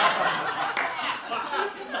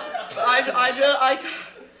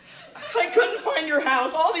 I couldn't find your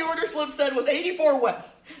house. All the order slip said was 84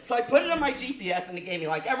 West. So I put it on my GPS, and it gave me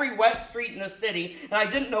like every West street in the city, and I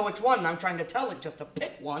didn't know which one, and I'm trying to tell it just to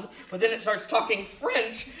pick one, but then it starts talking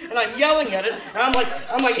French, and I'm yelling at it, and I'm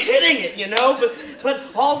like hitting it, you know, but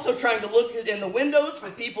also trying to look in the windows for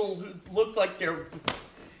people who look like they're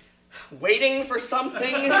waiting for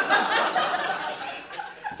something.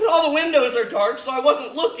 But all the windows are dark, so I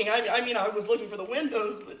wasn't looking. I mean, I was looking for the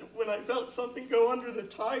windows, but when I felt something go under the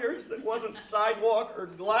tires, it wasn't sidewalk or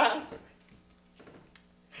glass.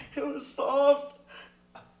 It was soft.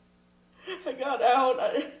 I got out.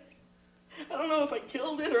 I don't know if I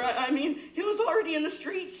killed it, or I mean, he was already in the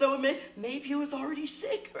street, so maybe he was already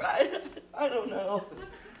sick, or I don't know.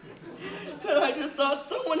 But I just thought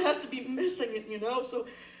someone has to be missing it, you know, so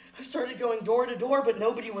I started going door to door, but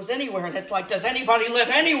nobody was anywhere, and it's like, does anybody live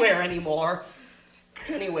anywhere anymore?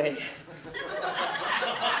 Anyway.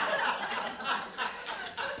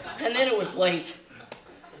 And then it was late.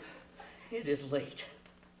 It is late.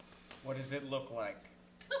 What does it look like?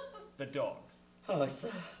 The dog. Oh, it's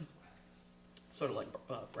sort of like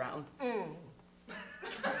brown.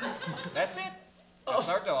 That's it? That's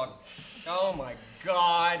our dog. Oh my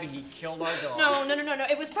God, he killed our dog. No.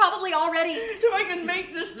 It was probably already. If I can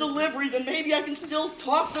make this delivery, then maybe I can still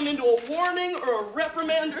talk them into a warning or a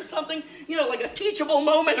reprimand or something. You know, like a teachable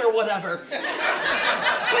moment or whatever.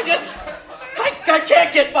 I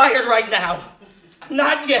can't get fired right now.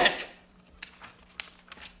 Not yet.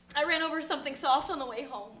 I ran over something soft on the way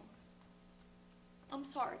home. I'm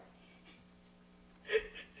sorry. If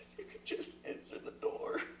you could just answer the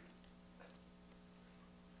door.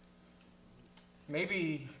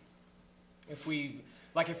 Maybe if we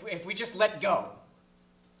just let go,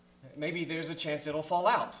 maybe there's a chance it'll fall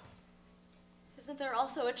out. Isn't there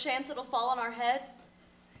also a chance it'll fall on our heads?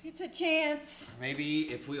 It's a chance.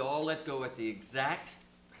 Maybe if we all let go at the exact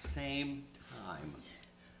same time.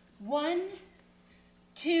 1,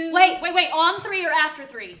 2. Wait. On 3 or after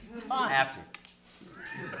 3? After.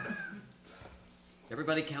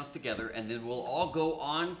 Everybody counts together, and then we'll all go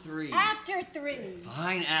on 3. After 3.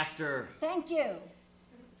 Fine, after. Thank you.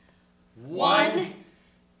 1,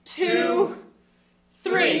 2,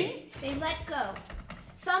 3. They let go.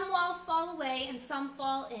 Some walls fall away and some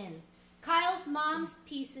fall in. Kyle's mom's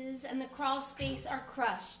pieces and the crawl space are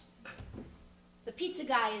crushed. The pizza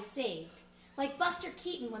guy is saved. Like Buster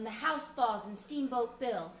Keaton when the house falls in Steamboat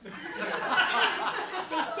Bill. They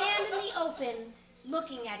stand in the open,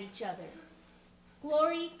 looking at each other.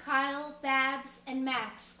 Glory, Kyle, Babs, and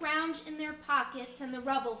Max scrounge in their pockets and the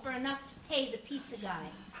rubble for enough to pay the pizza guy.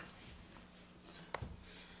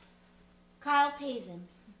 Kyle pays him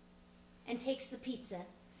and takes the pizza.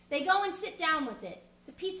 They go and sit down with it.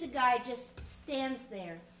 The pizza guy just stands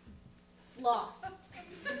there, lost.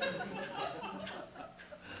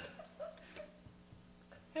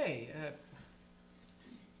 Hey,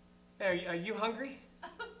 are you hungry?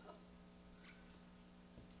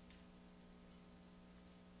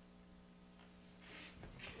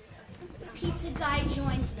 The pizza guy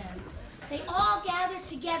joins them. They all gather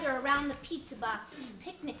together around the pizza box,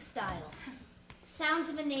 picnic style. Sounds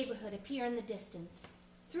of a neighborhood appear in the distance.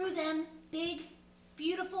 Through them, big,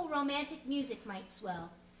 beautiful romantic music might swell.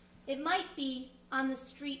 It might be On the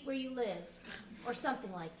Street Where You Live, or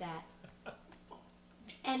something like that.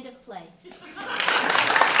 End of play.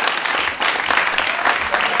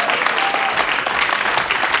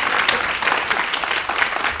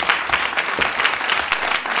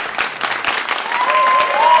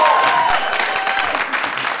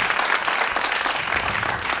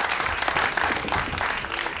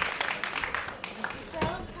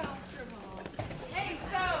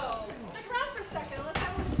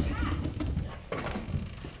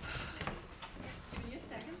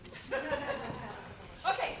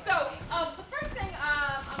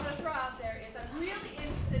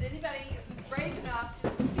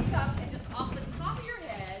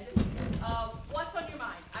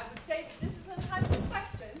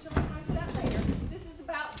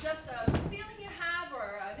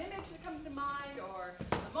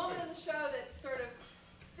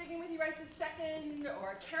 write the second,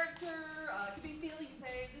 or a character. It could be feeling,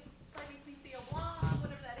 say, this play makes me feel blah,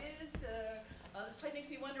 whatever that is. This play makes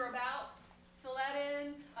me wonder about. Fill that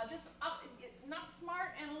in. Not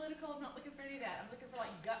smart, analytical. I'm not looking for any of that. I'm looking for like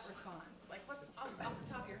gut response. Like what's off the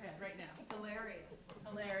top of your head right now? Hilarious.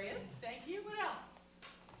 Hilarious. Thank you. What else?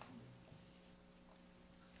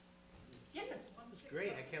 Yes, sir. It's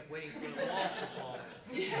great. I kept waiting for the walls to fall.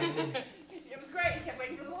 Yeah. It was great. He kept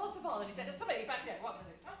waiting for the walls to fall, and he said, "There's somebody back there." What was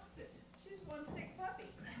it? Oh, she's one sick puppy.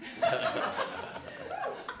 There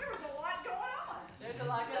was a lot going on. There's a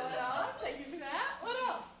lot going on. Thank you for that. What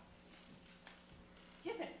else?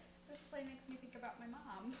 Yes, ma'am. This play makes me think about my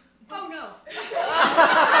mom. Oh no.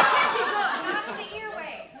 Not in the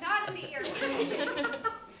earway. Not in the earway.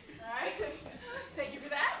 All right. Thank you for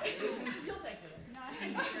that. You'll thank for that. Not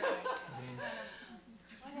in the earway.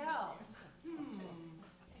 What else?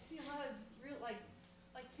 I see a lot of real like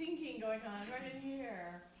thinking going on right in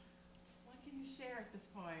here. What can you share at this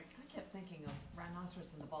point? I kept thinking of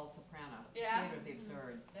Rhinoceros and the Bald Soprano. Yeah. Theater of the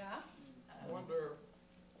Absurd. Yeah. I wonder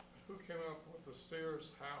who came up with the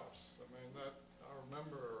Sears house. I mean, that I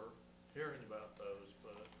remember hearing about those,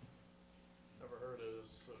 but never heard it as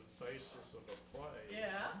the basis of a play.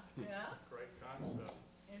 Yeah. Yeah. Great concept.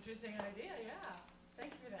 Interesting idea. Yeah.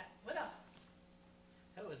 Thank you for that. What else?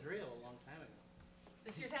 That was real a long time ago.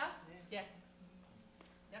 This year's house? Yeah.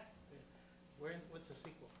 Yep. What's the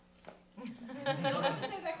sequel? You'll have to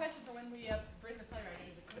save that question for when we bring the playwright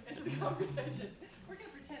into the conversation. We're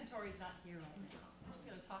going to pretend Tori's not here right now. We're just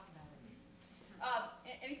going to talk about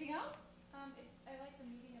it. Anything else? I like the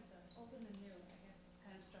meeting of the old and the new. I guess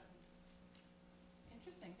kind of struck me.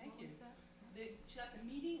 Interesting. Thank What you. was that? She liked the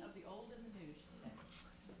meeting of the old and the new, she said.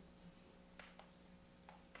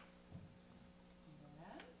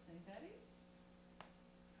 Yes, anybody?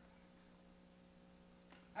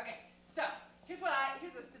 Okay, so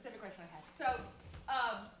here's a specific question I had. So,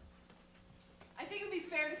 I think it would be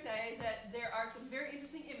fair to say that there are some very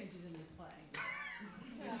interesting images in this play.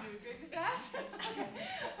 Do you agree with that? Okay.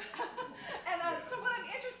 And so what I'm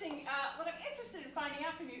interested in finding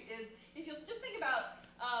out from you is if you'll just think about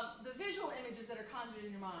the visual images that are conjured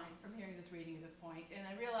in your mind from hearing this reading at this point. And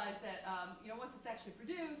I realize that once it's actually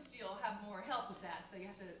produced, you'll have more help with that. So you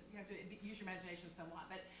have to use your imagination somewhat.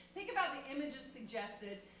 But think about the images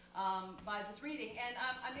suggested by this reading. And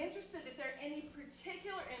I'm interested if there are any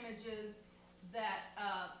particular images that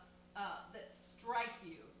that strike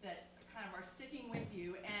you, that kind of are sticking with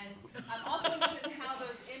you. And I'm also interested in how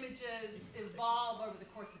those images evolve over the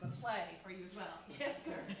course of a play for you as well. Yes,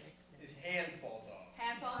 sir. His hand falls off.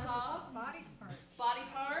 Hand falls off. Body parts. Body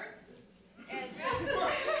parts. And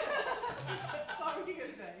what were you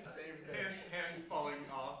going to say? Hands falling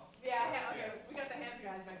off. Yeah, okay. We got the hands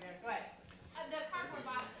guys back there. Go ahead. The cardboard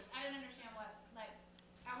boxes. I didn't understand what,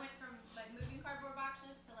 I went from, moving cardboard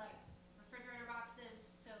boxes to, refrigerator boxes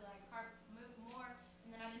to, move more, and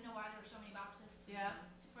then I didn't know why there were so many boxes. Yeah.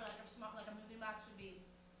 For, a small, a moving box would be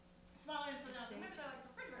smaller, and so then I was like, maybe they're,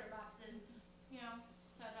 refrigerator boxes,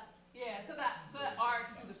 so that's... Yeah, so that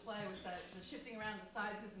arc through the play was the shifting around the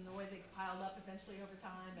sizes and the way they piled up eventually over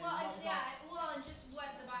time. And and just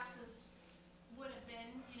what the boxes would have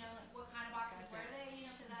been, what kind of boxes were they,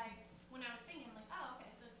 because when I was thinking, oh,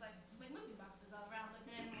 okay, so it's like moving boxes all around, but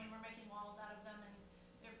then when we're making walls out of them, and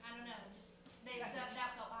I don't know,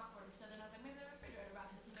 that felt awkward, so then I was like, maybe they're refrigerator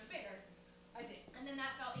boxes, and they're bigger. I see. And then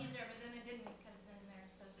that felt easier, but then it didn't, because then they're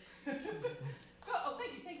supposed to... Oh,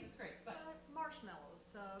 thank you, that's great. Marshmallows,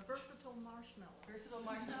 versatile marshmallows. Versatile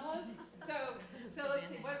marshmallows? So let's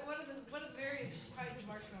see, what are the various kinds of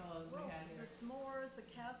marshmallows we have here? The s'mores, the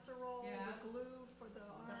casserole, the glue for the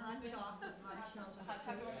hot chocolate marshmallows. The hot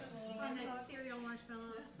chocolate marshmallows. And the cereal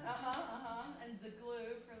marshmallows. And the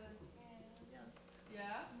glue for the... Yes.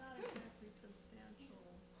 Yeah? Not exactly substantial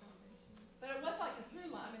foundation. But it was like a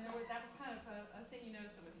through line. I mean, that was kind of a thing you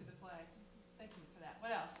noticed that went through the play. Thank you for that.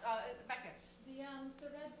 What else? Back there. The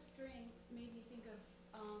red string made me think of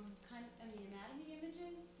and the anatomy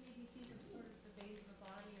images made me think of sort of the base of the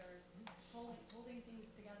body or holding things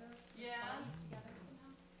together. Yeah. Bodies together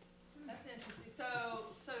somehow. That's interesting.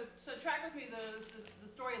 So track with me the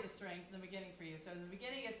story of the strings in the beginning for you. So in the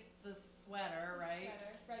beginning it's the sweater, right?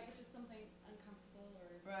 Sweater, right, which is something uncomfortable or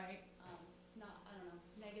right. Not, I don't know,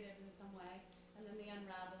 negative in some way. And then the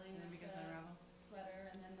unraveling of the sweater,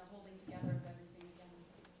 and then the holding together of everything again.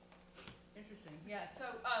 Interesting. Yeah. So,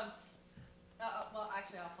 well,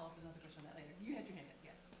 actually, I'll follow up with another question on that later. You had your hand up.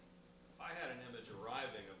 Yes. I had an image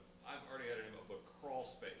arriving of. I've already had an image of what crawl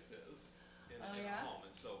space is in a home,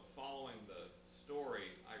 and so following the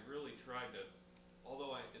story, I really tried to.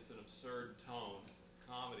 Although it's an absurd tone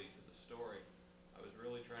comedy to the story, I was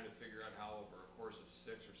really trying trying to figure out how over a course of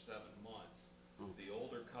 6 or 7 months, the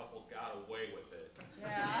older couple got away with it.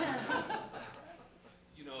 Yeah.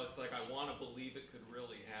 You know, it's like I want to believe it could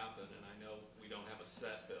really happen, and I know we don't have a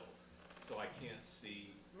set built, so I can't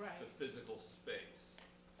see the physical space.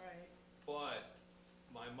 Right. But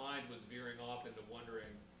my mind was veering off into wondering,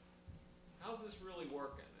 how's this really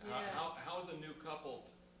working? How is a new couple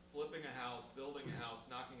flipping a house, building a house,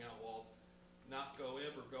 knocking out walls, not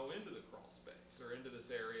ever go into the crawl space or into this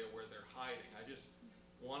area where they're hiding? I just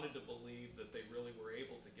wanted to believe that they really were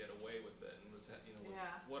able to get away with it, and was, you know,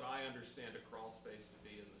 what I understand a crawl space to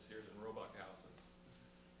be in the Sears and Roebuck house. And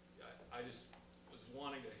I just was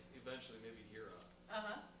wanting to eventually maybe hear a,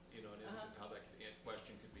 you know, an image of how that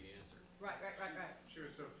question could be answered. Right. She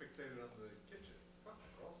was so fixated on the kitchen. Fuck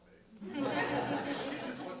the crawl space. She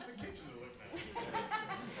just wants the kitchen to look nice.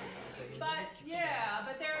 But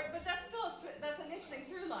that's still that's an interesting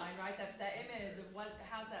through line, right? That image of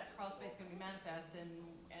how's that crawl space going to be manifest, and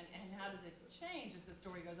how does it change as the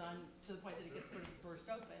story goes on to the point that it gets sort of burst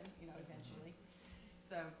open, you know, eventually.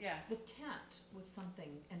 So yeah. The tent was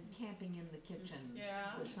something, and camping in the kitchen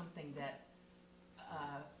was something that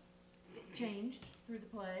changed through the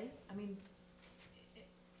play. I mean,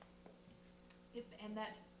 and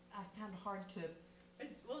that kind of hard to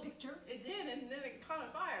picture. It did, and then it caught on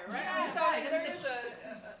fire, right? Yeah, So there is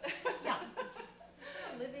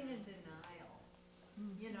living in denial.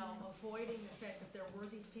 You know, avoiding the fact that there were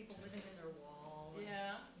these people living in their wall.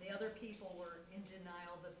 And the other people were in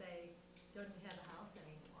denial that they didn't have a house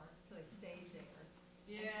anymore, so they stayed there.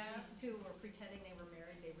 Yeah. And these two were pretending they were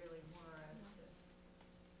married, they really weren't.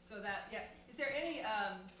 So that, is there any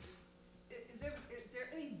is there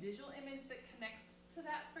any visual image that connects to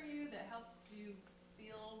that for you that helps you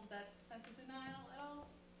feel that sense of denial at all?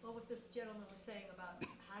 Well, what this gentleman was saying about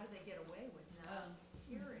how do they get away with not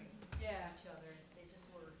hearing each other,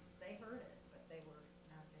 they heard it, but they were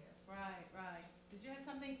not there. Right. Did you have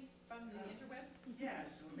something from the interwebs? Yeah,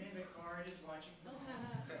 so Amanda Card is watching from home.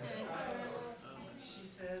 She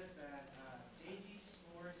says that Daisy,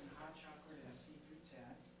 s'mores, and hot chocolate in a seafood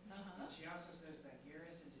tent. She also says that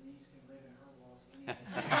Garrus and Denise can live in her walls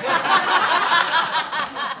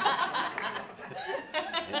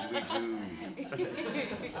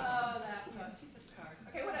She's such a card.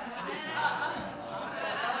 Okay, what else?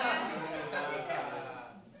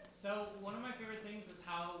 So one of my favorite things is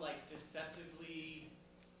how deceptively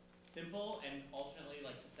simple and alternately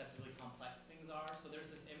deceptively complex things are. So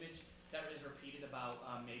there's this image that is repeated about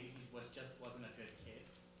maybe he wasn't a good kid,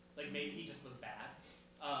 maybe he just was bad.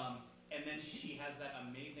 And then she has that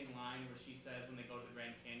amazing line where she says when they go to the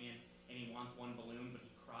Grand Canyon and he wants one balloon, but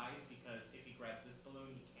he cries because if he grabs this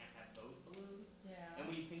balloon, he can't have those balloons. Yeah. And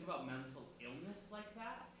when you think about mental illness like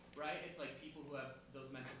that, right? It's like people who have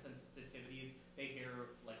those mental sensitivities, they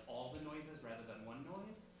hear all the noises rather than one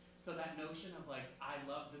noise. So that notion of I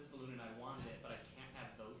love this balloon and I wanted it, but I can't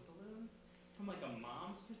have those balloons. From a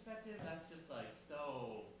mom's perspective, that's just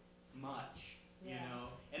so much, you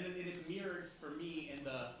know? And it's mirrored for me in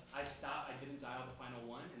the I didn't dial the final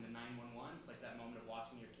one in the 911. It's that moment of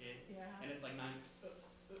watching your kid. Yeah. And it's it's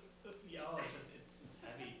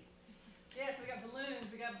heavy. Yeah, so we got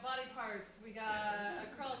balloons, we got body parts, we got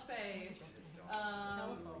a crawl space,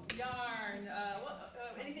 yarn,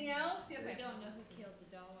 anything else? Yes, we don't know who killed the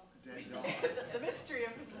dog. Dead dogs. The mystery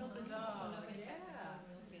of who killed the dog. Yeah.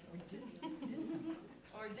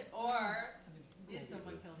 Or did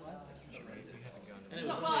someone kill the dog?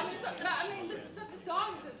 Well, this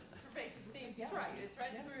dog is a pervasive theme. He's right. It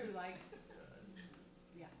threads through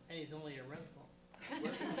And he's only a rental.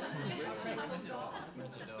 Rental dog.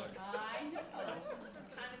 Rental dog. I know. It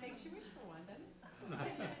kind of makes you wish for one, doesn't it?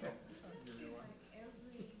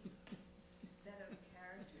 Every set of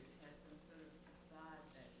characters has some sort of facade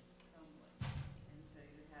that is crumbling, and so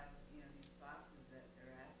you have these boxes that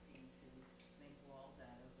they're asking to make walls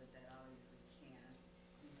out of, but that obviously can't.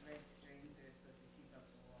 These red strings that are supposed to keep up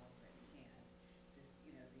the walls that can't.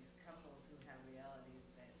 These couples who have realities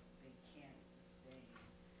that they can't sustain.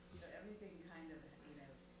 So everything kind of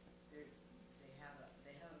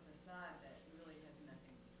they have a facade that really has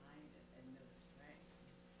nothing behind it and no strength,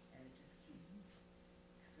 and it just keeps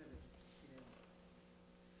sort of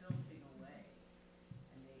silting away,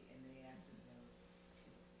 and they act as though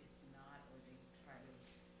it's not, or they try to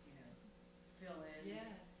fill in,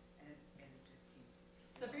 and it just keeps.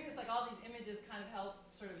 So for you, it's all these images kind of help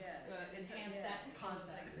sort of enhance that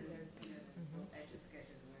concept. Etch a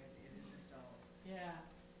sketches where it is just all. Yeah.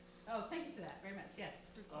 Oh, thank you for that very much. Yes.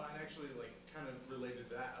 And actually, kind of related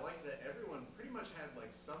to that, I like that everyone pretty much had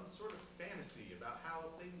some sort of fantasy about how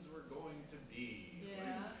things were going to be.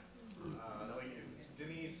 Yeah.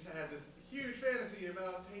 Denise had this huge fantasy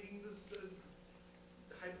about taking this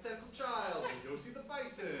hypothetical child to go see the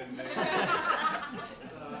bison.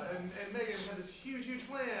 And Megan had this huge, huge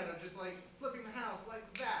plan of just like flipping the house like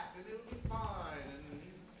that, and it would be fine. And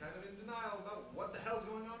he's kind of in denial about what the hell's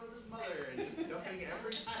going on with his mother, and just dumping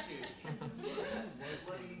every package.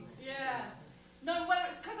 Yeah. No,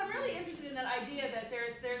 because I'm really interested in that idea that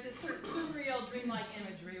there's this sort of surreal, dreamlike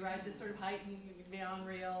imagery, right? This sort of heightened, beyond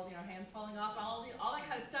real, you know, hands falling off, all that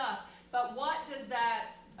kind of stuff. But what does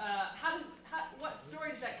that? What story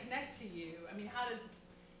does that connect to you? I mean, how does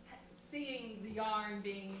seeing the yarn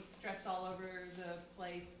being stretched all over the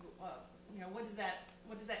place, you know, what does that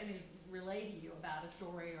image relay to you about a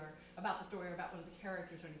story, or about the story, or about one of the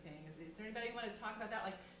characters, or anything? Is there anybody who want to talk about that,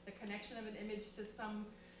 like the connection of an image to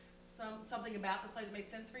something about the play that made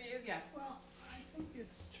sense for you? Yeah. Well, I think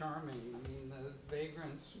it's charming. I mean, the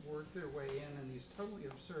vagrants work their way in these totally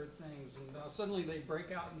absurd things, and suddenly they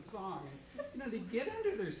break out in song, and you know, they get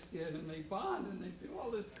under their skin and they bond and they do all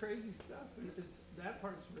this crazy stuff, and that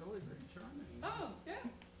part's really very charming. Oh, yeah.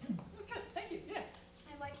 Okay, thank you. Yes.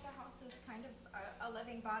 I like the house as kind of a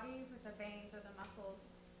living body with the veins or the muscles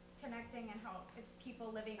connecting, and how it's people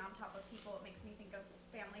living on top of people. It makes me think of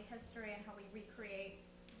family history and how we recreate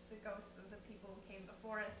the ghosts of the people who came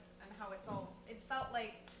before us, and how it felt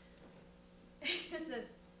like, this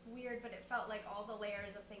is weird, but it felt like all the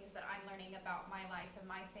layers of things that I'm learning about my life and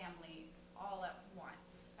my family all at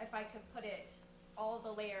once. If I could put it, all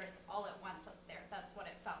the layers all at once up there, that's what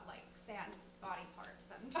it felt like, sans body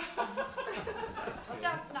parts. And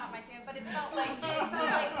that's not my family, but it felt like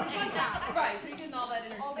that. Right, so you get all that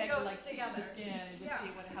all the interconnected, ghosts like together. The skin, and just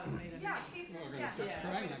see how it's made of. Yeah, see through the skin.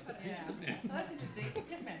 Oh, that's interesting.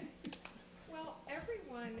 Yes, ma'am. Well,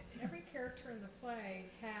 every character in the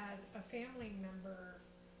play had a family member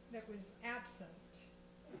that was absent,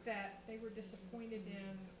 that they were disappointed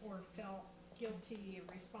in or felt guilty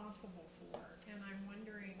or responsible for. And I'm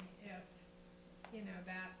wondering if, you know,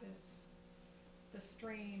 that is the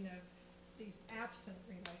strain of these absent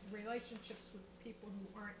relationships with people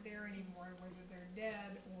who aren't there anymore, whether they're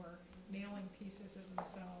dead or mailing pieces of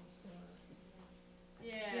themselves, or,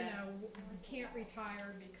 you know, can't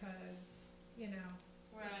retire because, you know,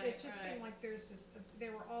 it just seemed like they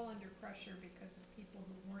were all under pressure because of people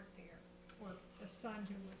who weren't there, or a son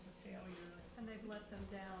who was a failure. And they've let them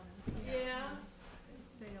down. Yeah.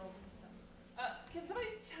 Failed in some. Can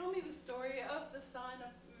somebody tell me the story of the son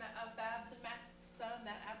of Babs and Matt's son,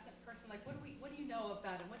 that absent person? Like, what do you know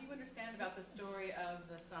about him? What do you understand about the story of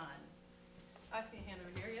the son? I see a hand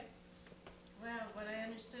over here. Yes. Well, what I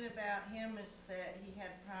understood about him is that he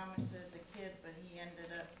had promise as a kid, but he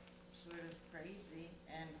ended up sort of crazy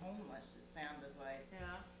and homeless, it sounded like.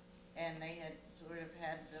 Yeah. And they had sort of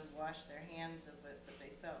had to wash their hands of it, but they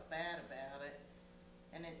felt bad about it.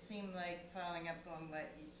 And it seemed like, following up on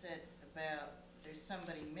what you said about there's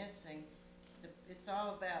somebody missing, it's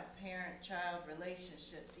all about parent-child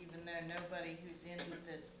relationships, even though nobody who's in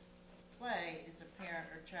this play is a parent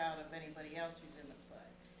or child of anybody else who's in the play.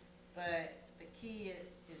 But the key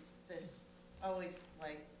is this always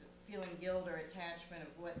like the feeling guilt or attachment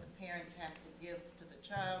of what the parents have to give to the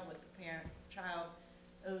child, what the child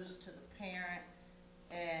owes to the parent,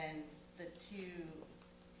 and the two,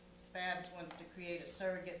 Babs wants to create a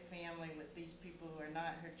surrogate family with these people who are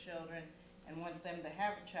not her children, and wants them to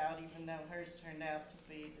have a child, even though hers turned out to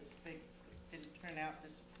be this big, didn't turn out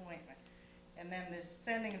disappointment. And then this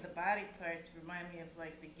sending of the body parts remind me of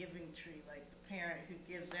like the giving tree, like the parent who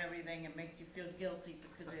gives everything and makes you feel guilty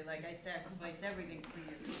because they're like, I sacrifice everything for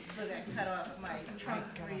you. Look, I cut off my trunk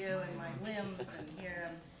for you and my limbs, and here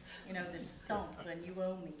I'm, you know, this stump, and you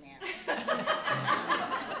owe me now.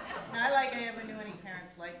 It's not like I ever knew any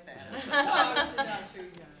parents like that. Not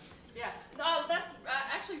true, yeah. No, that's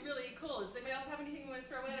actually really cool. Does anybody else have anything you want to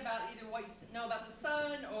throw in about either what you know about the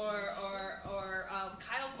son or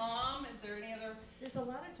Kyle's mom? Is there any other? There's a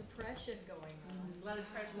lot of depression going on. A lot of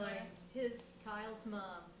depression. Like Kyle's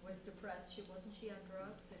mom was depressed. Wasn't she on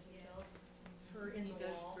drugs? And he tells her in the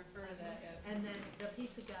wall. Refer to that, yes. And then the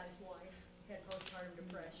pizza guy's wife had postpartum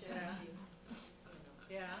depression.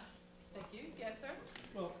 Yeah. Thank you. Yes, sir.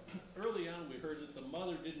 Well, early on we heard that the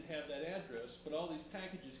mother didn't have that address, but all these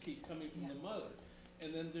packages keep coming from the mother.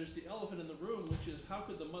 And then there's the elephant in the room, which is how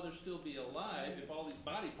could the mother still be alive if all these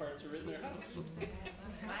body parts are in their house?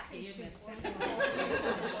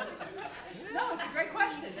 No, it's a great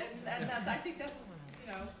question, and I think that's,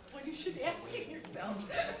 you know, what you should be asking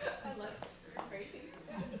yourself. I love it. Crazy.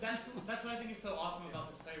 That's what I think is so awesome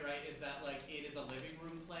about this play, right? Is that like it is a living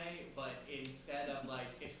room play, but instead of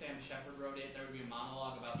like if Sam Shepard wrote it, there would be a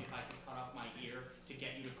monologue about if I could cut off my ear to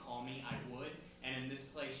get you to call me, I would. And in this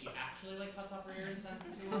play, she like cuts off her hair and sends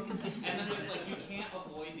it to him. And then there's like, you can't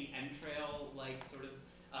avoid the entrail, like sort of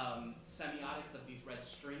semiotics of these red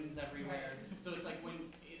strings everywhere. Right. So it's like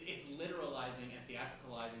when it's literalizing and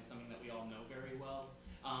theatricalizing something that we all know very well.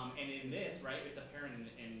 And in this, right, it's a parent and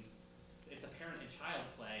child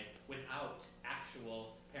play without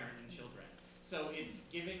actual parent and children. So it's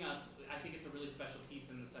giving us, I think it's a really special piece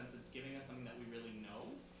in the sense it's giving us something that we really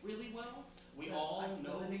know really well. We all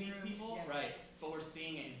know these people, right? But we're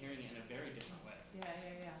seeing it and hearing it in a very different way.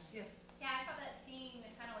 Yeah. Yes. Yeah, I thought that scene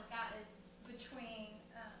kind of like that is between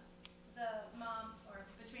the mom, or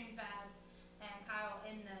between Babs and Kyle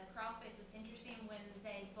in the crawl space was interesting when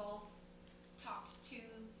they both talked to,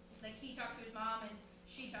 like he talked to his mom and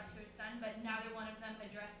she talked to his son, but neither one of them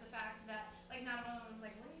addressed the fact that, like, neither one of them was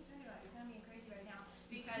like, what are you talking about? You're kind of being crazy right now.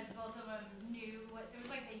 Because both of them knew what, it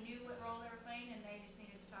was like they knew what role they were playing and they just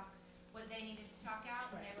needed to talk what they needed to talk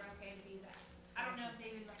out and they were okay to be that. I don't know if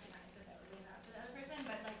they even recognized that they were doing that for the other person,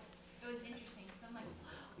 but like, it was interesting. So I'm like,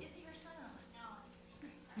 wow, is he your son? I'm like, no, I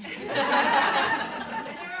think you're crazy.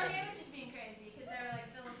 And they were okay with just being crazy because they were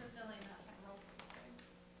like fulfilling that kind of role.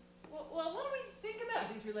 Well, what do we think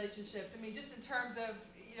about these relationships? I mean, just in terms of,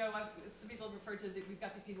 some people have referred to that we've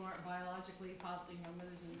got these people who aren't biologically,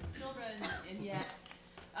 mothers and children, and yet,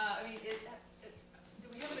 do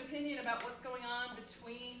we have an opinion about what's going on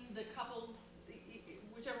between the couples,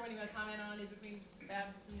 whichever one you want to comment on, either between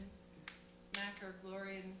Babs and Mac or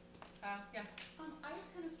Glory and Kyle? Yeah. I was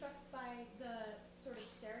kind of struck by the sort of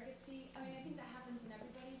surrogacy. I mean, I think that happens in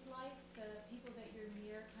everybody's life. The people that you're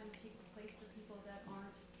near kind of take the place for people that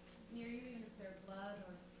aren't near you, even if they're blood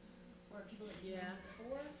or people that you've known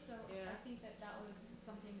before. So I think that was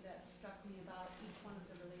something that struck me about each one of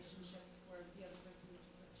the relationships where the other person would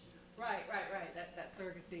just sort of choose. Right. That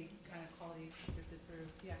surrogacy kind of quality drifted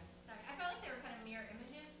through. Yeah. Sorry, I felt like they were kind of mirror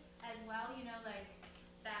images as well. Like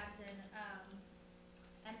Babs and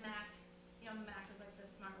Mac. Mac was like the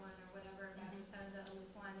smart one or whatever. Babs was kind of the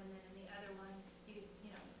aloof one, and then in the other one, you could,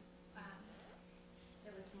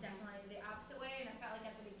 it was definitely the opposite way. And I felt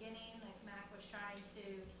like at the beginning, like Mac was trying to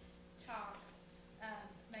talk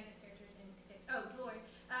Megan's character's name, Glory,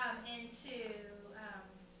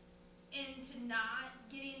 into not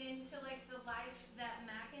getting into like the life that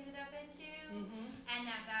Mac ended up into, and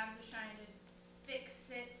that Babs was trying to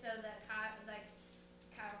fix it so that Kyle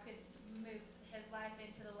could move his life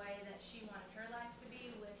into the way that she wanted her life to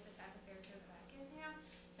be with the type of character that Mac is,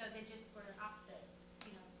 So they just were opposites,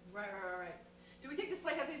 Right. Do we think this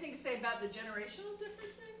play has anything to say about the generational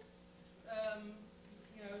differences? The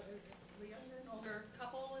younger and older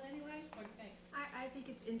couple in any way? What do you think? I think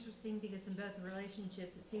it's interesting because in both the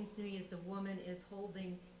relationships, it seems to me as the woman is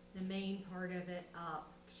holding the main part of it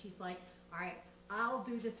up. She's like, all right, I'll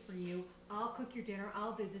do this for you. I'll cook your dinner.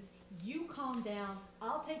 I'll do this. You calm down.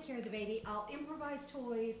 I'll take care of the baby. I'll improvise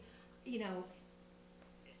toys.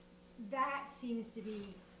 That seems to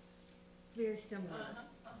be very similar.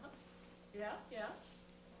 Yeah.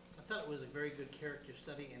 I thought it was a very good character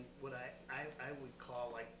study in what I would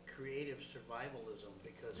call like creative survivalism,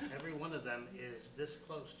 because every one of them is this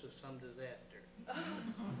close to some disaster.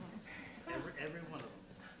 Every one of them.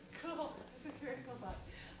 Cool. That's a very cool thought.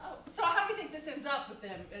 So how do you think this ends up with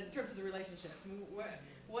them in terms of the relationships? I mean,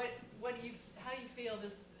 how do you feel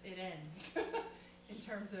it ends in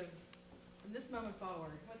terms of from this moment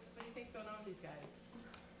forward? What do you think's going on with these guys?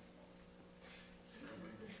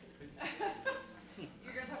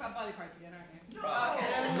 You're going to talk about body parts again, aren't you? No. I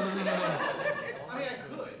mean, I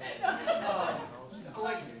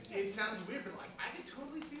could. It sounds weird, but I could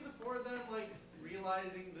totally see the four of them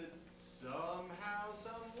realizing that somehow,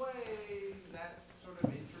 some way, that sort of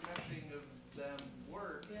intermeshing of them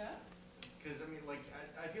works. Yeah. Because I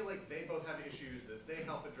feel like they both have issues that they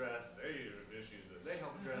help address. They have issues that they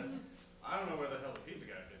help address. I don't know where the hell the pizza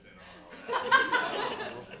guy fits in on all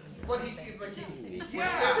that. But he seems like he fits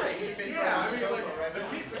the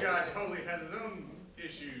pizza guy totally has his own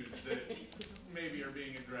issues that maybe are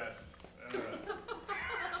being addressed.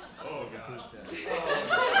 Oh God.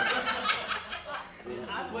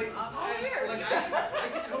 I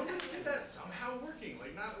could totally see that somehow working.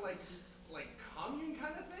 Not commune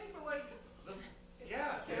kind of thing, but the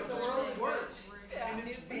world works. And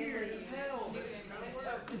it's weird as hell.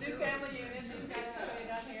 The new family union, these guys are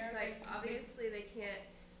down here. Obviously they can't,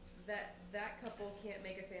 that couple can't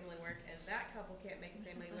make a family work, and that couple can't make a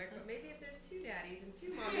family work, but maybe if there's two daddies and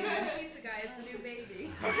two mommies, and the pizza guy is the new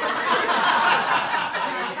baby. I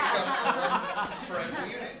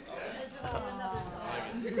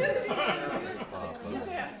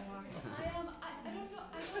don't know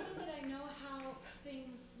that I know how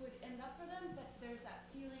things would end up for them, but there's that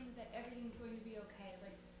feeling that everything's going to be okay.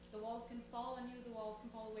 Like the walls can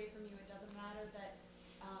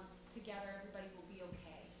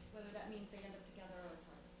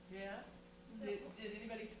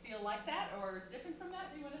feel like that or different from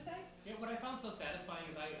that? Do you want to say? Yeah, what I found so satisfying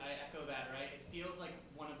is I echo that, right? It feels like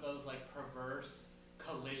one of those like perverse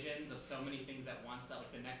collisions of so many things at once that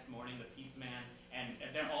like the next morning the pizza man and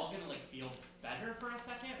they're all gonna like feel better for a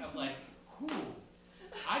second of like, whew,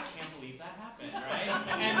 I can't believe that happened, right?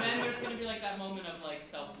 And then there's gonna be like that moment of like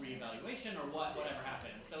self-reevaluation or whatever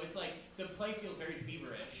happened. So it's like the play feels very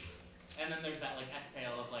feverish, and then there's that like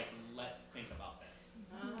exhale of like, let's think about this.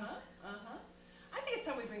 I think it's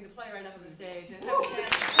time we bring the playwright up on the stage and have a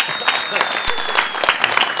chance.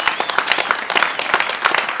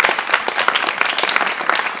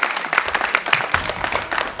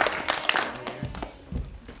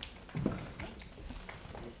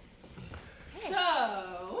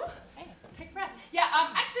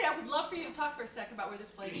 Actually, I would love for you to talk for a sec about where this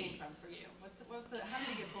play came from for you. How did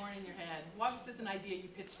it get born in your head? Why was this an idea you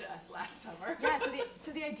pitched to us last summer? Yeah,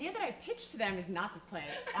 so the idea that I pitched to them is not this play.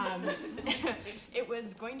 It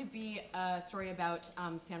was going to be a story about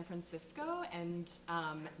San Francisco and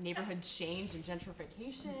neighborhood change and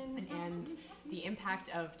gentrification and the impact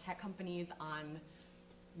of tech companies on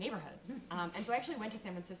neighborhoods. And so I actually went to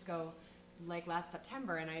San Francisco like last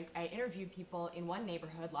September, and I interviewed people in one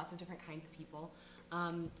neighborhood, lots of different kinds of people.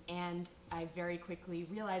 And I very quickly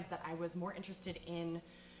realized that I was more interested in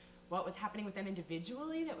what was happening with them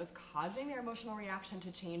individually that was causing their emotional reaction to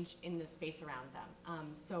change in the space around them.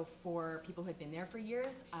 So for people who had been there for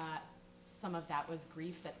years, some of that was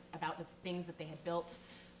grief about the things that they had built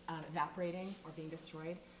evaporating or being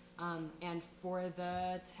destroyed. And for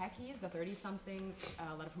the techies, the 30-somethings,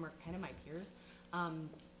 a lot of whom are kind of my peers,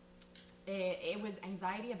 it was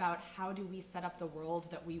anxiety about how do we set up the world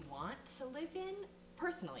that we want to live in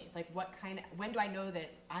personally. Like when do I know that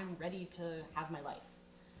I'm ready to have my life?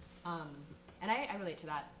 And I relate to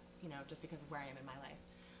that, just because of where I am in my life.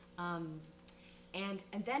 And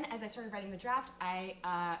then as I started writing the draft, I,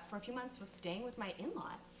 for a few months, was staying with my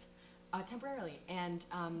in-laws. Temporarily, and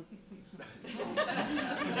I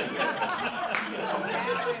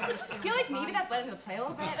feel like maybe that bled into the play a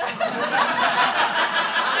little bit.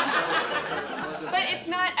 But it's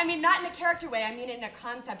not, not in a character way, I mean in a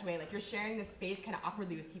concept way, like you're sharing this space kind of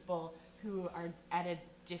awkwardly with people who are at a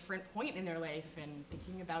different point in their life and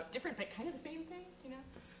thinking about different but kind of the same things, yeah.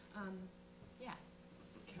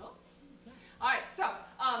 Cool. Yeah. All right, so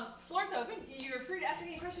floor's open. You're free to ask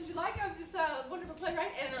any questions you like of this wonderful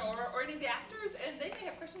playwright or any of the actors, and they may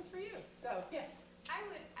have questions for you. So, yes. I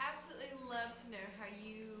would absolutely love to know how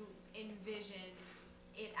you envision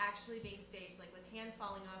it actually being staged, like with hands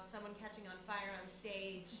falling off, someone catching on fire on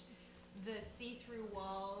stage, the see-through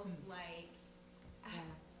walls, like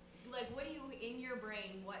what do you, in your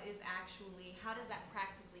brain, how does that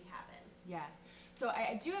practically happen? Yeah, so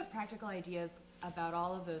I do have practical ideas about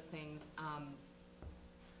all of those things.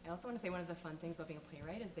 I also want to say one of the fun things about being a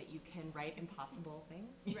playwright is that you can write impossible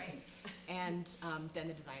things. Right. And then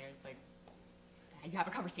the designers, you have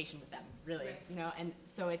a conversation with them, really, right. And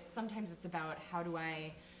so sometimes it's about how do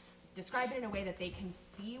I describe it in a way that they can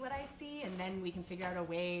see what I see, and then we can figure out a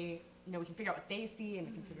way, we can figure out what they see, and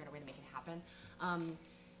we can figure out a way to make it happen.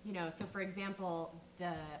 So for example,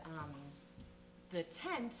 the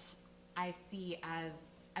tent I see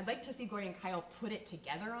as, I'd like to see Gloria and Kyle put it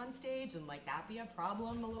together on stage and that be a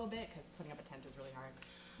problem a little bit, because putting up a tent is really hard.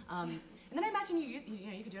 And then I imagine you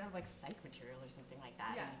could do it out of psych material or something like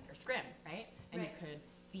that, or scrim, right? And you could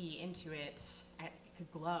see into it, it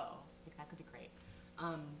could glow. I think that could be great.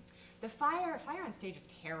 The fire on stage is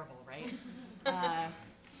terrible, right?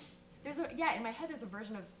 In my head there's a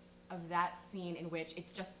version of that scene in which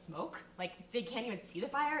it's just smoke. They can't even see the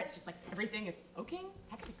fire, it's just everything is smoking.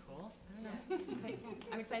 That could be cool. I don't know. But,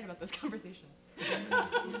 I'm excited about those conversations. Running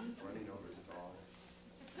over the dog.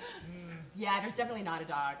 Yeah, there's definitely not a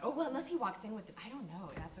dog. Oh, well, unless he walks in with I don't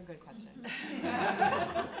know. That's a good question.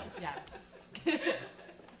 Yeah.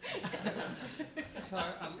 So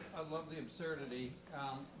I love the absurdity,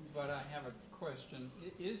 but I have a question.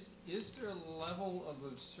 Is there a level of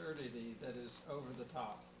absurdity that is over the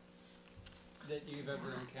top that you've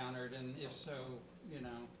ever encountered? And if so,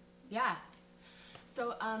 Yeah.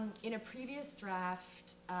 So in a previous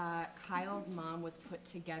draft, Kyle's mom was put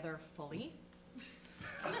together fully.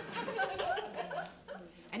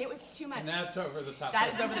 And it was too much. And that's over the top.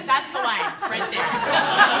 That's the line, right there.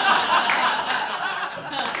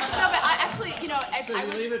 No, but actually, So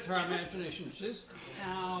you leave it to our imagination, just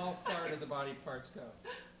how far do the body parts go?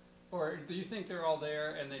 Or do you think they're all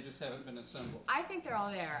there and they just haven't been assembled? I think they're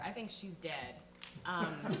all there. I think she's dead. I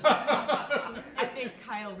think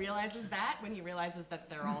Kyle realizes that when he realizes that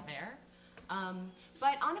they're all there.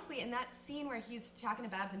 But honestly, in that scene where he's talking to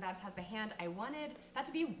Babs and Babs has the hand, I wanted that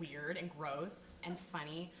to be weird and gross and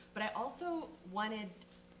funny, but I also wanted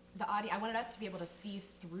the audience, I wanted us to be able to see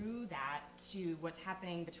through that to what's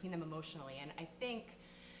happening between them emotionally. And I think,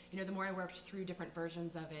 you know, the more I worked through different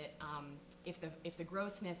versions of it, if the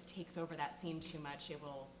grossness takes over that scene too much, you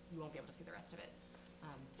won't be able to see the rest of it.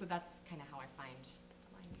 So that's kind of how I find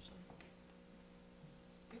line usually.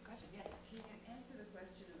 Good question. Yes. Can you answer the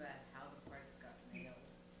question about how the parts got nailed?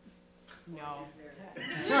 No. Or is there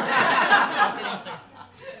Good answer.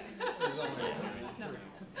 No.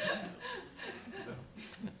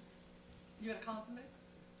 You want to call on somebody?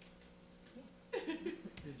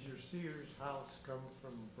 Did your Sears house come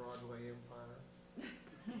from Broadway Empire?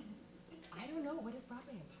 I don't know. What is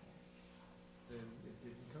Broadway Empire? Then it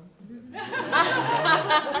didn't come from them.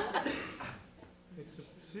 It's a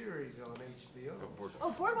series on HBO.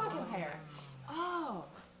 Oh, Boardwalk Empire. Oh.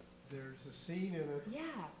 There's a scene in it. Yeah,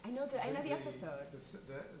 I know the episode.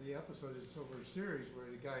 The episode is over a series where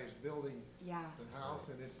the guy is building the house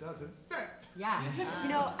and it doesn't fit. Yeah, you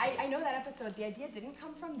know, I know that episode. The idea didn't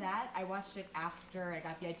come from that. I watched it after I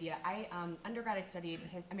got the idea. Undergrad, I studied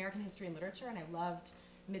American history and literature, and I loved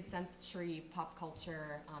mid-century pop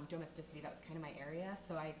culture, domesticity. That was kind of my area.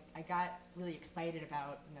 So I got really excited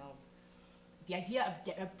about, you know, the idea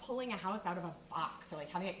of pulling a house out of a box, or like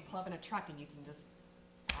having it pull up in a truck and you can just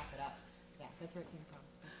wrap it up. Yeah, that's where it came from.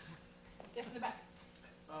 Yes, in the back.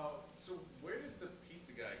 So where did the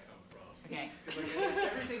pizza guy come from? Okay. Because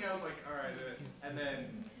like everything else, like all right, and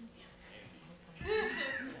then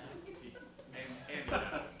Andy.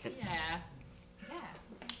 Yeah.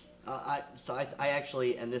 So I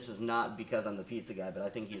actually, and this is not because I'm the pizza guy, but I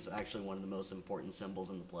think he's actually one of the most important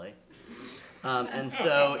symbols in the play. And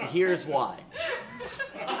so here's why.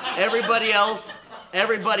 Everybody else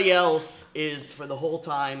is for the whole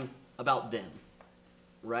time about them,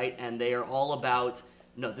 right? And they are all about,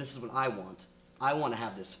 no, this is what I want. I want to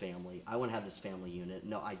have this family. I want to have this family unit.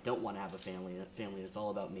 No, I don't want to have a family. It's all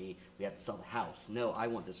about me. We have to sell the house. No, I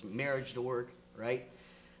want this marriage to work, right?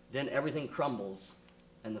 Then everything crumbles.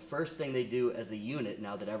 And the first thing they do as a unit,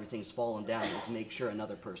 now that everything's fallen down, is make sure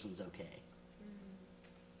another person's okay.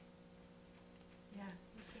 Yeah,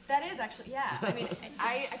 that is actually, yeah. I mean,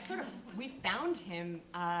 we found him,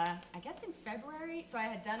 I guess in February. So I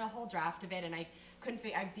had done a whole draft of it, and I couldn't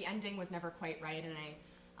the ending was never quite right, and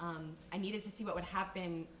I needed to see what would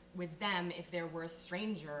happen with them if there were a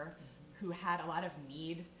stranger who had a lot of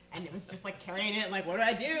need, and it was just like carrying it, like, what do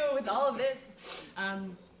I do with all of this?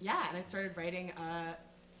 Yeah, and I started writing,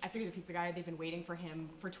 I figured the pizza guy, they've been waiting for him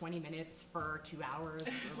for 20 minutes, for 2 hours,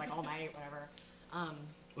 or like all night, whatever.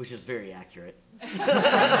 Which is very accurate. Yeah.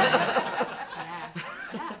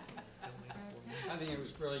 I think it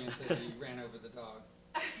was brilliant that he ran over the dog.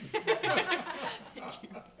 Thank you.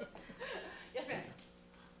 Yes, ma'am.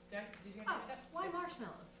 Yes, did you have Why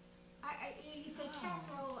marshmallows? You say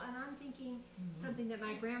casserole, and I'm thinking something that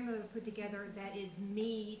my grandmother put together that is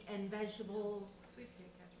meat and vegetables. Sweet potato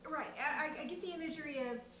casserole. Right. I get the imagery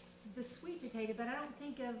of the sweet potato, but I don't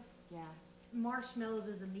think of marshmallows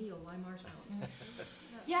as a meal. Why marshmallows?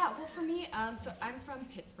 Yeah, well, for me, so I'm from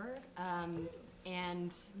Pittsburgh,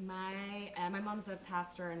 and my mom's a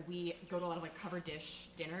pastor, and we go to a lot of like covered dish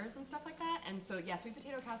dinners and stuff like that. And so, yeah, sweet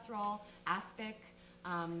potato casserole, aspic.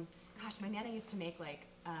 Gosh, my nana used to make like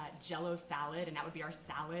Jello salad, and that would be our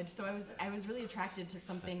salad. So I was really attracted to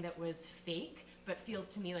something that was fake, but feels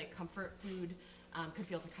to me like comfort food. Could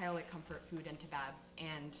feel to Kyle like comfort food, and to Babs,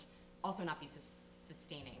 and also not be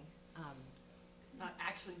sustaining. Not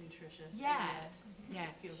actually nutritious. Yeah. Yeah,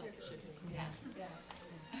 it feels like it should be. Yeah. Yeah.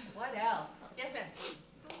 What else? Yes, ma'am.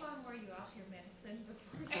 How long were you out here medicine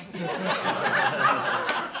before?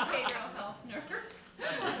 Behavioral health nurse.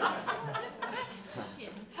 Just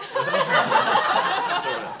kidding.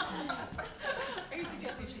 Are you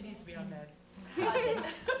suggesting she needs to be on meds?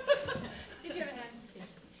 Did you have a hand? Yes.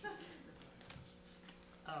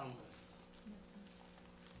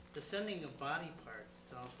 The sending of body parts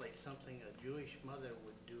sounds like something a Jewish mother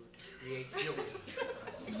would do to create guilt.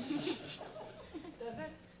 Does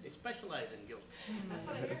it? They specialize in guilt. That's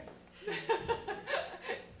what I hear.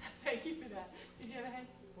 Thank you for that. Did you have a hand?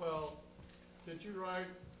 Well, did you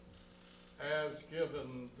write as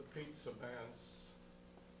given the pizza man's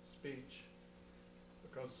speech?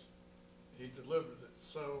 Because he delivered it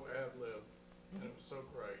so ad-lib, and it was so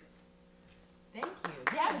great. Thank you.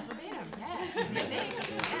 Yeah, it was verbatim. Yeah. Thanks.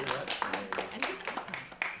 Yeah. And he's awesome.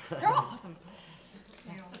 They're all awesome.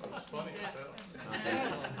 It was funny as hell.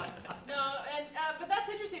 No, and but that's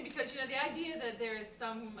interesting because, you know, the idea that there is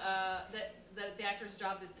some that the actor's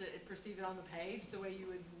job is to perceive it on the page the way you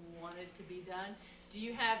would want it to be done. Do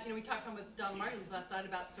you have, you know, we talked some with Donald Margulies last night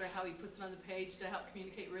about sort of how he puts it on the page to help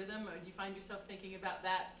communicate rhythm, or do you find yourself thinking about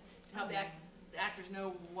that to help the actors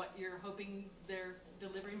know what you're hoping their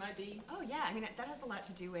delivery might be? Oh yeah, I mean, that has a lot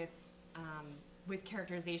to do with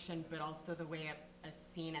characterization, but also the way a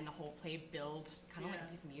scene and the whole play build, kind of like a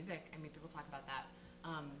piece of music. I mean, people talk about that.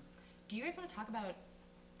 Do you guys want to talk about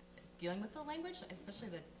dealing with the language, especially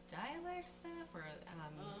the dialect stuff, or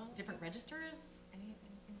different registers?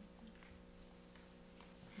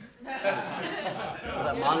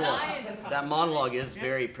 That monologue is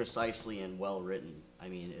very precisely and well written. I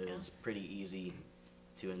mean, it was pretty easy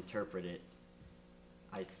to interpret it.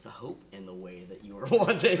 I hope in the way that you were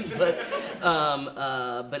wanting, but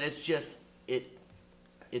it's just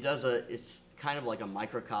it's kind of like a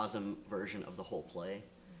microcosm version of the whole play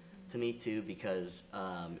to me too, because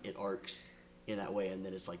it arcs in that way, and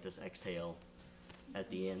then it's like this exhale at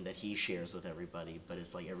the end that he shares with everybody, but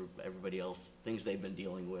it's like everybody else, things they've been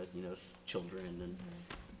dealing with, you know, children and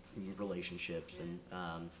relationships, and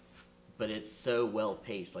but it's so well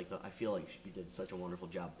paced. Like I feel like you did such a wonderful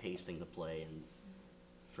job pacing the play, and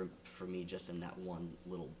for me, just in that one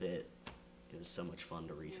little bit, it was so much fun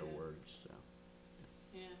to read her words. So.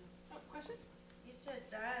 Yeah. Oh, question? You said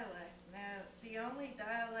dialect. Now, the only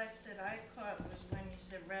dialect that I caught was when you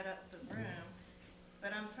said "read up the room."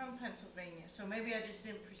 But I'm from Pennsylvania, so maybe I just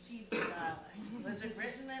didn't perceive the dialect. Was it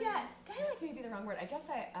written in? Yeah, dialect may be the wrong word. I guess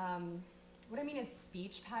what I mean is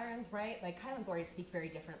speech patterns, right? Like Kyle and Gloria speak very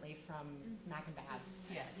differently from Mac and Babs.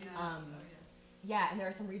 Yeah. Yeah, and there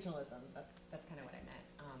are some regionalisms. That's kind of what I meant.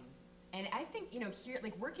 And I think, you know, here,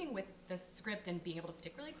 like working with the script and being able to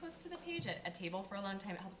stick really close to the page at a table for a long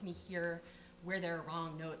time, it helps me hear where there are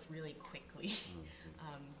wrong notes really quickly.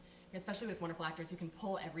 Especially with wonderful actors who can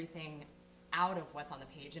pull everything out of what's on the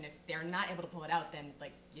page, and if they're not able to pull it out, then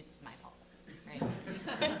like it's my fault, right?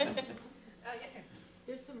 Yes, ma'am.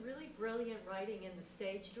 There's some really brilliant writing in the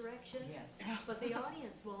stage directions, but the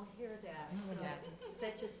audience won't hear that. So is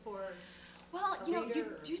that just for? Well, you know,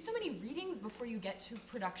 you do so many readings before you get to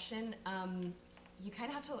production. You kind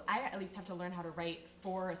of have to, I at least have to learn how to write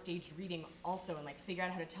for a staged reading also, and like figure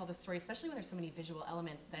out how to tell the story, especially when there's so many visual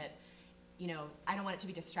elements that, you know, I don't want it to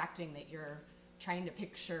be distracting that you're trying to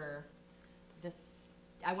picture this.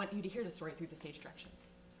 I want you to hear the story through the stage directions.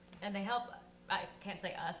 And they help, I can't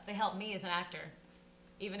say us, they help me as an actor.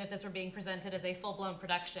 Even if this were being presented as a full-blown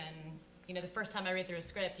production, you know, the first time I read through a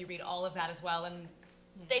script, you read all of that as well, and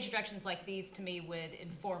stage directions like these to me would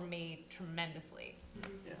inform me tremendously.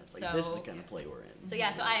 Yeah, it's like this is the kind of play we're in. So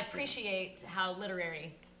yeah, so I appreciate how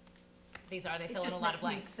literary these are. They fill in a lot of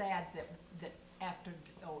blanks. It just makes me sad that after,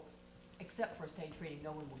 except for a stage reading,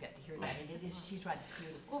 no one will get to hear that. And it is, she's right, it's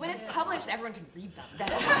beautiful. Well, when it's published, everyone can read them.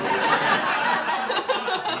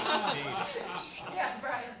 Yeah,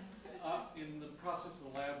 Brian. In the process of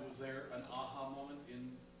the lab, was there an aha moment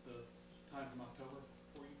in the time from October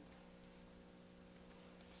for you?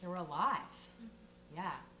 There were a lot.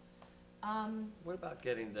 Yeah. What about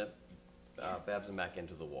getting the Babs and Mac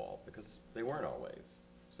into the wall? Because they weren't always.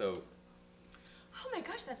 So. Oh my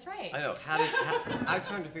gosh, that's right. I know. I was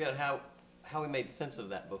trying to figure out how we made sense of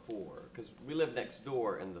that before, because we lived next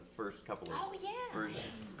door in the first couple of versions.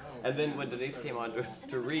 And then when Denise came on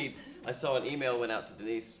to read, I saw an email went out to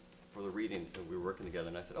Denise for the reading, so we were working together,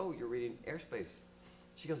 and I said, "Oh, you're reading Airspace."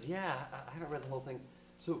 She goes, "Yeah, I haven't read the whole thing.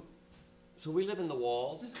 So we live in the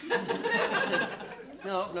walls?" I said,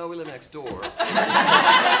 No, we live next door.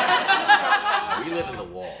 We live in the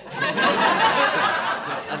walls.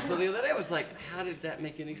 So the other day I was like, how did that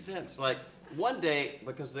make any sense? Like one day,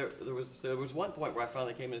 because there was one point where I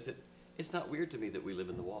finally came in and said, it's not weird to me that we live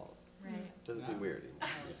in the walls. Right. Doesn't seem weird. Yeah,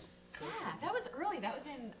 that was early. That was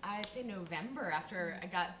in, I'd say, November, after I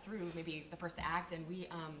got through maybe the first act, and we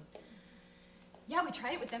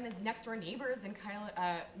tried it with them as next door neighbors, and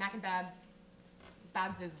Mac and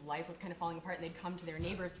Babs's life was kind of falling apart, and they'd come to their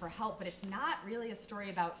neighbors for help, but it's not really a story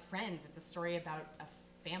about friends. It's a story about a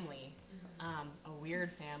family, a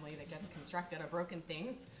weird family that gets constructed out of broken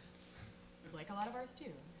things, like a lot of ours do.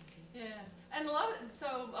 Yeah, and a lot of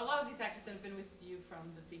these actors that have been with you from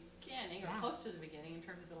the beginning, or close to the beginning, in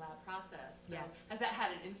terms of the lab process. So has that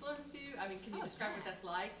had an influence to you? I mean, can you describe what that's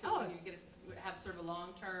like when you have sort of a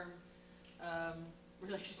long-term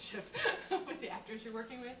relationship with the actors you're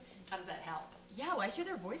working with? How does that help? Yeah, well, I hear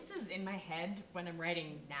their voices in my head when I'm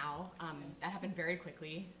writing now. That happened very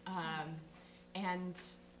quickly. And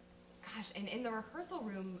gosh, and in the rehearsal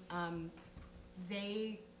room,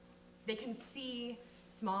 they can see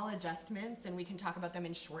small adjustments, and we can talk about them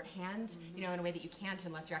in shorthand, you know, in a way that you can't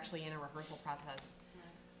unless you're actually in a rehearsal process.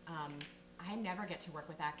 I never get to work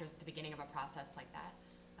with actors at the beginning of a process like that.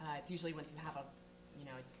 It's usually once you have a you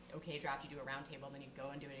know, okay draft, you do a round table, then you go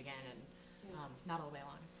and do it again, and not all the way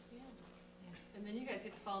along. It's, And then you guys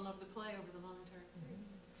get to fall in love with the play over the long term.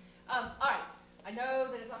 All right. I know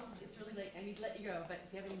that it's really late. I need to let you go, but if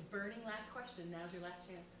you have any burning last question, now's your last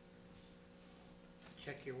chance.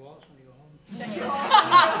 Check your walls when you go home. Check your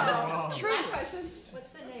walls. True. Last question. What's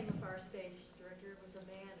the name of our stage director? It was a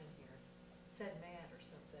man in here. It said Matt or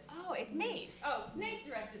something. Oh, it's Nate. Oh, Nate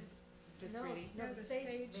directed this reading. No, the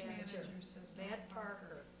stage manager. Matt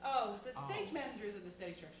Parker. Oh, the stage manager is in the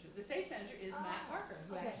stage director. The stage manager is Matt Parker,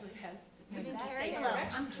 who actually has. This is Carrie. Hello,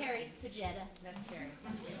 I'm Carrie Pajetta. That's Carrie.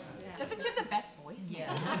 Yeah. Doesn't she have the best voice? Yeah.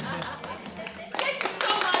 Thank you so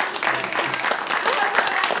much.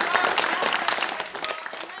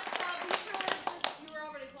 You were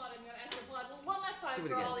already applauding. I'm going to ask you to applaud one last time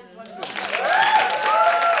for all these wonderful.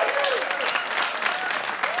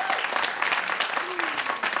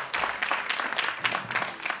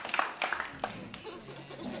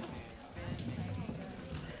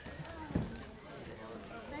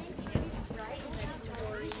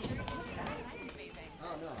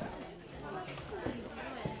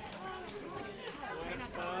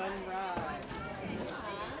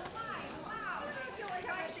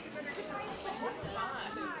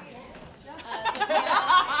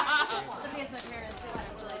 Sophia's my parents, so I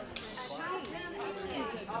were like,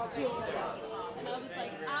 and I was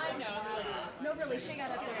like, I know. No, really, she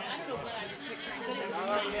got up there, and I'm so glad I was picturing it.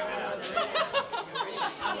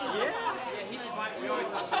 Yeah, he's fine. We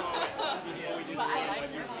always have him away. But I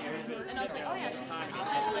like this year. And I was like, oh yeah, just like,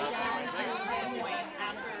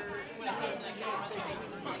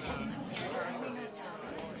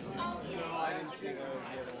 No, I didn't see that.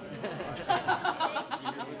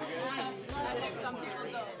 Some people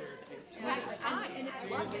don't. And it's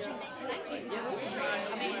lovely.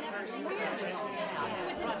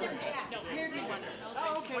 Oh,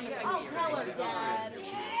 okay. Oh, color, Dad.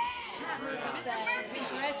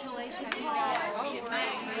 Congratulations. Excellent.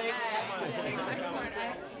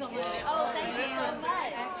 Oh, thank you so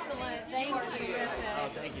much. Excellent. Thank you. Oh,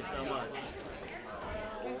 thank you so much.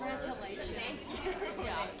 Congratulations.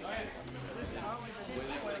 Yeah.